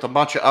friends with a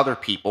bunch of other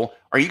people.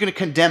 Are you going to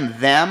condemn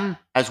them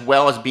as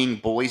well as being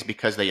bullies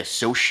because they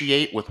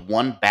associate with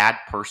one bad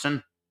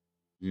person?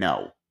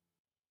 No.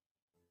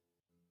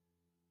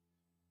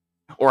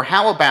 Or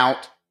how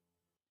about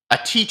a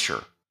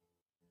teacher?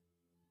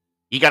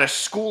 You got a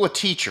school of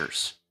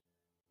teachers.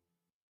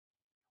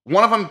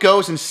 One of them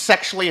goes and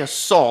sexually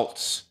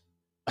assaults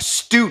a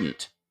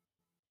student,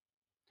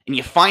 and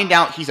you find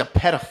out he's a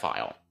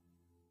pedophile.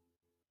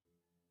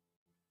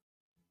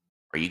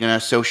 Are you going to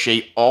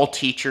associate all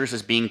teachers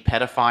as being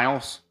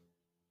pedophiles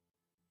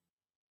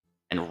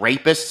and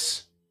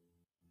rapists?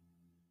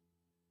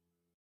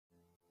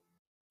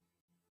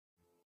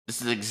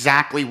 This is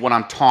exactly what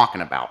I'm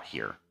talking about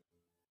here.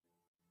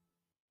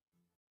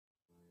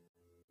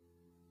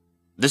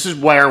 This is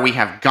where we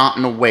have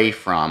gotten away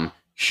from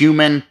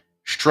human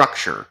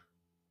structure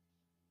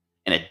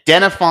and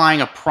identifying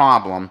a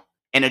problem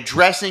and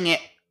addressing it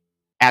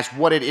as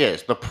what it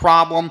is, the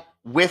problem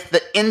with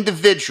the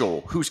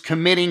individual who's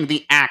committing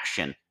the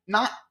action,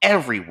 not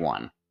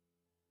everyone,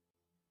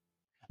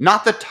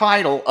 not the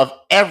title of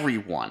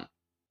everyone.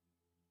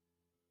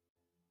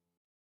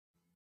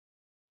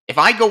 If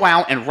I go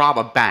out and rob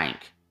a bank,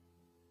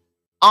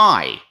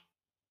 did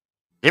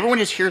everyone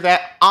just hear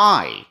that?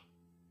 I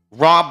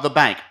robbed the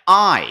bank.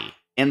 I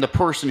am the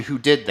person who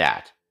did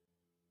that,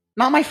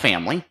 not my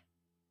family.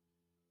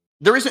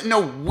 There isn't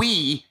no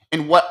we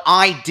in what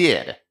I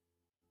did.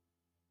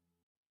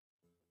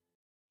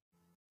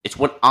 It's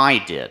what I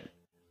did.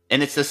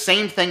 And it's the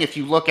same thing if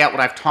you look at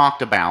what I've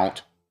talked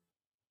about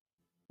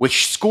with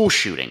school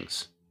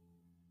shootings.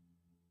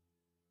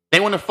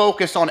 They want to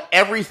focus on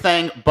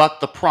everything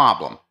but the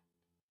problem.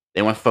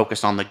 They want to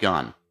focus on the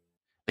gun,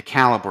 the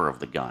caliber of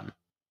the gun,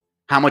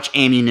 how much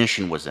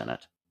ammunition was in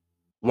it,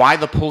 why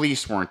the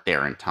police weren't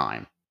there in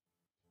time,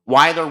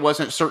 why there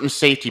wasn't certain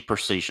safety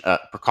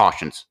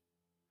precautions,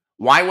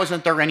 why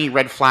wasn't there any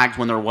red flags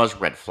when there was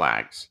red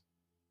flags.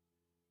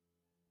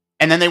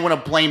 And then they want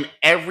to blame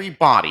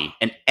everybody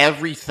and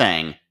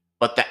everything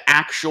but the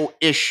actual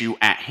issue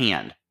at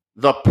hand,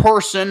 the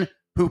person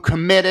who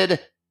committed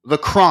the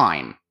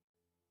crime.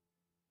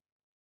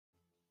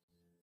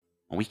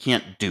 We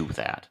can't do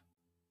that.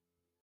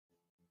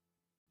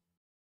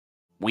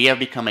 We have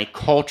become a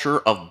culture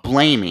of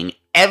blaming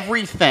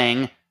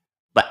everything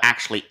but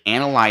actually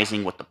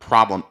analyzing what the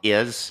problem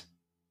is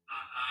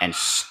and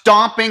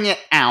stomping it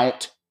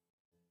out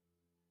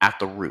at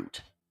the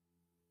root.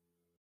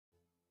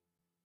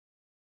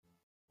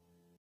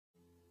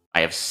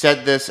 I have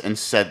said this and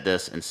said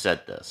this and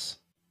said this.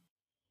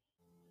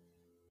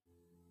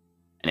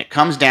 And it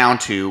comes down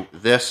to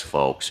this,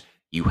 folks.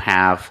 You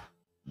have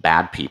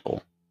bad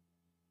people.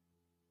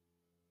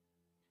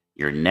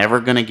 You're never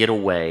going to get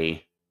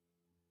away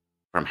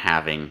from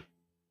having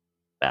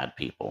bad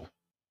people.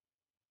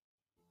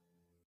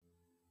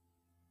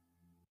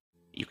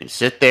 You can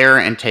sit there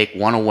and take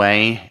one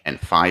away, and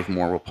 5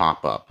 more will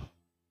pop up.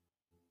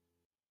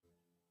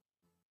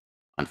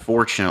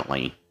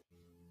 Unfortunately,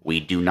 we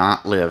do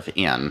not live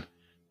in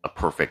a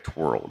perfect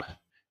world.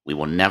 We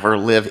will never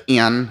live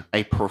in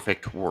a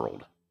perfect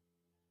world.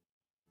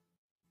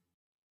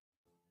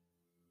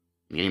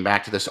 Getting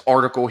back to this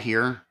article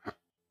here,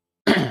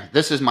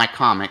 this is my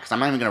comment, because I'm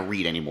not even going to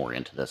read any more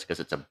into this, because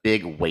it's a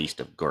big waste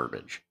of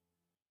garbage.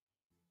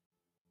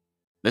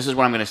 This is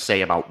what I'm going to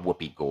say about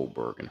Whoopi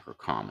Goldberg and her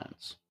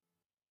comments.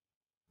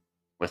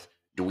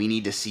 Do we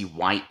need to see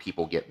white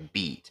people get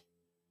beat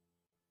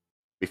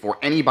before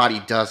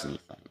anybody does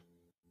anything?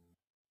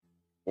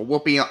 Well,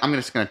 Whoopi, I'm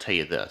just going to tell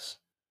you this.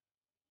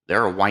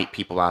 There are white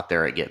people out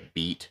there that get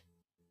beat,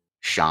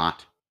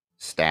 shot,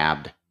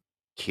 stabbed,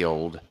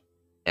 killed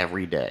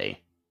every day.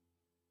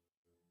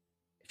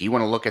 If you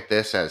want to look at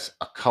this as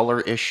a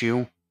color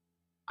issue,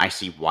 I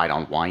see white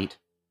on white.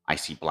 I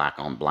see black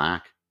on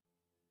black.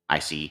 I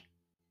see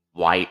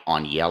white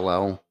on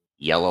yellow,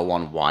 yellow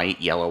on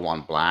white, yellow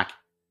on black.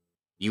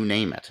 You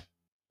name it.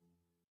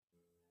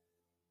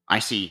 I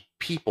see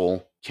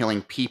people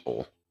killing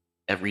people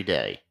every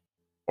day,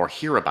 or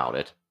hear about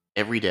it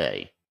every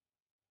day.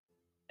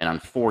 And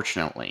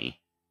unfortunately,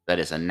 that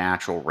is a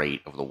natural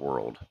rate of the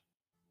world.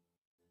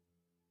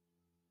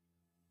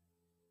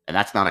 And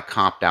that's not a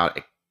copped out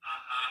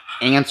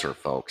answer,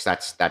 folks.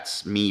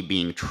 That's me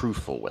being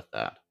truthful with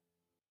that.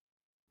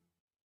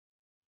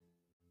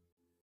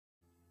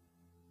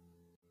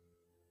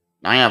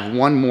 I have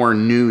one more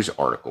news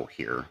article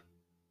here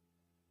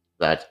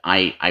that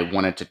I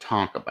wanted to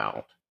talk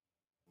about.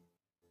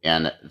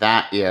 And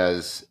that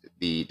is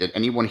did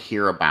anyone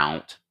hear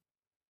about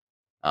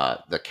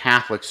the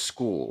Catholic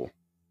school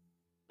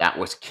that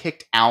was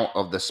kicked out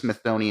of the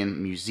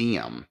Smithsonian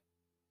Museum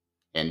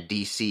in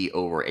DC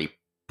over a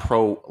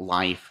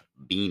pro-life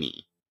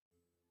beanie.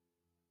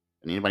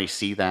 Did anybody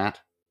see that?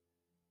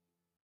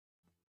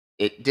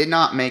 It did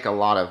not make a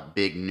lot of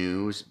big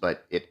news,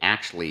 but it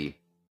actually,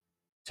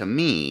 to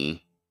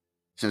me,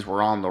 since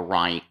we're on the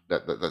right,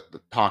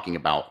 the talking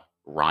about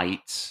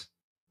rights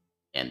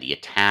and the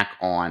attack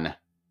on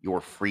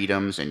your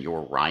freedoms and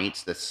your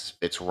rights, this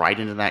fits right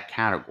into that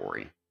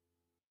category.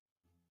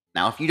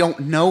 Now, if you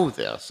don't know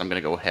this, I'm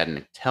going to go ahead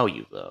and tell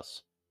you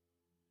this.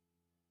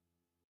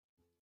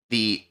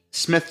 The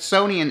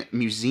Smithsonian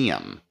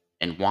Museum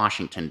in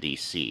Washington,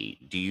 D.C.,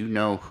 do you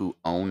know who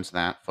owns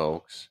that,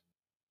 folks?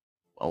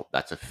 Well,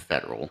 that's a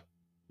federal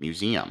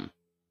museum.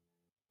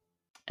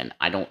 And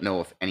I don't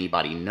know if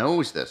anybody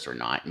knows this or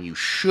not, and you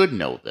should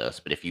know this,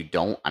 but if you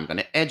don't, I'm going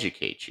to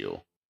educate you.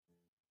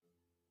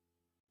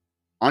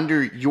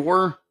 Under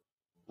your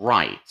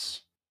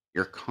rights,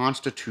 your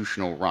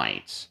constitutional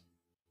rights,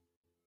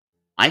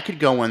 I could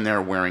go in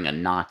there wearing a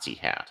Nazi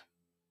hat.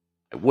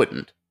 I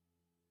wouldn't.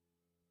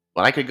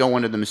 But I could go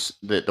into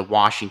the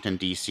Washington,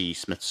 D.C.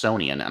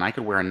 Smithsonian, and I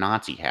could wear a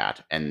Nazi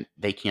hat, and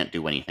they can't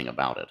do anything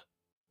about it.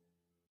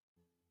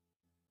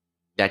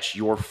 That's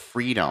your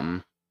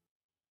freedom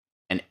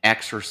and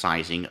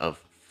exercising of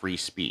free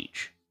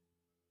speech.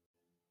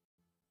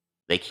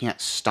 They can't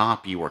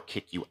stop you or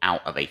kick you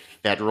out of a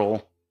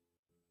federal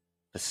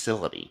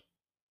facility.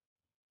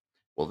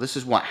 Well, this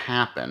is what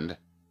happened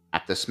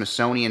at the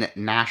Smithsonian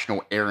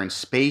National Air and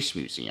Space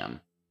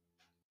Museum.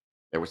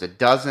 There was a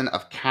dozen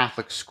of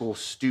Catholic school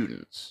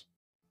students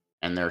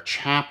and their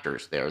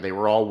chapters there. They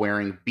were all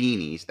wearing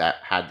beanies that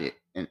had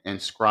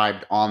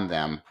inscribed on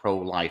them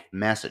pro-life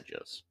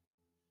messages.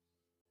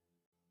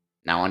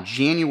 Now, on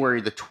January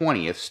the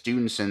 20th,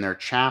 students and their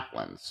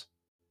chaplains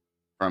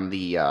from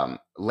the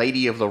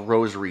Lady of the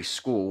Rosary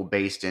School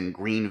based in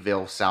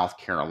Greenville, South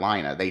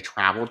Carolina, they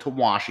traveled to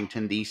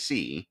Washington,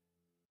 D.C.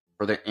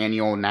 for their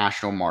annual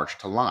National March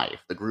to Life.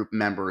 The group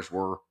members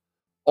were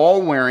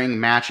all wearing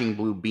matching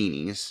blue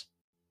beanies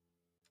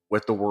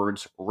with the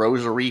words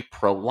Rosary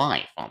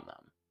Pro-Life on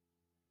them.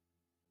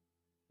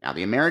 Now,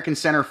 the American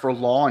Center for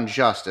Law and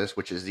Justice,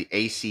 which is the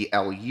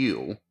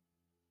ACLU,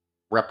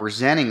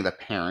 representing the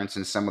parents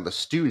and some of the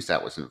students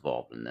that was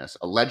involved in this,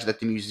 alleged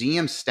that the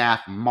museum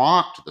staff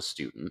mocked the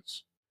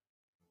students,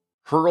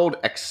 hurled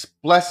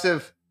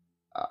explosive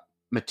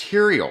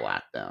material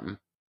at them,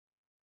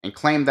 and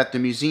claimed that the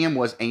museum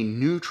was a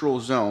neutral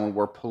zone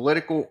where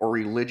political or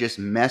religious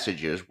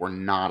messages were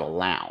not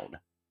allowed.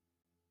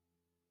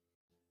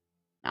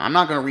 Now, I'm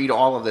not going to read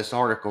all of this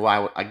article. I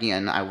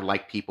would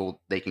like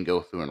people, they can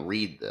go through and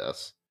read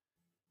this.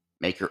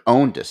 Make your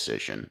own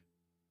decision.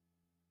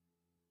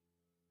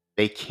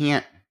 They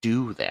can't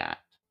do that.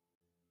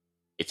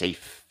 It's a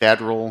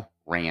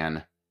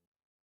federal-ran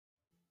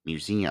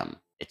museum.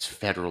 It's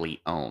federally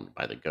owned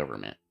by the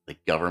government. The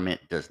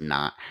government does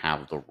not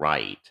have the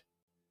right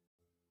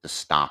to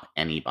stop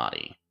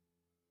anybody.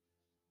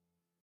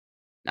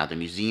 Now, the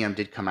museum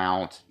did come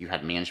out. You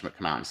had management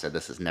come out and said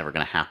this is never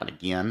going to happen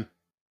again.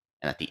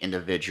 And that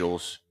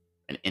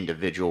an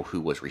individual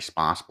who was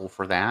responsible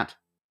for that,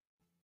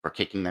 for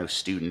kicking those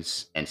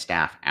students and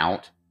staff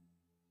out,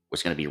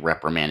 was going to be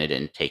reprimanded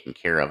and taken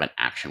care of, and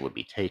action would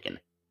be taken.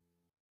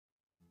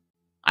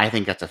 I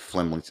think that's a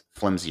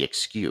flimsy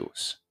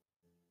excuse.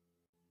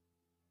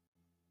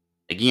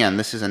 Again,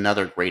 this is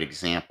another great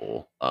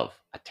example of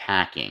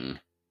attacking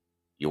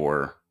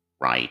your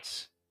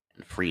rights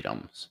and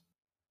freedoms.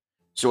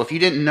 So if you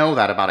didn't know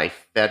that about a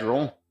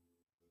federal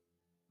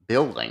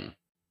building,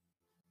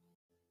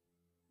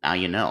 now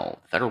you know.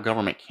 The federal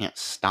government can't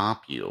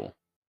stop you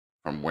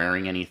from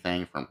wearing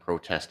anything, from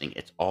protesting.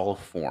 It's all a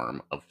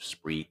form of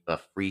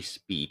free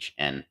speech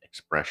and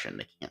expression.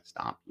 They can't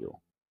stop you.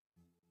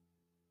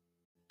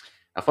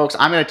 Now, folks,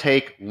 I'm going to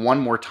take one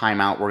more time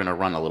out. We're going to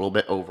run a little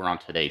bit over on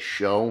today's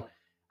show.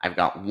 I've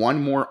got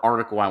one more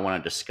article I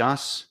want to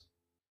discuss,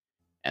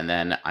 and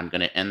then I'm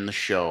going to end the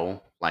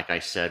show, like I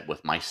said,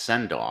 with my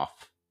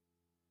send-off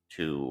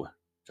to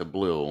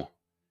Blue,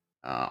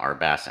 our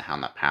basset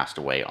hound that passed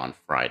away on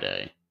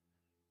Friday.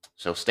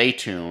 So stay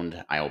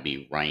tuned. I will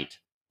be right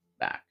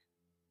back.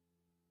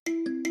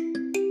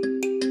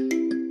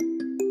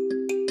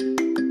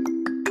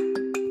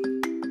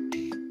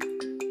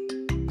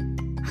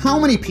 How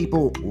many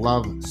people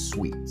love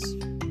sweets?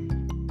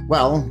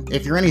 Well,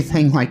 if you're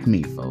anything like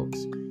me, folks,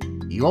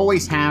 you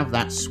always have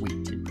that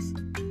sweet tooth.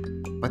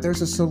 But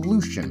there's a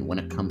solution when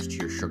it comes to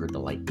your sugar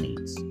delight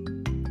needs.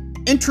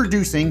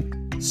 Introducing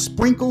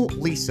Sprinkle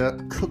Lisa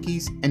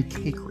Cookies and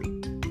Cakery.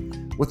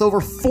 With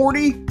over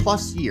 40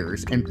 plus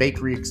years in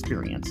bakery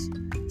experience,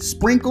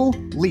 Sprinkle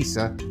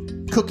Lisa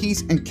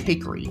Cookies and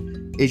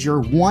Cakery is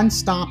your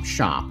one-stop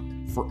shop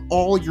for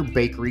all your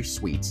bakery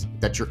sweets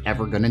that you're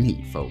ever going to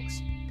need,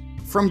 folks.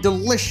 From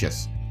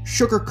delicious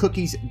sugar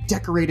cookies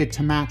decorated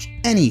to match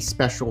any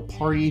special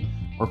party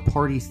or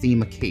party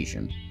theme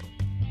occasion,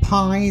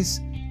 pies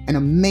and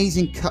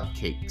amazing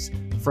cupcakes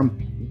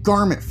from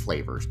garment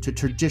flavors to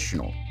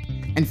traditional,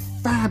 and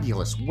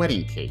fabulous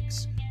wedding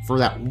cakes for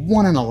that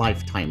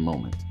one-in-a-lifetime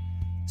moment.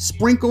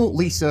 Sprinkle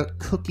Lisa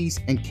Cookies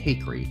and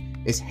Cakery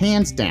is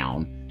hands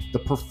down the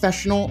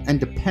professional and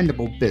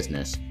dependable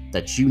business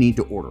that you need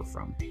to order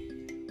from.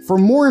 For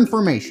more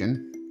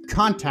information,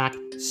 contact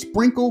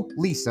Sprinkle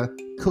Lisa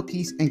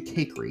Cookies and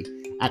Cakery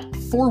at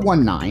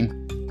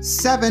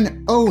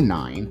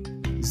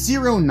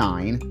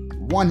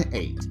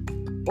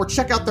 419-709-0918 or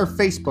check out their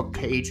Facebook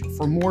page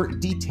for more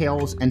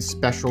details and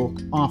special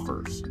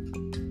offers.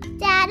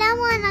 Dad, I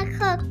want a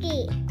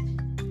cookie.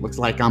 Looks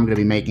like I'm going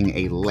to be making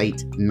a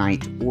late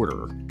night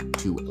order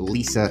to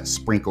Lisa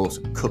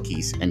Sprinkles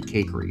Cookies and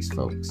Cakeries,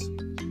 folks.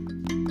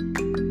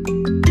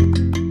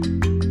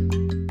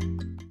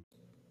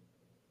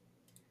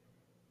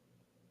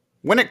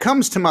 When it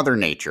comes to Mother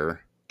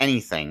Nature,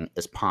 anything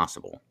is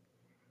possible.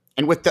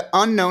 And with the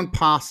unknown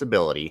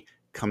possibility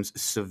comes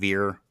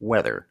severe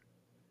weather.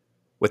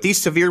 With these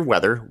severe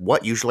weather,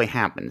 what usually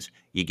happens?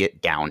 You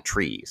get downed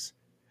trees.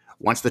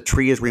 Once the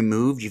tree is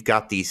removed, you've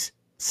got these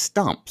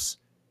stumps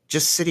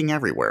just sitting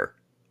everywhere.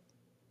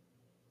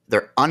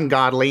 They're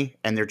ungodly,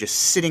 and they're just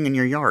sitting in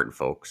your yard,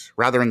 folks.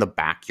 Rather in the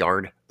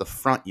backyard, the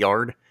front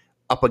yard,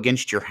 up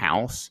against your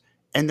house,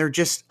 and they're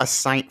just a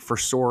sight for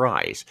sore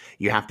eyes.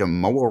 You have to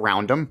mow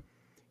around them.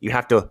 You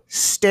have to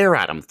stare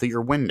at them through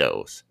your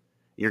windows.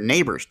 Your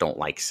neighbors don't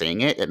like seeing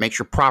it. It makes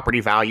your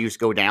property values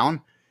go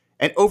down.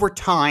 And over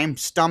time,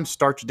 stumps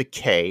start to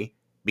decay,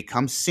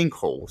 become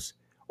sinkholes,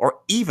 or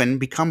even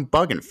become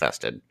bug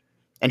infested.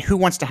 And who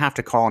wants to have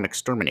to call an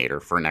exterminator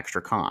for an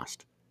extra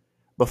cost?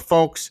 But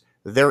folks,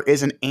 there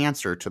is an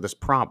answer to this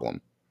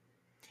problem.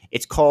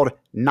 It's called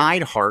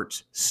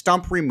Neidhart's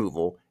Stump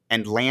Removal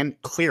and Land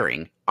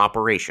Clearing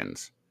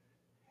Operations.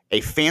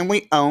 A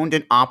family-owned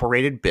and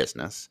operated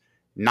business,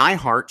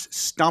 Neidhart's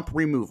Stump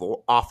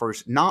Removal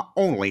offers not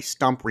only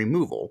stump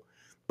removal,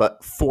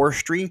 but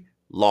forestry,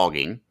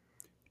 logging,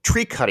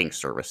 tree cutting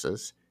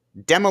services,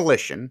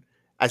 demolition,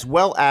 as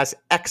well as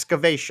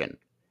excavation.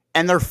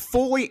 And they're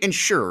fully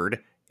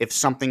insured if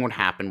something would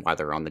happen while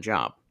they're on the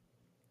job.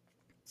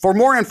 For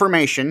more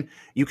information,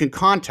 you can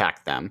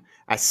contact them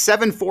at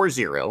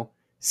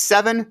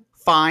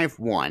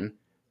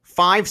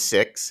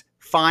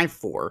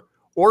 740-751-5654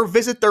 or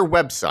visit their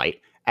website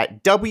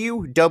at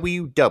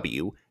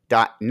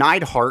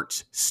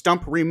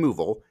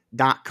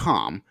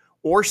www.neidhartstumpremoval.com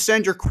or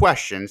send your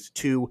questions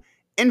to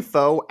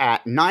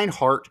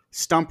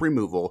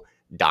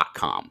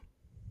info@neidhartstumpremoval.com.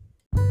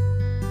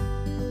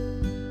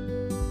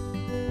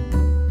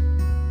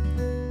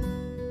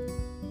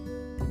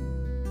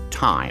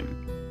 Time.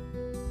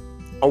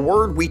 A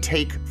word we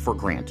take for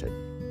granted.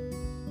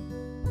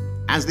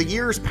 As the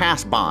years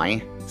pass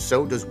by,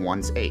 so does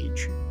one's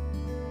age.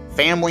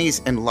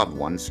 Families and loved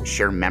ones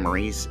share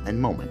memories and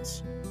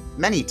moments.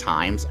 Many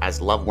times, as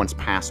loved ones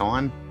pass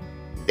on,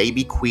 they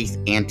bequeath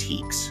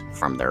antiques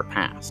from their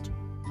past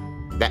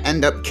that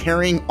end up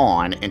carrying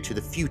on into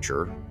the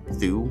future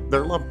through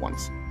their loved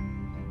ones,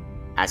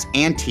 as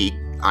antique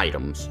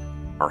items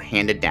are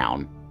handed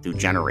down through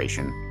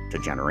generation to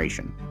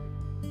generation.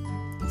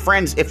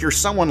 Friends, if you're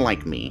someone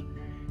like me,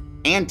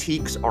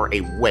 antiques are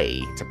a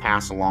way to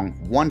pass along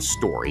one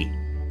story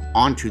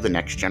onto the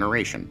next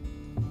generation.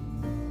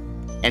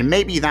 And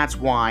maybe that's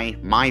why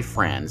my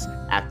friends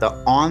at the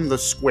On the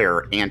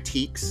Square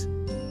Antiques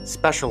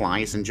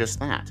specialize in just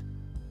that,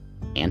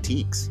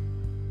 antiques.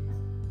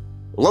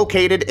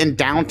 Located in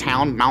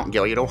downtown Mount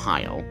Gilead,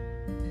 Ohio,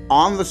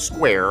 On the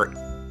Square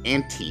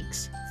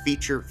Antiques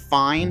feature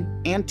fine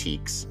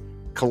antiques,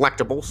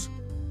 collectibles,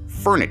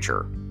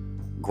 furniture,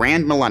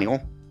 grand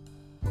millennial,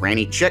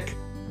 granny chick,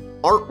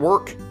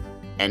 artwork,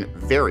 and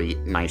very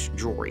nice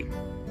jewelry.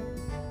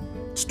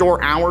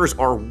 Store hours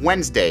are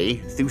Wednesday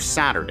through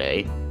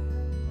Saturday,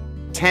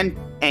 10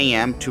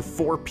 a.m. to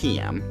 4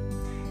 p.m.,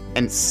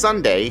 and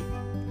Sunday,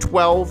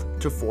 12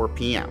 to 4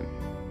 p.m.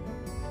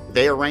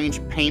 They arrange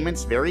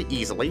payments very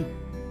easily,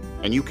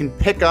 and you can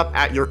pick up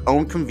at your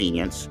own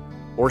convenience,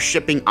 or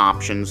shipping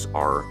options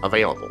are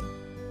available.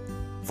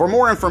 For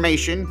more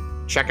information,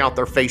 check out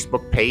their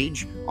Facebook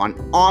page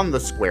on the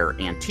Square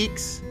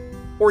Antiques,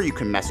 or you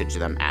can message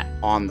them at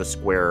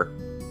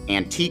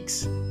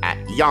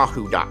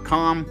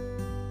onthesquareantiques@yahoo.com,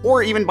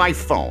 or even by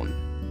phone,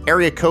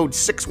 area code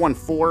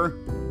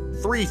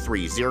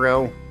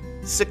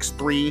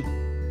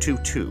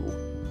 614-330-6322.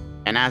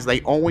 And as they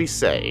always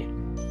say,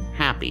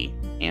 happy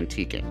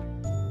antiquing.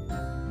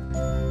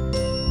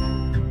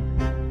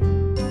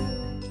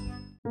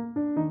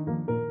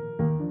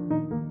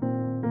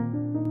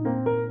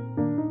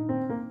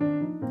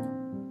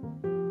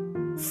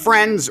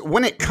 Friends,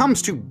 when it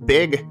comes to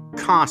big,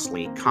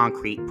 costly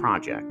concrete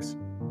projects,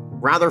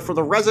 rather for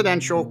the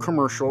residential,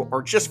 commercial,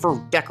 or just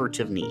for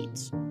decorative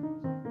needs,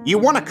 you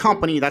want a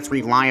company that's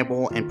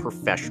reliable and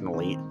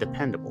professionally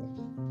dependable.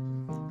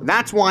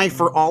 That's why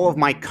for all of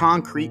my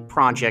concrete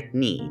project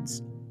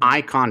needs,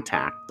 I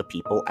contact the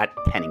people at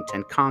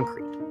Pennington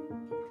Concrete.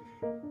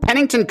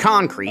 Pennington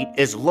Concrete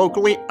is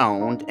locally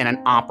owned and an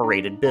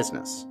operated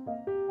business.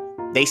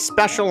 They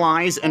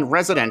specialize in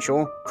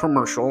residential,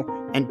 commercial,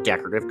 and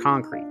decorative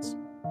concretes.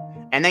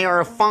 And they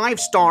are a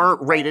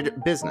 5-star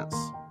rated business.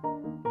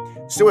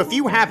 So if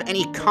you have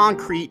any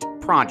concrete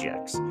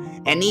projects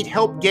and need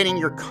help getting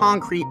your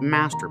concrete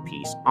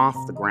masterpiece off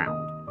the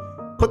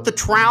ground, put the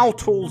trowel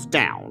tools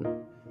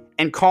down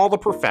and call the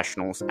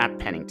professionals at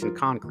Pennington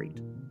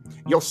Concrete.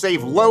 You'll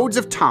save loads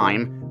of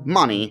time,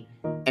 money,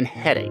 and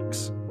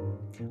headaches.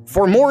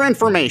 For more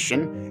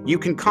information, you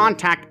can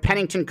contact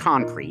Pennington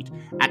Concrete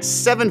at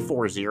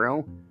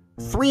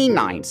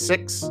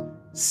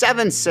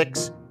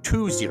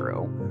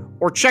 740-396-7620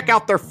 or check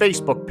out their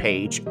Facebook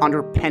page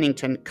under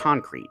Pennington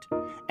Concrete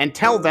and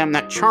tell them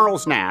that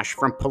Charles Nash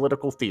from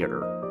Political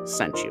Theater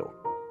sent you.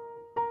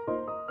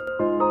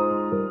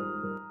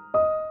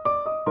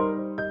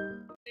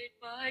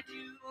 My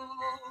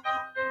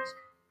dues,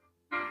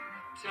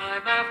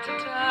 time after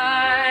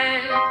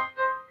time,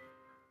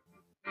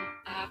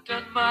 I've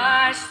done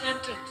my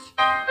sentence,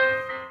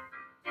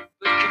 but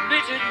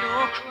committed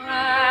no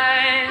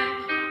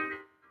crime,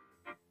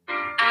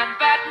 and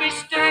bad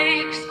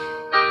mistakes,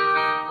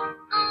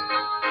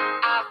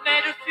 I've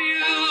made a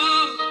few.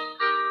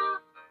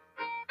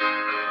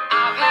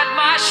 I've had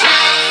my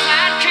shots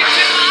and kicked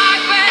in my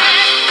bed,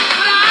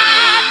 but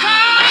I've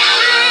come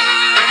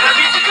through. I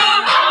need to go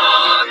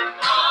on,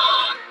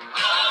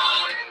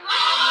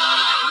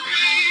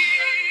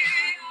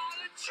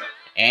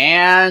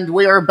 And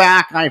we are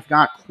back. I've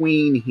got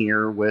Queen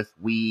here with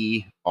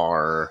We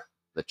Are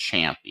the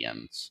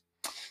Champions.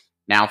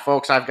 Now,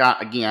 folks, I've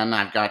got one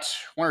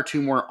or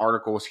two more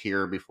articles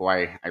here before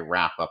I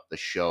wrap up the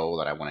show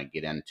that I want to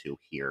get into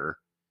here.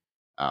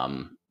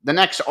 The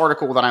next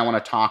article that I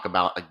want to talk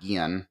about,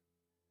 again,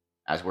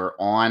 as we're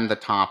on the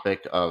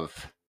topic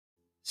of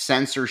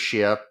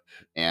censorship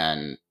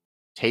and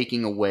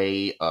taking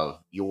away of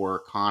your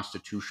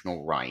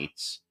constitutional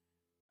rights,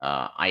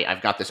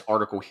 I've got this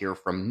article here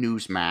from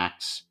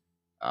Newsmax.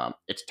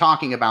 It's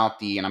talking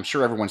about and I'm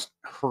sure everyone's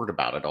heard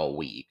about it all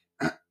week.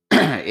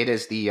 It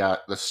is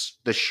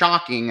the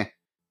shocking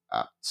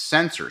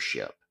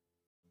censorship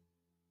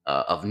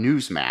of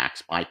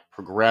Newsmax by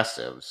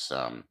progressives.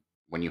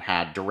 When you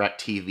had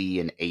DirecTV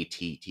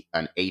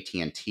and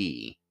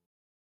AT&T,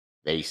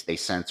 they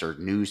censored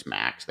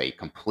Newsmax. They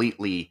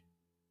completely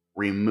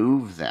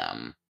removed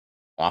them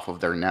off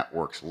of their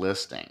network's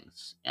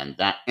listings, and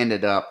that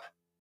ended up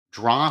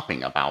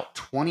dropping about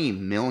 20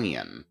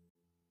 million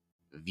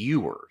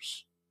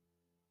viewers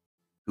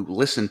who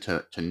listened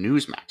to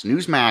Newsmax.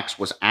 Newsmax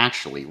was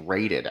actually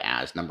rated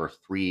as number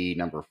 3,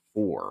 number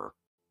 4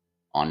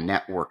 on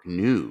network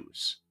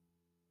news.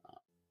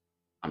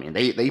 I mean,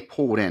 they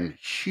pulled in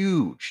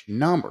huge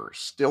numbers,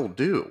 still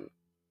do,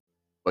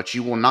 but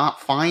you will not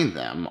find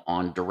them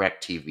on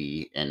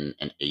DirecTV and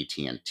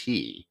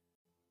AT&T.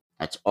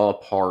 That's all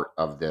part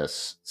of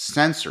this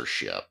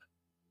censorship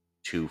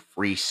to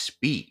free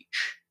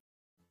speech.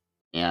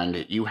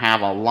 And you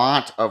have a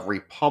lot of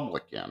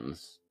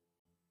Republicans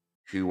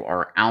who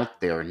are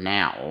out there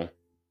now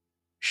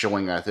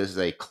showing that this is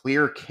a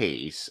clear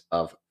case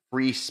of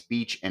free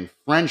speech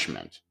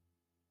infringement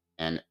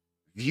and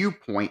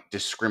viewpoint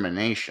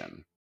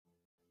discrimination,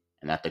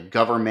 and that the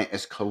government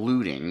is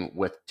colluding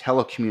with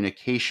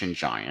telecommunication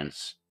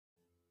giants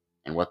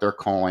and what they're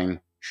calling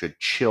should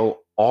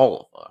chill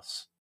all of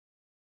us.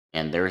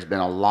 And there's been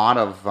a lot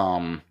of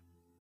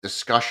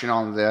discussion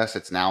on this.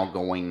 It's now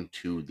going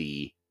to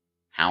the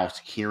House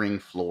hearing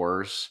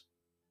floors,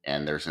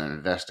 and there's an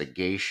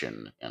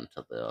investigation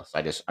into this.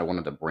 I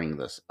wanted to bring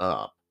this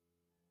up.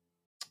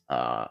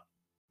 Now,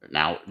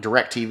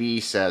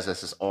 DirecTV says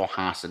this all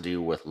has to do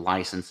with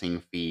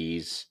licensing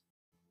fees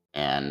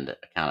and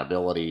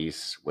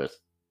accountabilities with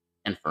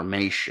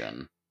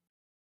information.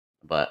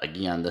 But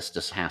again, this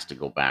just has to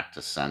go back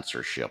to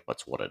censorship.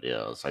 That's what it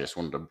is. I just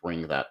wanted to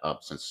bring that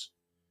up since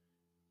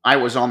I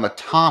was on the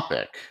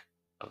topic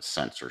of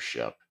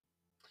censorship.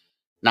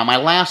 Now, my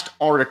last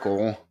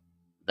article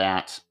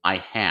that I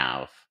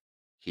have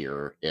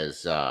here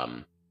is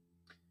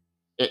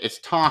it's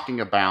talking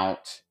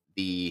about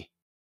the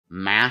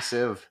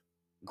massive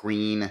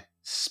green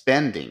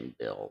spending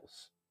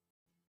bills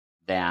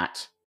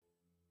that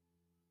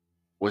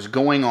was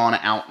going on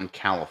out in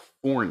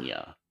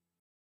California.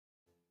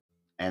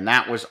 And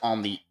that was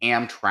on the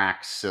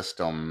Amtrak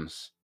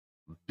system's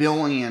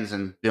billions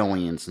and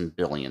billions and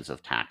billions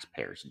of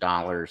taxpayers'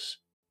 dollars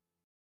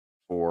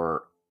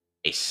for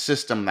a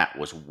system that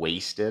was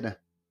wasted.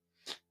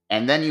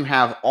 And then you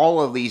have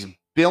all of these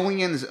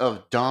billions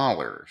of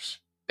dollars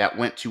that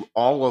went to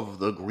all of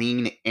the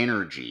green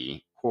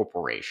energy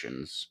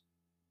corporations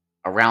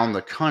around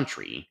the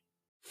country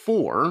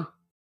for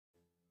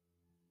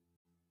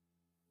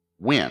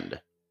wind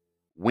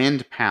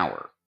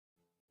power.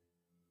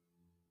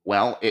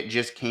 Well, it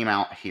just came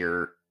out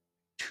here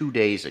 2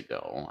 days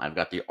ago. I've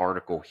got the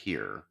article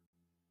here,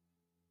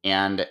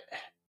 and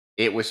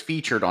it was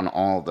featured on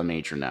all the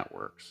major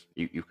networks.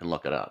 You can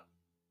look it up.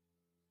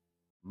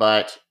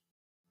 But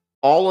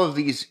all of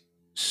these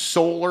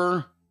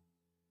solar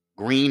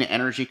green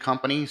energy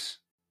companies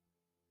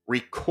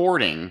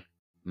recording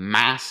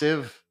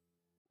massive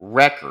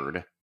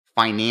record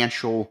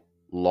financial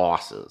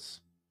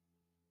losses.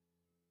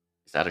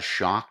 Is that a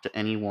shock to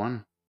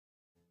anyone?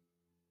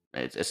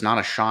 It's not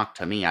a shock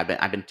to me.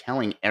 I've been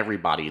telling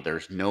everybody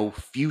there's no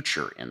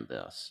future in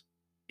this.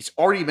 It's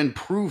already been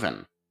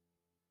proven.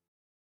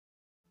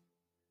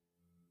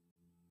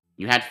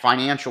 You had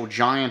financial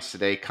giants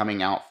today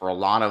coming out for a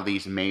lot of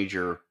these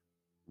major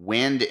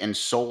wind and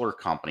solar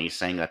companies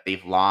saying that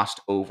they've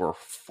lost over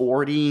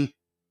 $40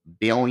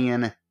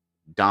 billion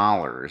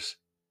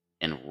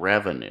in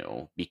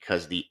revenue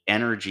because the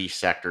energy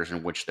sectors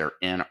in which they're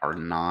in are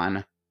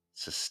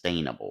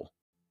non-sustainable.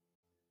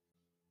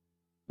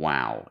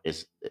 Wow,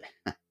 is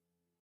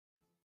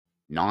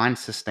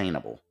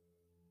non-sustainable.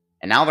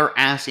 And now they're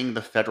asking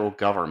the federal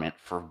government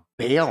for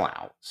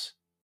bailouts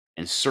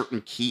in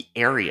certain key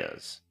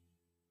areas.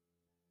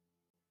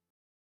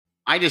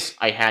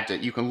 I had to,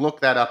 you can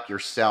look that up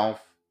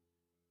yourself.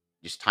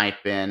 Just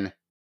type in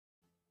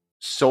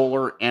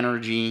solar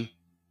energy,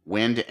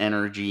 wind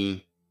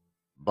energy,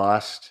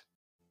 bust,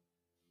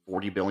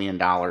 $40 billion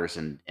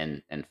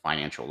in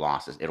financial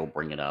losses. It'll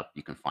bring it up.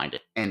 You can find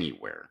it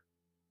anywhere.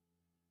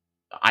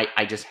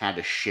 I just had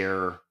to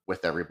share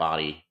with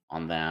everybody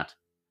on that.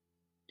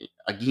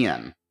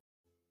 Again,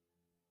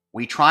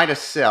 we try to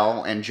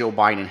sell, and Joe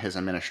Biden and his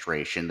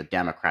administration, the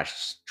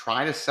Democrats,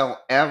 try to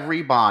sell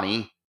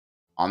everybody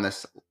on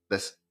this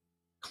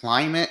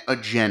climate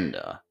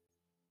agenda,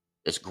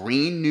 this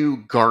green new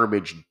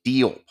garbage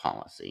deal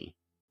policy,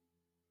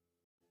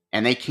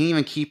 and they can't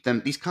even keep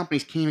them. These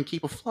companies can't even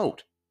keep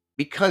afloat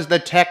because the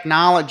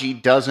technology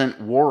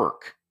doesn't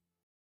work.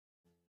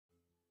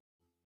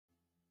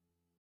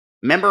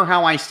 Remember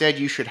how I said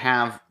you should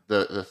have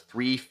the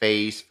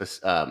three-phase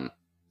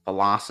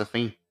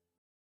philosophy: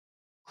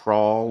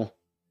 crawl,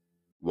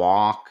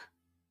 walk,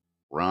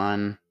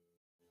 run.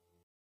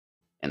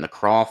 In the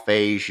crawl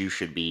phase, you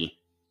should be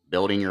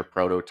building your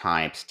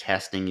prototypes,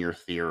 testing your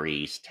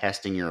theories,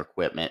 testing your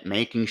equipment,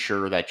 making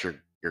sure that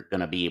you're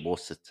going to be able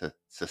to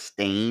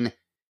sustain,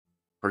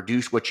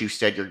 produce what you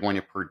said you're going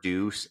to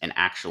produce, and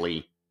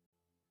actually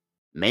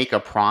make a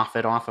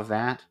profit off of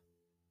that.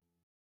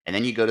 And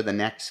then you go to the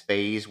next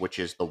phase, which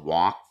is the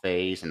walk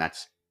phase, and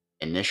that's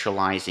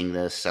initializing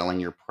this,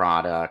 selling your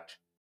product.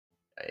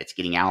 It's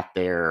getting out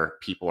there.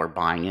 People are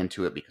buying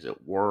into it because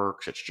it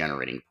works. It's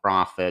generating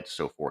profits,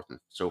 so forth and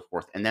so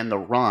forth. And then the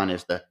run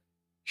is the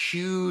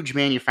huge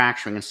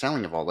manufacturing and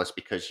selling of all this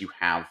because you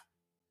have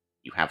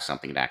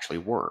something that actually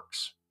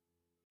works.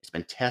 It's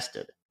been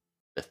tested.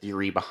 The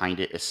theory behind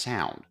it is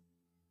sound.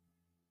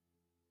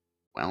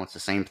 Well, it's the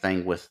same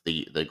thing with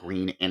the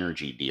green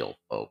energy deal,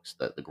 folks.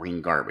 The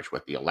green garbage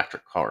with the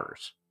electric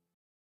cars.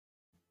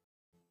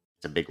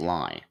 It's a big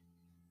lie.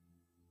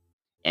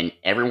 And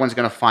everyone's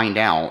going to find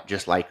out,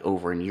 just like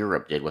over in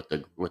Europe did with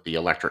the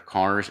electric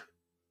cars,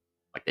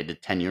 like they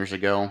did 10 years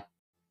ago.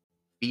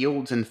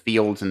 Fields and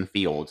fields and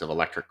fields of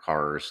electric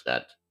cars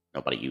that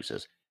nobody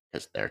uses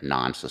because they're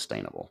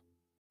non-sustainable.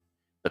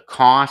 The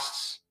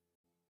costs,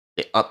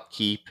 the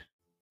upkeep,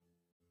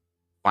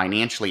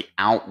 financially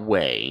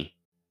outweigh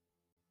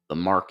the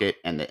market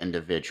and the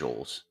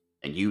individuals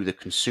and you, the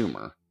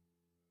consumer.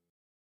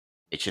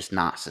 It's just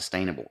not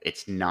sustainable.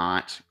 It's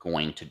not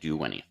going to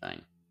do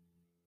anything.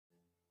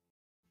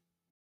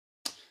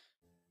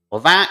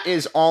 Well, that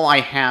is all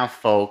I have,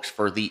 folks,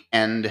 for the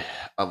end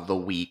of the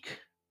week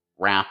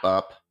wrap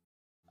up.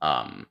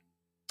 I'm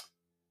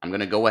going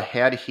to go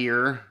ahead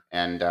here,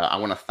 and I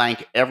want to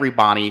thank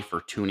everybody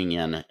for tuning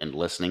in and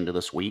listening to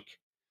this week.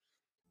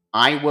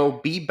 I will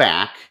be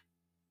back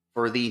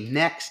for the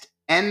next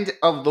end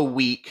of the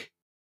week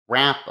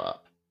wrap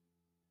up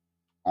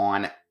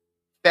on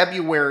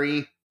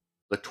February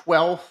the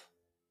 12th.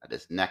 That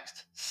is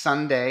next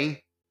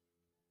Sunday.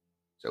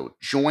 So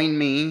join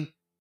me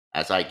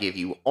as I give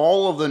you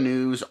all of the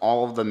news,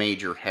 all of the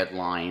major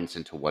headlines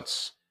into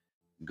what's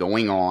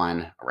going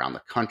on around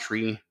the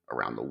country,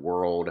 around the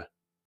world.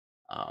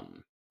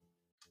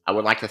 I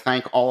would like to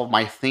thank all of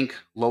my Think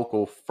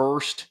Local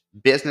First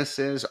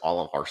businesses,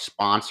 all of our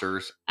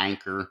sponsors,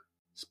 Anchor,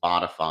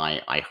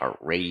 Spotify,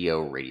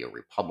 iHeartRadio, Radio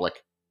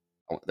Republic.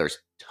 Oh, there's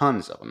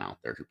tons of them out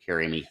there who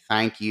carry me.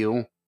 Thank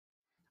you.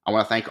 I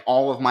want to thank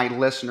all of my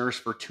listeners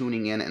for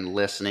tuning in and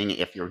listening.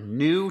 If you're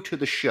new to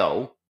the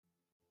show,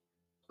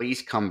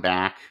 please come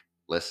back,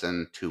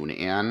 listen, tune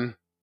in.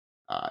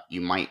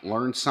 You might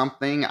learn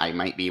something. I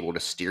might be able to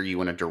steer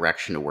you in a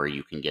direction to where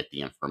you can get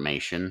the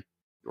information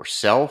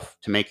yourself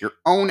to make your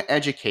own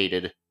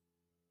educated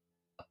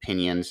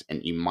opinions,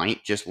 and you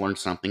might just learn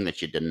something that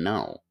you didn't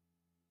know.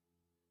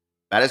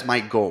 That is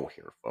my goal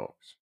here,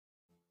 folks,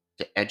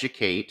 to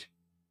educate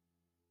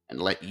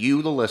and let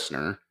you, the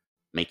listener,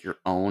 make your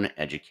own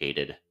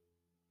educated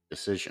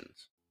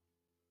decisions.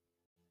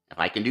 If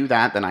I can do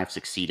that, then I've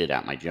succeeded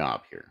at my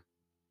job here.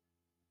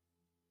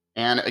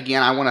 And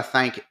again, I want to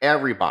thank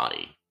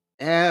everybody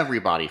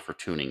for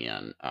tuning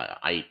in.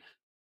 I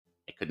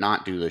could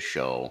not do this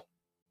show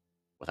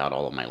without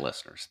all of my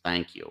listeners.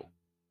 Thank you.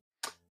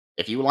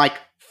 If you like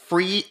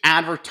free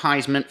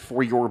advertisement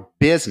for your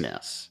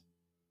business,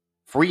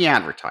 free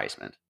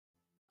advertisement,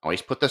 I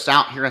always put this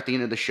out here at the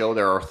end of the show.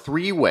 There are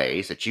 3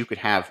 ways that you could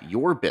have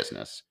your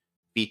business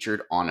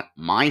featured on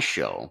my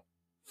show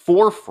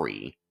for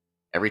free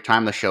every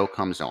time the show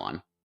comes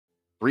on.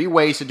 3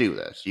 ways to do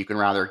this. You can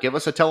rather give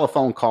us a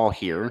telephone call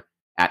here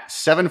at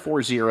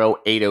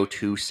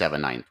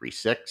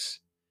 740-802-7936,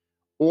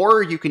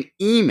 or you can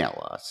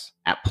email us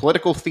at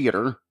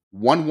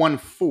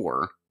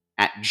politicaltheater114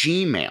 at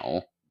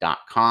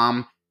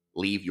gmail.com.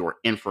 Leave your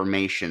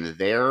information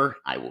there.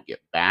 I will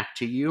get back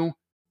to you.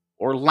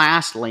 Or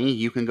lastly,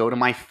 you can go to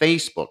my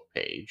Facebook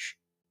page.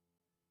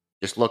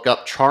 Just look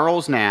up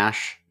Charles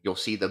Nash. You'll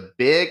see the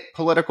big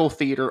political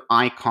theater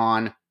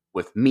icon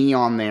with me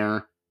on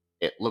there.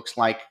 It looks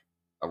like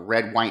a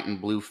red, white, and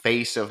blue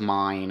face of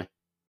mine,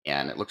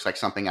 and it looks like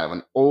something out of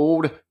an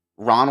old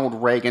Ronald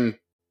Reagan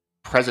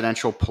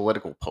presidential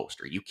political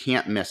poster. You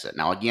can't miss it.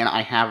 Now, again,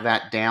 I have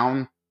that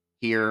down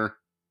here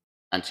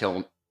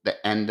until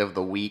the end of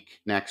the week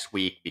next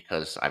week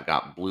because I've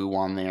got Blue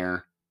on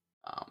there,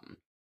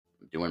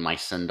 doing my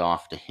send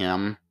off to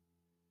him.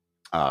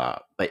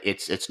 But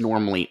it's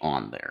normally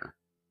on there.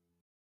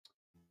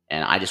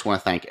 And I just want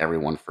to thank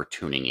everyone for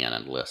tuning in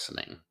and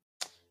listening.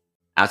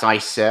 As I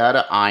said,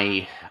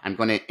 I'm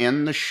going to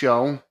end the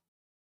show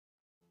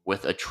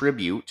with a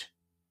tribute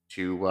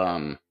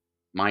to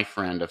my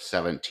friend of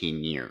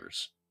 17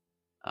 years.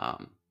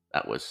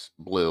 That was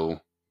Blue,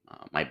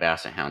 my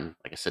basset hound.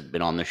 Like I said,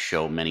 been on this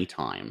show many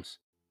times.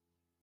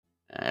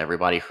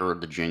 Everybody heard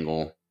the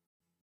jingle.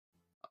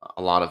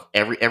 A lot of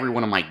every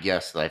one of my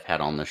guests that I've had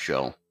on the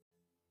show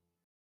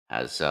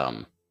has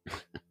had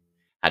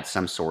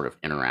some sort of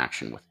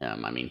interaction with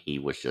him. I mean, he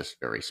was just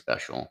very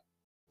special,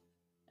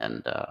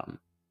 and I'm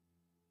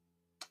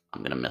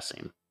gonna miss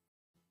him.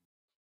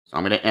 So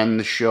I'm gonna end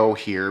the show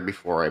here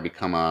before I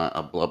become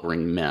a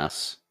blubbering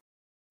mess,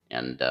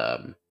 and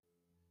I'm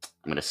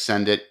gonna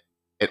send it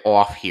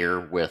off here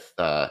with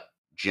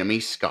Jimmy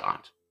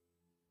Scott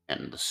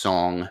and the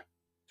song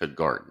 "To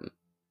Garden."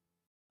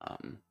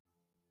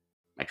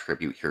 My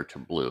tribute here to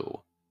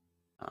Blue.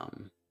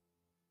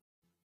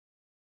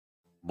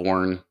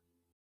 Born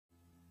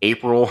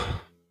April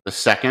the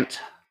 2nd,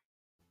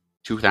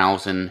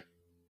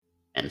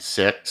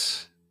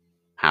 2006.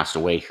 Passed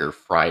away here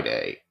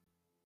Friday,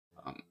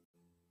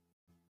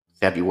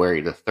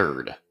 February the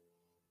 3rd,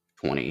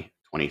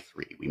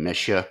 2023. We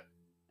miss you,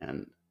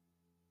 and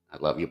I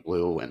love you,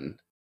 Blue, and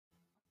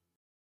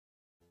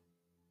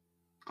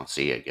I'll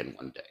see you again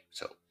one day.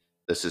 So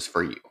this is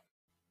for you.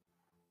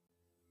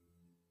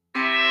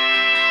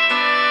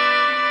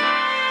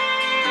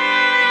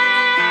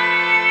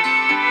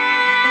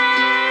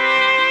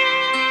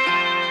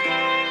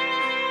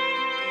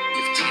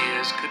 If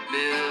tears could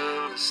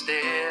build a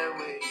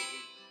stairway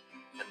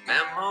and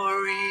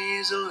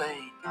memories a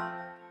lane,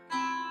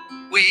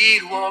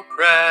 we'd walk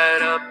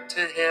right up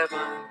to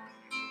heaven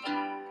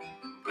and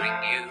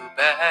bring you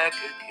back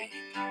again.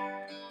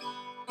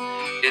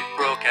 It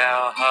broke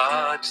our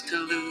hearts to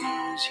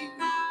lose you,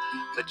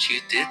 but you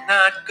did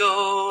not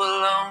go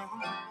alone.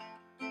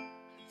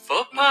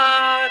 For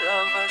part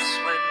of us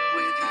went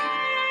with you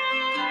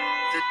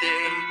the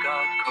day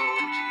God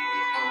called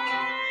you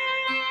home.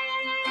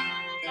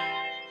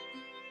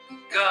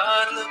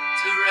 God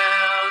looked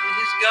around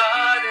his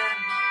garden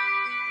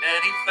and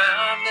he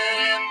found an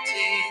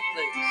empty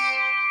place.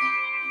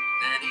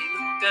 Then he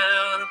looked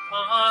down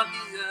upon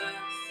the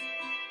earth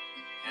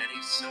and he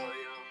saw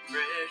your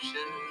precious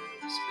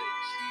face.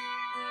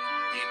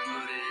 He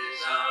put his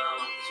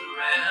arms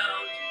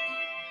around you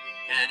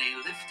and he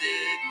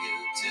lifted you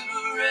to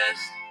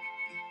rest.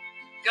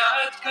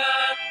 God's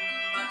garden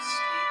must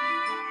be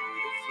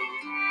beautiful.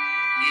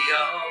 He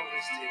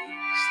always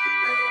takes the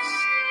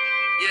best.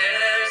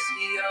 Yes,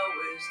 he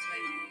always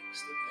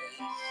takes the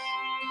best.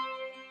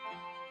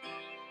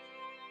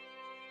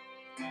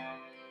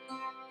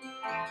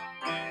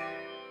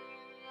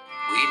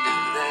 We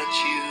knew that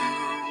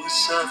you were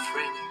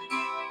suffering.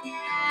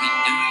 We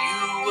knew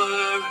you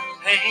were in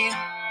pain.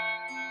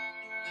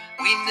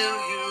 We knew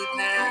you'd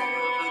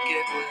never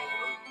get well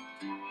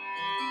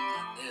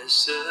on this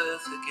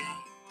earth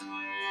again.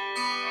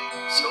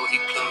 So he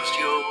closed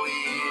your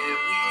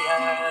weary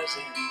eyes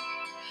and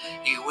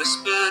he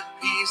whispered,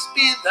 "Peace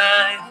be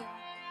thine."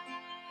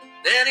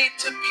 Then he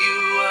took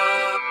you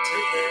up to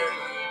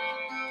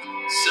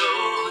heaven,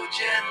 so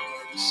gentle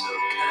and so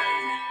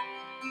kind.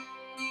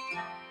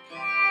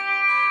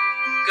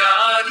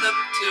 God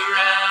looked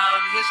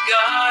around his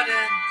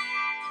garden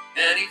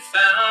and he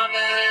found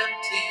an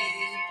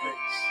empty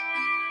place.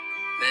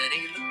 Then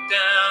he looked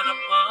down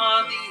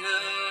upon the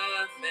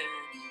earth and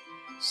he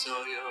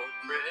saw your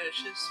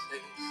precious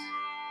face.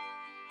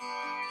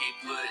 He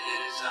put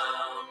his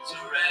arms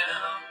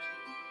around you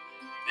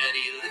and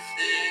he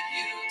lifted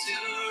you to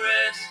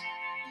rest.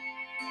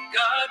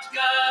 God's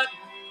garden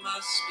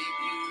must be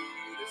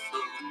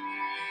beautiful.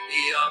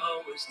 He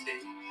always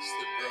takes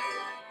the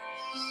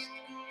best.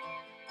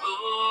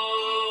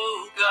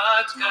 Oh,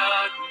 God's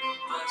garden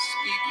must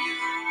be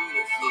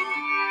beautiful.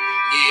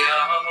 He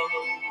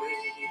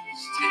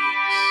always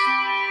takes